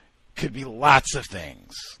could be lots of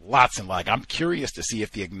things, I'm curious to see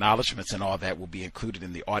if the acknowledgments and all that will be included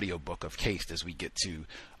in the audiobook of Case as we get to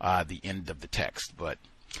the end of the text. But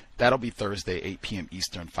that'll be Thursday, 8 p.m.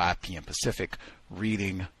 Eastern, 5 p.m. Pacific.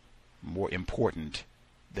 Reading more important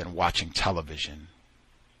than watching television.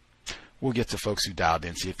 We'll get to folks who dialed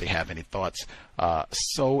in, see if they have any thoughts.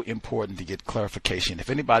 So important to get clarification. If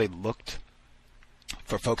anybody looked,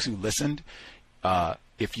 for folks who listened,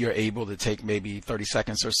 if you're able to take maybe 30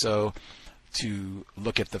 seconds or so to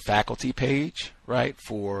look at the faculty page, right,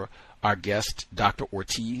 for our guest, Dr.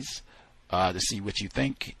 Ortiz, to see what you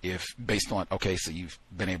think. If based on, so you've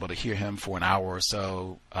been able to hear him for an hour or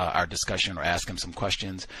so, our discussion, or ask him some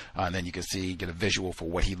questions, and then you can get a visual for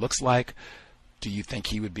what he looks like. Do you think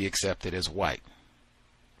he would be accepted as white?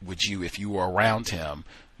 Would you, if you were around him,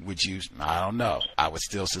 I don't know. I would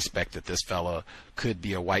still suspect that this fella could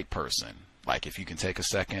be a white person. Like, if you can take a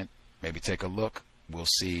second, maybe take a look, we'll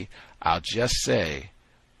see. I'll just say,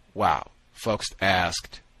 wow, folks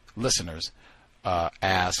asked, listeners,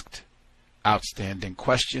 asked outstanding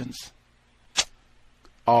questions.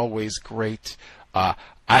 Always great. I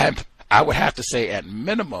would have to say, at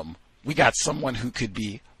minimum, we got someone who could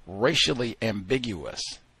be racially ambiguous,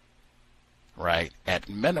 right? At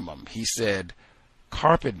minimum, he said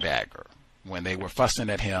carpetbagger when they were fussing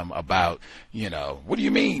at him about, what do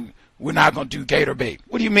you mean we're not going to do gator bait?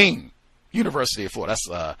 What do you mean? University of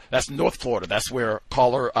Florida, that's North Florida. That's where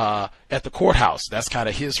caller at the courthouse. That's kind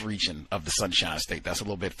of his region of the Sunshine State. That's a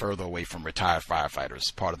little bit further away from retired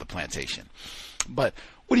firefighters, part of the plantation. But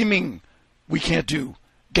what do you mean we can't do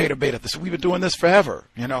gator bait at this? We've been doing this forever,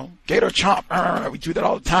 Gator chomp. We do that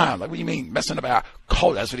all the time. Like, what do you mean messing up our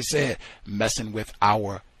culture? That's what he said. Messing with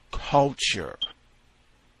our culture.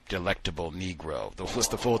 Delectable Negro. What's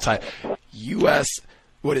the full title? U.S.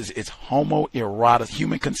 What is it? It's homoerotic,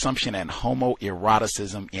 human consumption and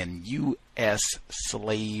homoeroticism in U.S.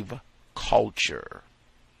 slave culture.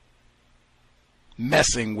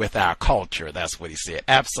 Messing with our culture, that's what he said.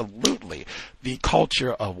 Absolutely. The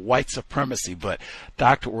culture of white supremacy. But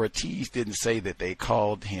Dr. Ortiz didn't say that they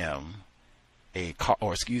called him a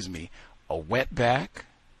wetback.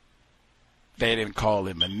 They didn't call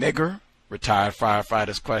him a nigger. Retired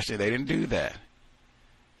firefighters question, they didn't do that.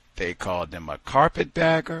 They called him a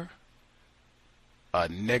carpetbagger, a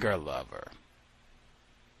nigger lover.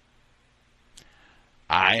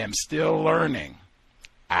 I am still learning.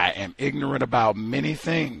 I am ignorant about many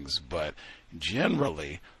things, but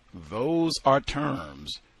generally, those are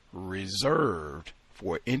terms reserved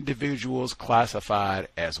for individuals classified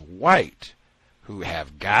as white who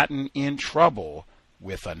have gotten in trouble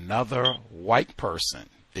with another white person.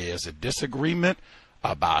 There's a disagreement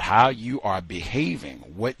about how you are behaving,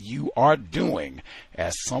 what you are doing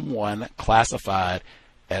as someone classified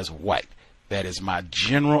as white. That is my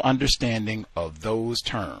general understanding of those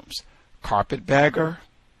terms. Carpetbagger,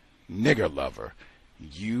 nigger lover.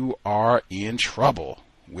 You are in trouble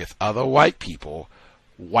with other white people,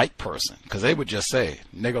 white person, because they would just say,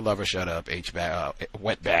 nigger lover, shut up,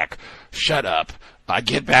 wetback, shut up,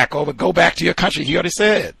 get back over, go back to your country. He already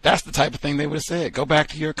said. That's the type of thing they would have said. Go back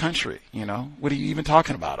to your country. What are you even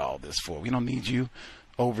talking about all this for? We don't need you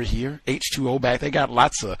over here. H2O back. They got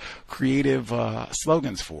lots of creative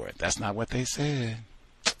slogans for it. That's not what they said.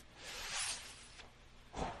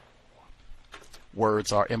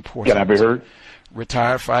 Words are important. Can I be heard?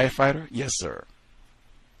 Retired firefighter? Yes, sir.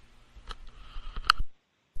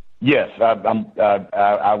 Yes,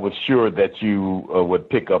 I was sure that you would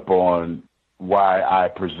pick up on why I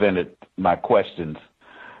presented my questions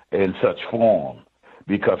in such form,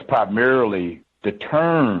 because primarily the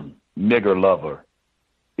term nigger lover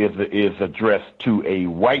is addressed to a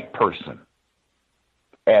white person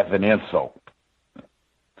as an insult.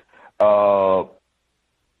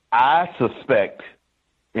 I suspect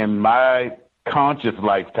in my conscious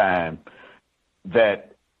lifetime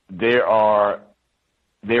that there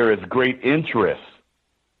is great interest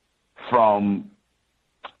from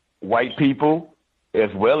white people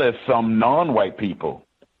as well as some non-white people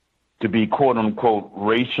to be quote unquote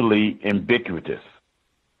racially ambiguous.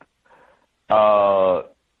 And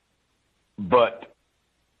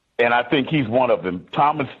I think he's one of them.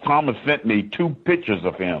 Thomas sent me 2 pictures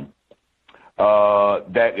of him.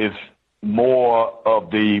 That is more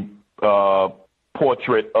of the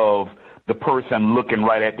portrait of the person looking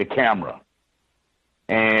right at the camera.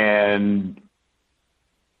 And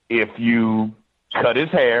if you cut his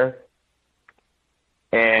hair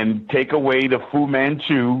and take away the Fu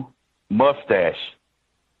Manchu mustache,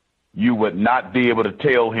 you would not be able to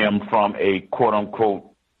tell him from a quote-unquote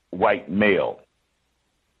white male.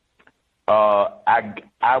 I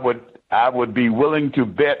would be willing to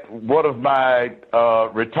bet one of my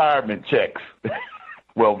retirement checks.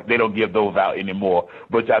 Well, they don't give those out anymore,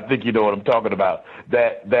 but I think you know what I'm talking about.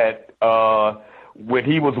 That when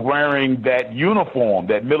he was wearing that uniform,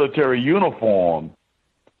 that military uniform,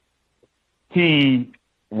 he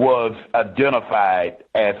was identified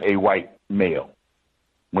as a white male.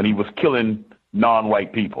 When he was killing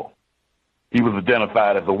non-white people, he was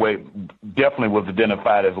identified as definitely was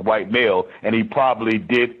identified as a white male, and he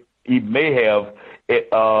may have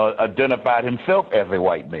identified himself as a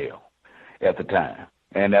white male at the time.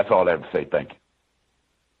 And that's all I have to say. Thank you.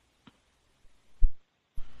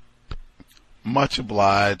 Much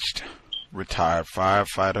obliged, retired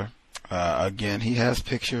firefighter. Again, he has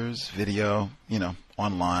pictures, video,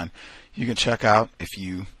 online. You can check out if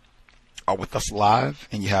you are with us live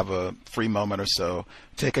and you have a free moment or so.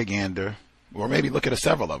 Take a gander, or maybe look at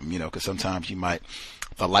several of them, because sometimes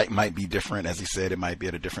the light might be different. As he said, it might be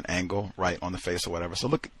at a different angle, right, on the face or whatever. So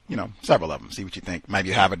look, several of them, see what you think. Maybe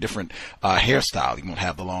you have a different hairstyle. You won't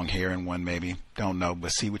have the long hair in one, maybe. Don't know,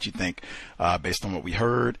 but see what you think based on what we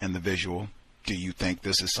heard and the visual. Do you think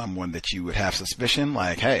this is someone that you would have suspicion,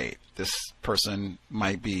 like, hey, this person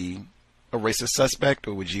might be a racist suspect,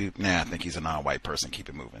 or would you, I think he's a non-white person, keep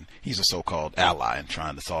it moving. He's a so-called ally in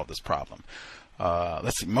trying to solve this problem.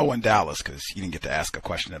 Let's see, Mo in Dallas, because you didn't get to ask a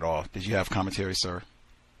question at all. Did you have commentary, sir?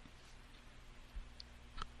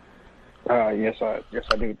 Yes, I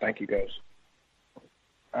do. Thank you, guys.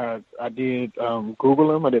 I did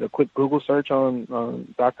Google him. I did a quick Google search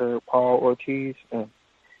on Dr. Paul Ortiz,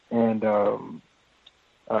 and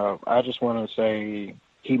I just want to say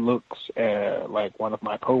he looks like one of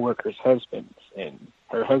my coworkers' husbands, and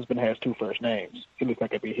her husband has two first names. He looks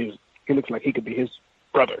like he could be his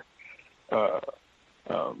brother.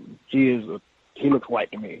 He looks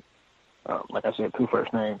white to me. Like I said, two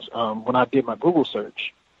first names. When I did my Google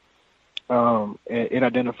search, it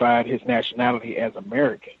identified his nationality as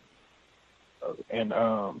American, and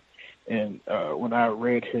when I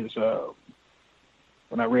read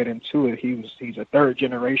into it, he's a third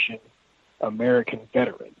generation American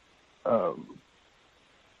veteran.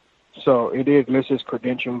 So it is lists his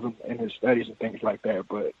credentials and his studies and things like that,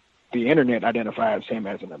 but the internet identifies him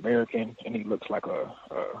as an American, and he looks like a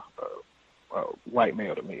white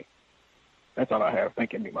male to me. That's all I have.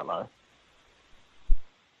 Thank you, me my line.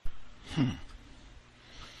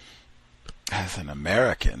 As an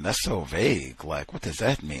American, that's so vague. Like, what does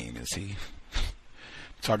that mean? Is he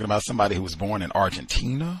talking about somebody who was born in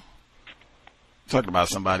Argentina? Talking about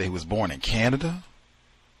somebody who was born in Canada?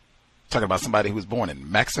 Talking about somebody who was born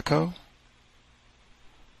in Mexico?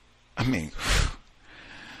 I mean,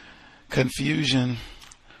 confusion.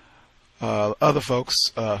 Other folks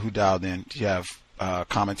who dialed in, do you have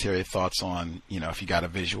commentary, thoughts on, if you got a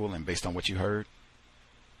visual and based on what you heard?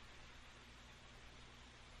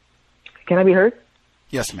 Can I be heard?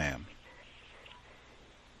 Yes, ma'am.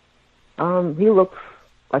 He looks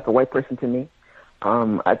like a white person to me.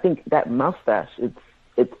 I think that mustache,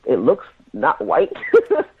 it looks not white,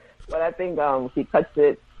 but I think if he cuts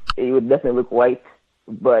it, it would definitely look white.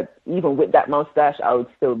 But even with that mustache, I would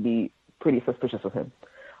still be pretty suspicious of him.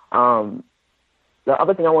 The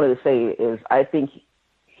other thing I wanted to say is I think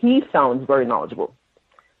he sounds very knowledgeable.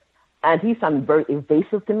 And he sounds very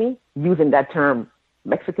evasive to me, using that term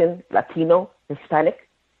Mexican, Latino, Hispanic,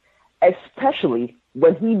 especially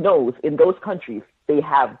when he knows in those countries they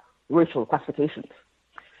have racial classifications.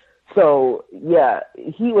 So, yeah,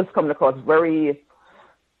 he was coming across very,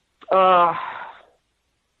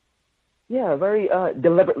 very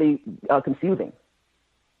deliberately confusing.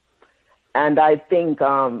 And I think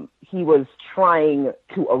he was trying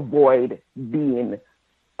to avoid being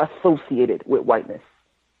associated with whiteness.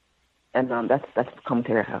 And that's the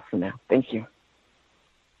commentary I have for now. Thank you.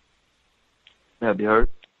 Have you heard?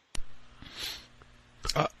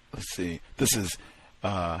 Let's see. This is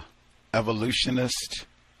Evolutionist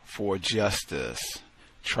for Justice,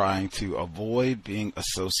 trying to avoid being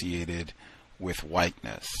associated with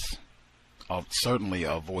whiteness. Certainly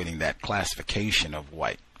avoiding that classification of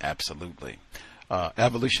white. Absolutely.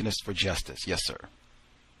 Evolutionist for Justice. Yes, sir.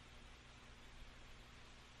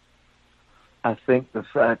 I think the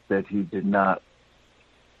fact that he did not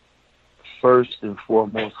first and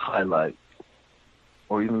foremost highlight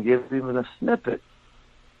or even give even a snippet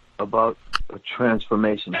about a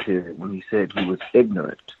transformation period when he said he was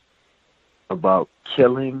ignorant about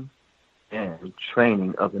killing and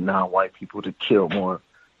training other non-white people to kill more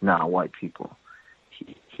non-white people.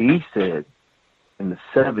 He said in the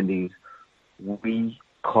 70s, we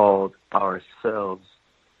called ourselves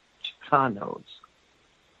Chicanos,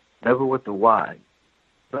 never with the Y.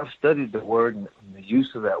 But I've studied the word and the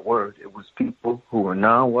use of that word. It was people who were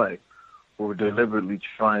non-white who were deliberately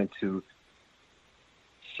trying to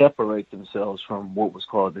separate themselves from what was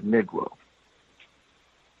called the Negro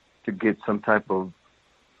to get some type of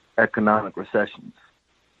economic recessions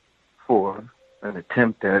for an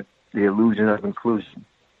attempt at the illusion of inclusion.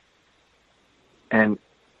 And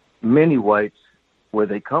many whites, where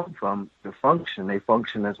they come from, they function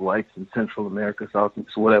as whites in Central America, South,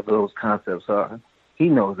 whatever those concepts are. He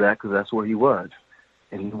knows that because that's where he was.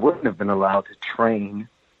 And he wouldn't have been allowed to train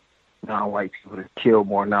non-white people to kill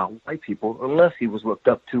more non-white people unless he was looked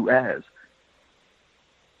up to as.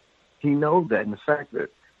 He knows that. And the fact that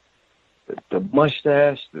the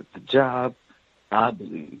mustache, the job, I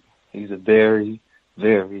believe he's a very,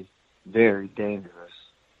 very, very dangerous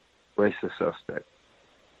racist suspect.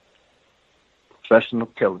 professional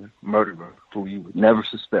killer, murderer, who you would never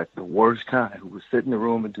suspect, the worst kind, who would sit in the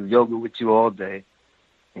room and do yoga with you all day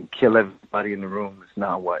and kill everybody in the room is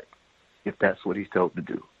not white, if that's what he's told to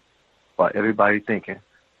do. By everybody thinking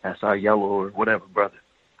that's our yellow or whatever brother,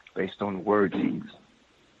 based on the words he used.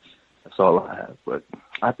 That's all I have. But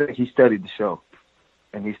I think he studied the show,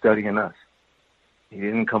 and he's studying us. He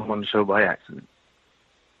didn't come on the show by accident.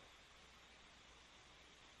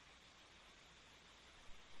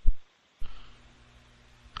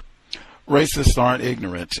 Racists aren't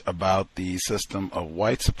ignorant about the system of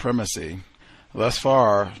white supremacy. Thus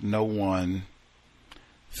far, no one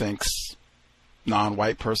thinks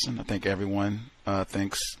non-white person. I think everyone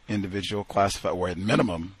thinks individual, classified, or at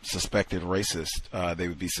minimum suspected racist. They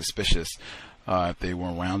would be suspicious if they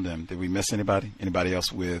were around them. Did we miss anybody? Anybody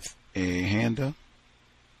else with a hand up?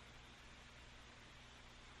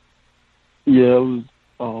 Yeah, it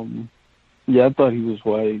was. I thought he was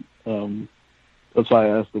white. That's why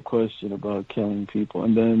I asked the question about killing people.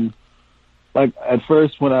 And then, like, at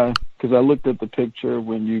first because I looked at the picture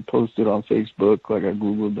when you posted on Facebook, like I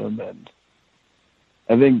Googled him, and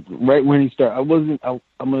I think right when he started, I'm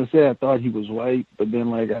going to say I thought he was white, but then,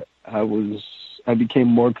 like, I became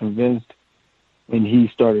more convinced when he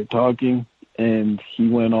started talking, and he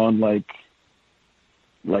went on, like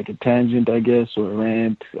a tangent, I guess, or a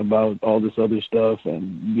rant about all this other stuff,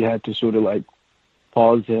 and you had to sort of, like,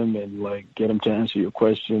 pause him and like get him to answer your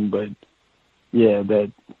question. But yeah, that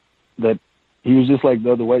he was just like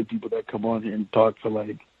the other white people that come on here and talk for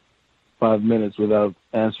like 5 minutes without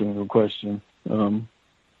answering a question. So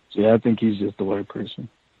yeah, I think he's just a white person.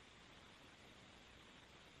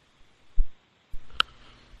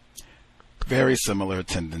 Very similar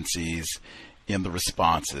tendencies in the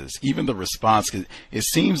responses. Even the response, it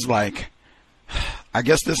seems like, I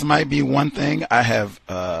guess this might be one thing I have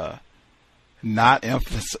not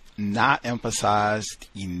emphasized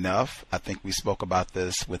enough. I think we spoke about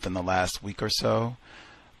this within the last week or so.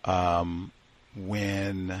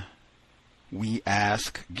 When we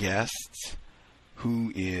ask guests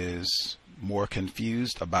who is more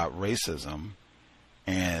confused about racism,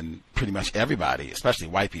 and pretty much everybody, especially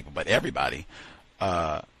white people, but everybody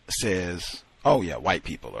says, oh yeah, white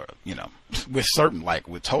people are,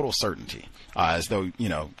 with total certainty, as though,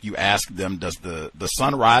 you ask them, does the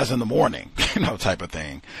sun rise in the morning, type of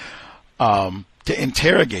thing, to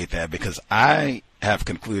interrogate that, because I have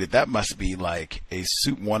concluded that must be like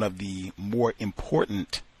one of the more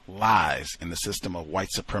important lies in the system of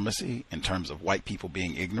white supremacy in terms of white people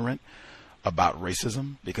being ignorant about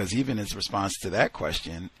racism, because even in response to that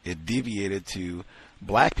question, it deviated to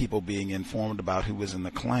black people being informed about who was in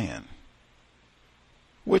the Klan,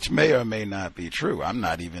 which may or may not be true. I'm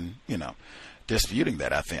not even, disputing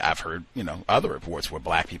that. I think I've heard, other reports where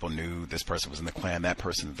black people knew this person was in the Klan, that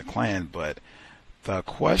person in the Klan, but the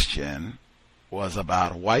question was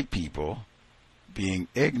about white people being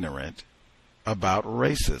ignorant about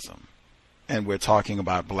racism. And we're talking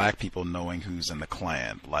about black people knowing who's in the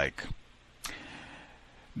Klan. Like,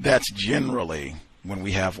 that's generally when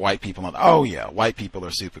we have white people on, oh yeah, white people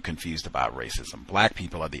are super confused about racism. Black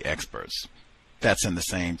people are the experts. That's in the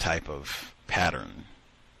same type of pattern.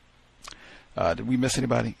 Did we miss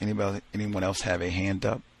anybody? Anyone else have a hand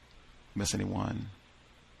up? Miss anyone?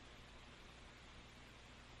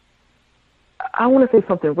 I want to say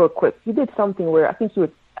something real quick. You did something where I think you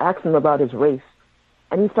would ask him about his race,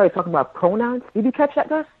 and he started talking about pronouns. Did you catch that,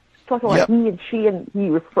 Gus? Talking about he and she, and he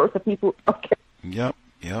refers to people. Okay. Yep.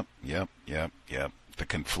 The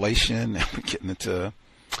conflation, and we're getting into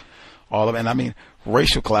all of it. And I mean,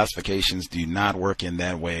 racial classifications do not work in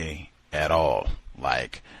that way at all.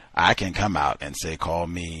 Like, I can come out and say, call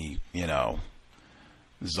me,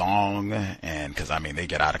 Zong, and because they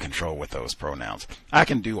get out of control with those pronouns. I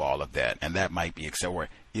can do all of that, and that might be accepted, or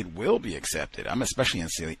it will be accepted. Especially in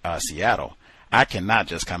Seattle. I cannot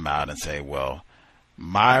just come out and say, well,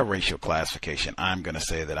 my racial classification, I'm going to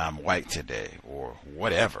say that I'm white today, or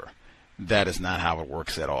whatever. That is not how it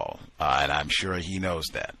works at all, and I'm sure he knows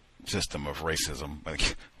that system of racism.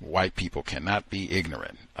 Like, white people cannot be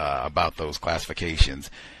ignorant about those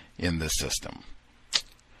classifications in this system.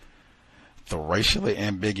 The racially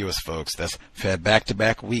ambiguous folks, that's fed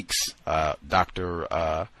back-to-back weeks. Dr.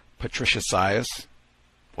 Patricia Sias,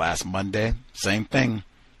 last Monday, same thing.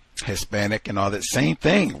 Hispanic and all that, same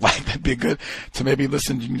thing. Like, that'd be good to maybe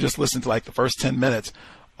listen. You can just listen to like the first 10 minutes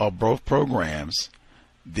of both programs.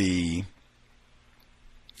 The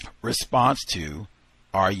response to,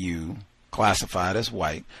 are you classified as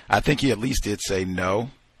white? I think he at least did say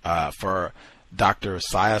no. For Dr.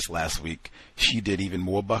 Sias last week, she did even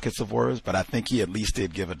more buckets of words, but I think he at least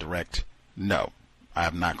did give a direct no. I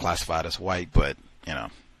am not classified as white, but, you know,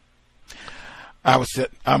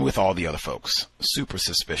 I'm with all the other folks. Super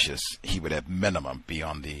suspicious. He would at minimum be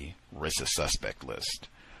on the racist suspect list.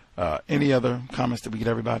 Any other comments? Did we get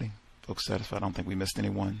everybody? Folks satisfied? I don't think we missed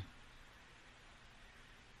anyone.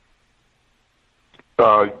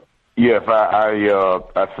 Yes,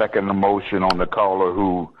 I second the motion on the caller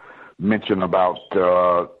who mentioned about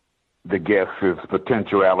the guest's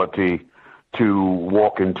potentiality to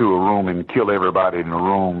walk into a room and kill everybody in the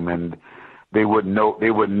room, and they wouldn't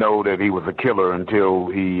know that he was a killer until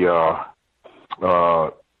he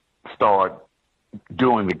start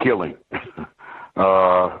doing the killing.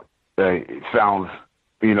 It sounds,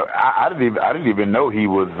 you know, I didn't even know he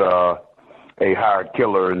was a hired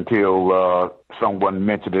killer until someone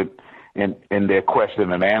mentioned it in their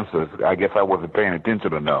question and answers. I guess I wasn't paying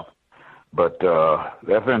attention enough. But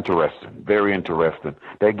that's interesting, very interesting.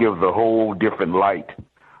 That gives a whole different light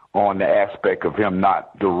on the aspect of him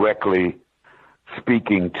not directly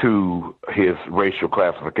speaking to his racial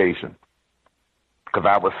classification. Because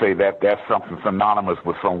I would say that that's something synonymous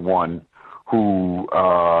with someone who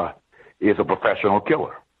is a professional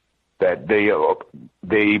killer. That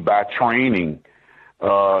they by training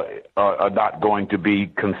are not going to be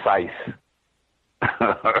concise,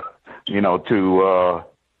 you know,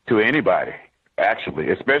 to anybody, actually,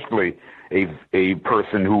 especially a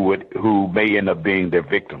person who may end up being their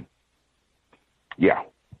victim. Yeah,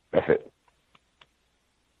 that's it.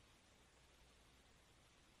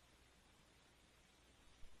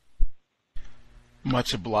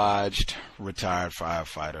 Much obliged, retired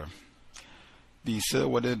firefighter.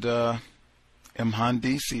 What did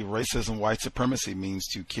Mhandi see? Racism, white supremacy means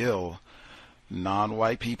to kill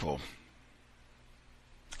non-white people.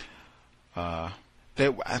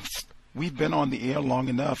 We've been on the air long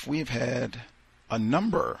enough. We've had a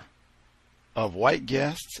number of white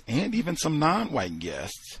guests and even some non-white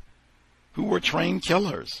guests who were trained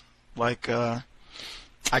killers. Like,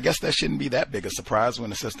 I guess that shouldn't be that big a surprise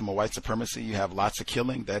when a system of white supremacy, you have lots of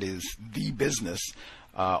killing. That is the business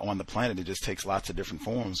on the planet. It just takes lots of different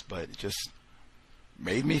forms, but it just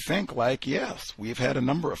made me think, like, yes, we've had a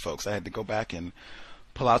number of folks. I had to go back and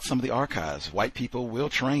pull out some of the archives. White people will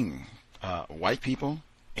train white people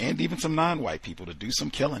and even some non-white people to do some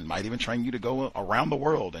killing. Might even train you to go around the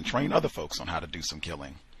world and train other folks on how to do some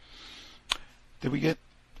killing. Did we get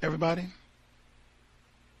everybody?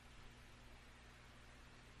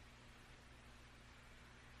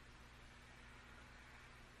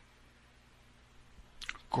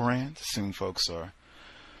 Grand. Soon folks are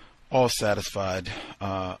all satisfied.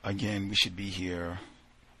 Again, we should be here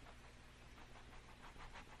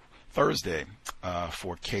Thursday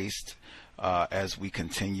for Caste as we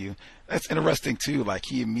continue. That's interesting too. Like,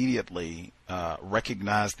 he immediately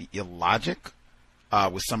recognized the illogic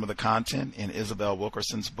with some of the content in Isabel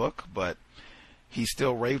Wilkerson's book, but he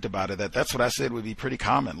still raved about it. That's what I said would be pretty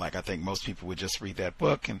common. Like, I think most people would just read that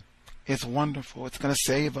book and it's wonderful. It's going to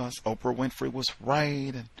save us. Oprah Winfrey was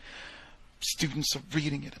right, and students are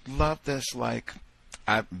reading it. I love this. Like,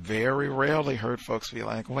 I very rarely heard folks be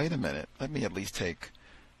like, wait a minute, let me at least take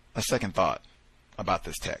a second thought about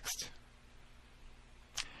this text.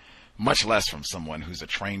 Much less from someone who's a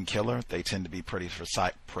trained killer. They tend to be pretty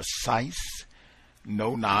precise,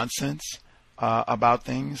 no nonsense about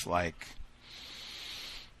things. Like,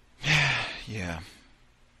 yeah.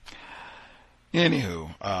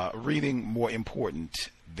 Anywho, reading more important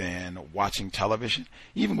than watching television.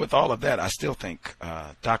 Even with all of that, I still think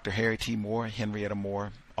Dr. Harriette V. Moore, Henrietta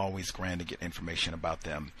Moore, always grand to get information about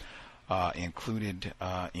them included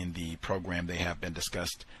in the program. They have been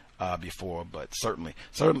discussed before, but certainly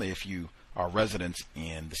if you are residents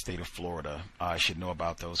in the state of Florida, should know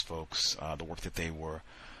about those folks, the work that they were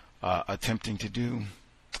attempting to do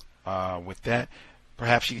with that.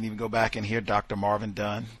 Perhaps you can even go back and hear Dr. Marvin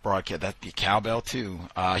Dunn broadcast. That'd be cowbell too.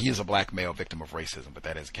 He is a black male victim of racism, but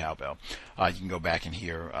that is cowbell. You can go back and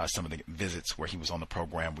hear some of the visits where he was on the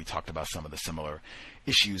program. We talked about some of the similar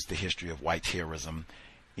issues, the history of white terrorism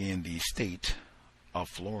in the state of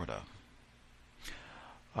Florida.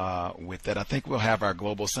 With that, I think we'll have our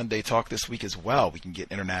Global Sunday Talk this week as well. We can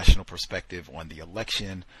get international perspective on the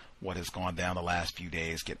election, what has gone down the last few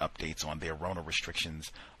days, get updates on their Rona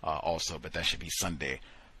restrictions also, but that should be Sunday,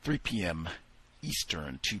 3 p.m.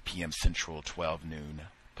 Eastern, 2 p.m. Central, 12 noon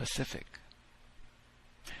Pacific.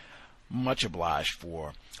 Much obliged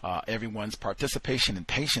for everyone's participation and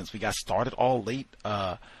patience. We got started all late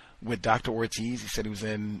with Dr. Ortiz. He said he was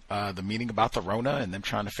in the meeting about the Rona and them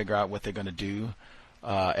trying to figure out what they're going to do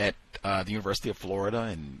at the University of Florida,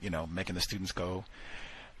 and, you know, making the students go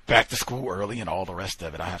back to school early and all the rest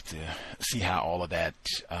of it. I have to see how all of that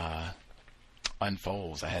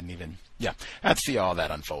unfolds. I hadn't even, I'd see all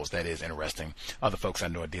that unfolds. That is interesting. Other folks I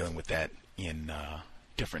know are dealing with that in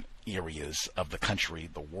different areas of the country,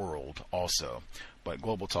 the world also. But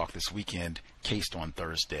Global Talk this weekend, Caste on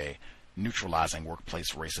Thursday, Neutralizing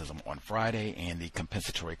Workplace Racism on Friday, and the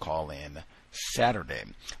compensatory call-in Saturday.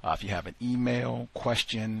 If you have an email,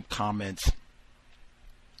 question, comments,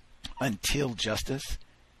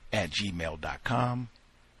 untiljustice@gmail.com,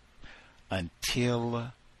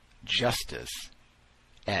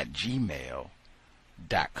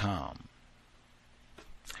 untiljustice@gmail.com.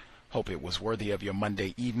 Hope it was worthy of your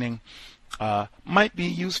Monday evening. Might be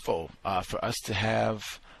useful for us to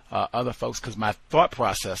have other folks, because my thought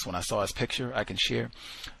process when I saw his picture, I can share.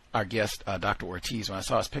 Our guest, Dr. Ortiz, when I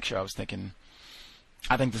saw his picture, I was thinking,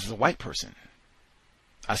 I think this is a white person.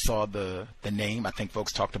 I saw the name. I think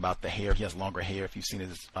folks talked about the hair. He has longer hair. If you've seen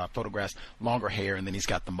his photographs, longer hair, and then he's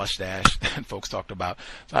got the mustache. And folks talked about.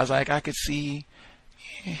 So I was like, I could see,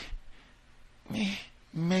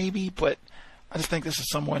 maybe, but I just think this is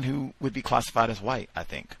someone who would be classified as white. I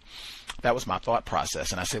think that was my thought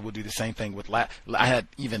process, and I said we'll do the same thing with. I had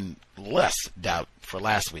even less doubt for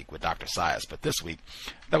last week with Dr. C.O.W.S, but this week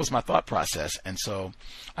that was my thought process, and so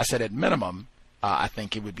I said at minimum. I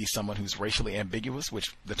think it would be someone who's racially ambiguous,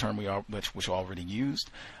 which the term we already used,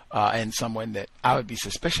 and someone that I would be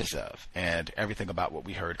suspicious of. And everything about what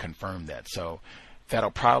we heard confirmed that. So that'll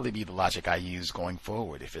probably be the logic I use going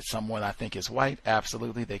forward. If it's someone I think is white,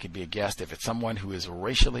 absolutely, they could be a guest. If it's someone who is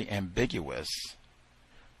racially ambiguous,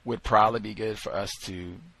 would probably be good for us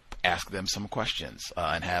to ask them some questions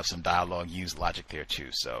and have some dialogue, use logic there too.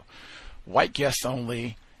 So white guests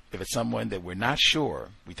only. If it's someone that we're not sure,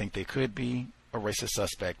 we think they could be a racist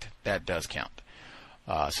suspect, that does count.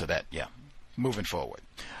 So that, moving forward.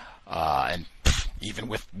 And even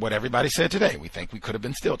with what everybody said today, we think we could have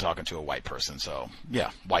been still talking to a white person. So,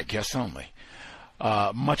 white guests only.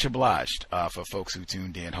 Much obliged for folks who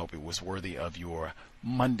tuned in. Hope it was worthy of your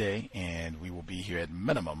Monday, and we will be here at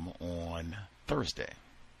minimum on Thursday.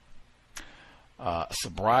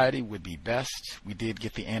 Sobriety would be best. We did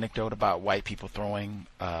get the anecdote about white people throwing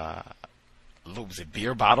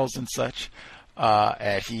beer bottles and such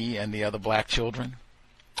at he and the other black children.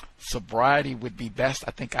 Sobriety would be best.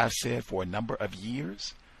 I think I've said for a number of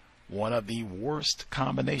years, one of the worst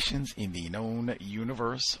combinations in the known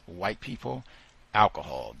universe, white people,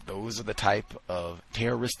 alcohol. Those are the type of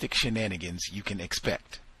terroristic shenanigans you can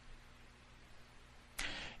expect.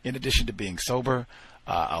 In addition to being sober,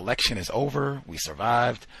 election is over. We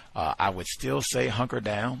survived. I would still say hunker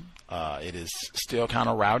down. It is still kind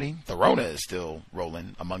of rowdy. The Rona is still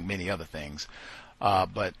rolling, among many other things.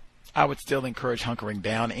 But I would still encourage hunkering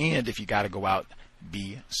down. And if you got to go out,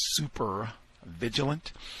 be super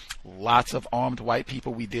vigilant. Lots of armed white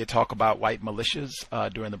people. We did talk about white militias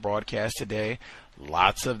during the broadcast today.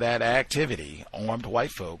 Lots of that activity. Armed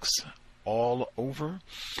white folks all over.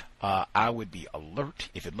 I would be alert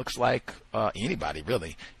if it looks like anybody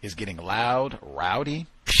really is getting loud, rowdy.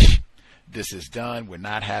 This is done. We're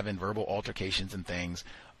not having verbal altercations and things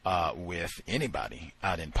with anybody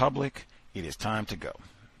out in public. It is time to go.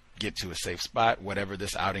 Get to a safe spot. Whatever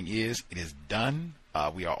this outing is, it is done.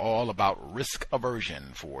 We are all about risk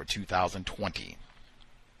aversion for 2020.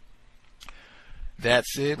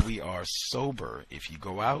 That's it. We are sober. If you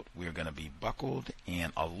go out, we're going to be buckled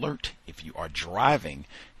and alert. If you are driving,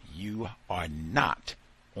 you are not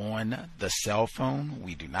on the cell phone.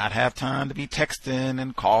 We do not have time to be texting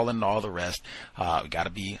and calling and all the rest. We got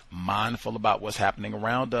to be mindful about what's happening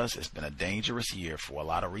around us. It's been a dangerous year for a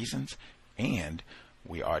lot of reasons, and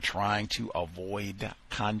we are trying to avoid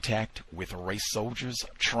contact with race soldiers,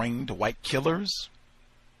 trained white killers,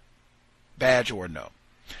 badge or no.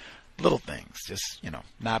 Little things, just,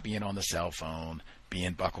 not being on the cell phone,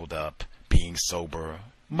 being buckled up, being sober,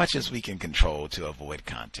 much as we can control to avoid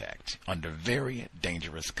contact under very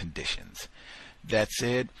dangerous conditions. That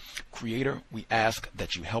said, Creator, we ask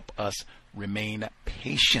that you help us remain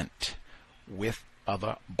patient with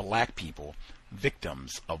other black people,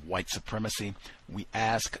 victims of white supremacy. We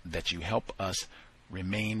ask that you help us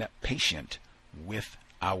remain patient with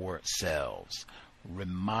ourselves.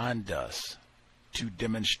 Remind us to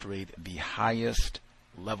demonstrate the highest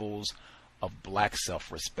levels of black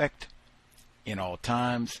self-respect in all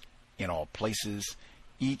times, in all places,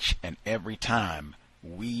 each and every time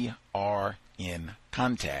we are in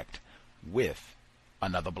contact with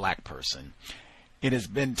another black person. It has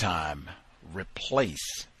been time.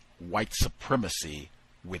 Replace white supremacy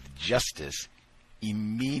with justice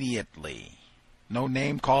immediately. No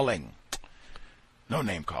name calling. No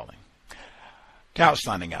name calling. Cal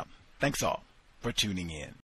signing out. Thanks all for tuning in.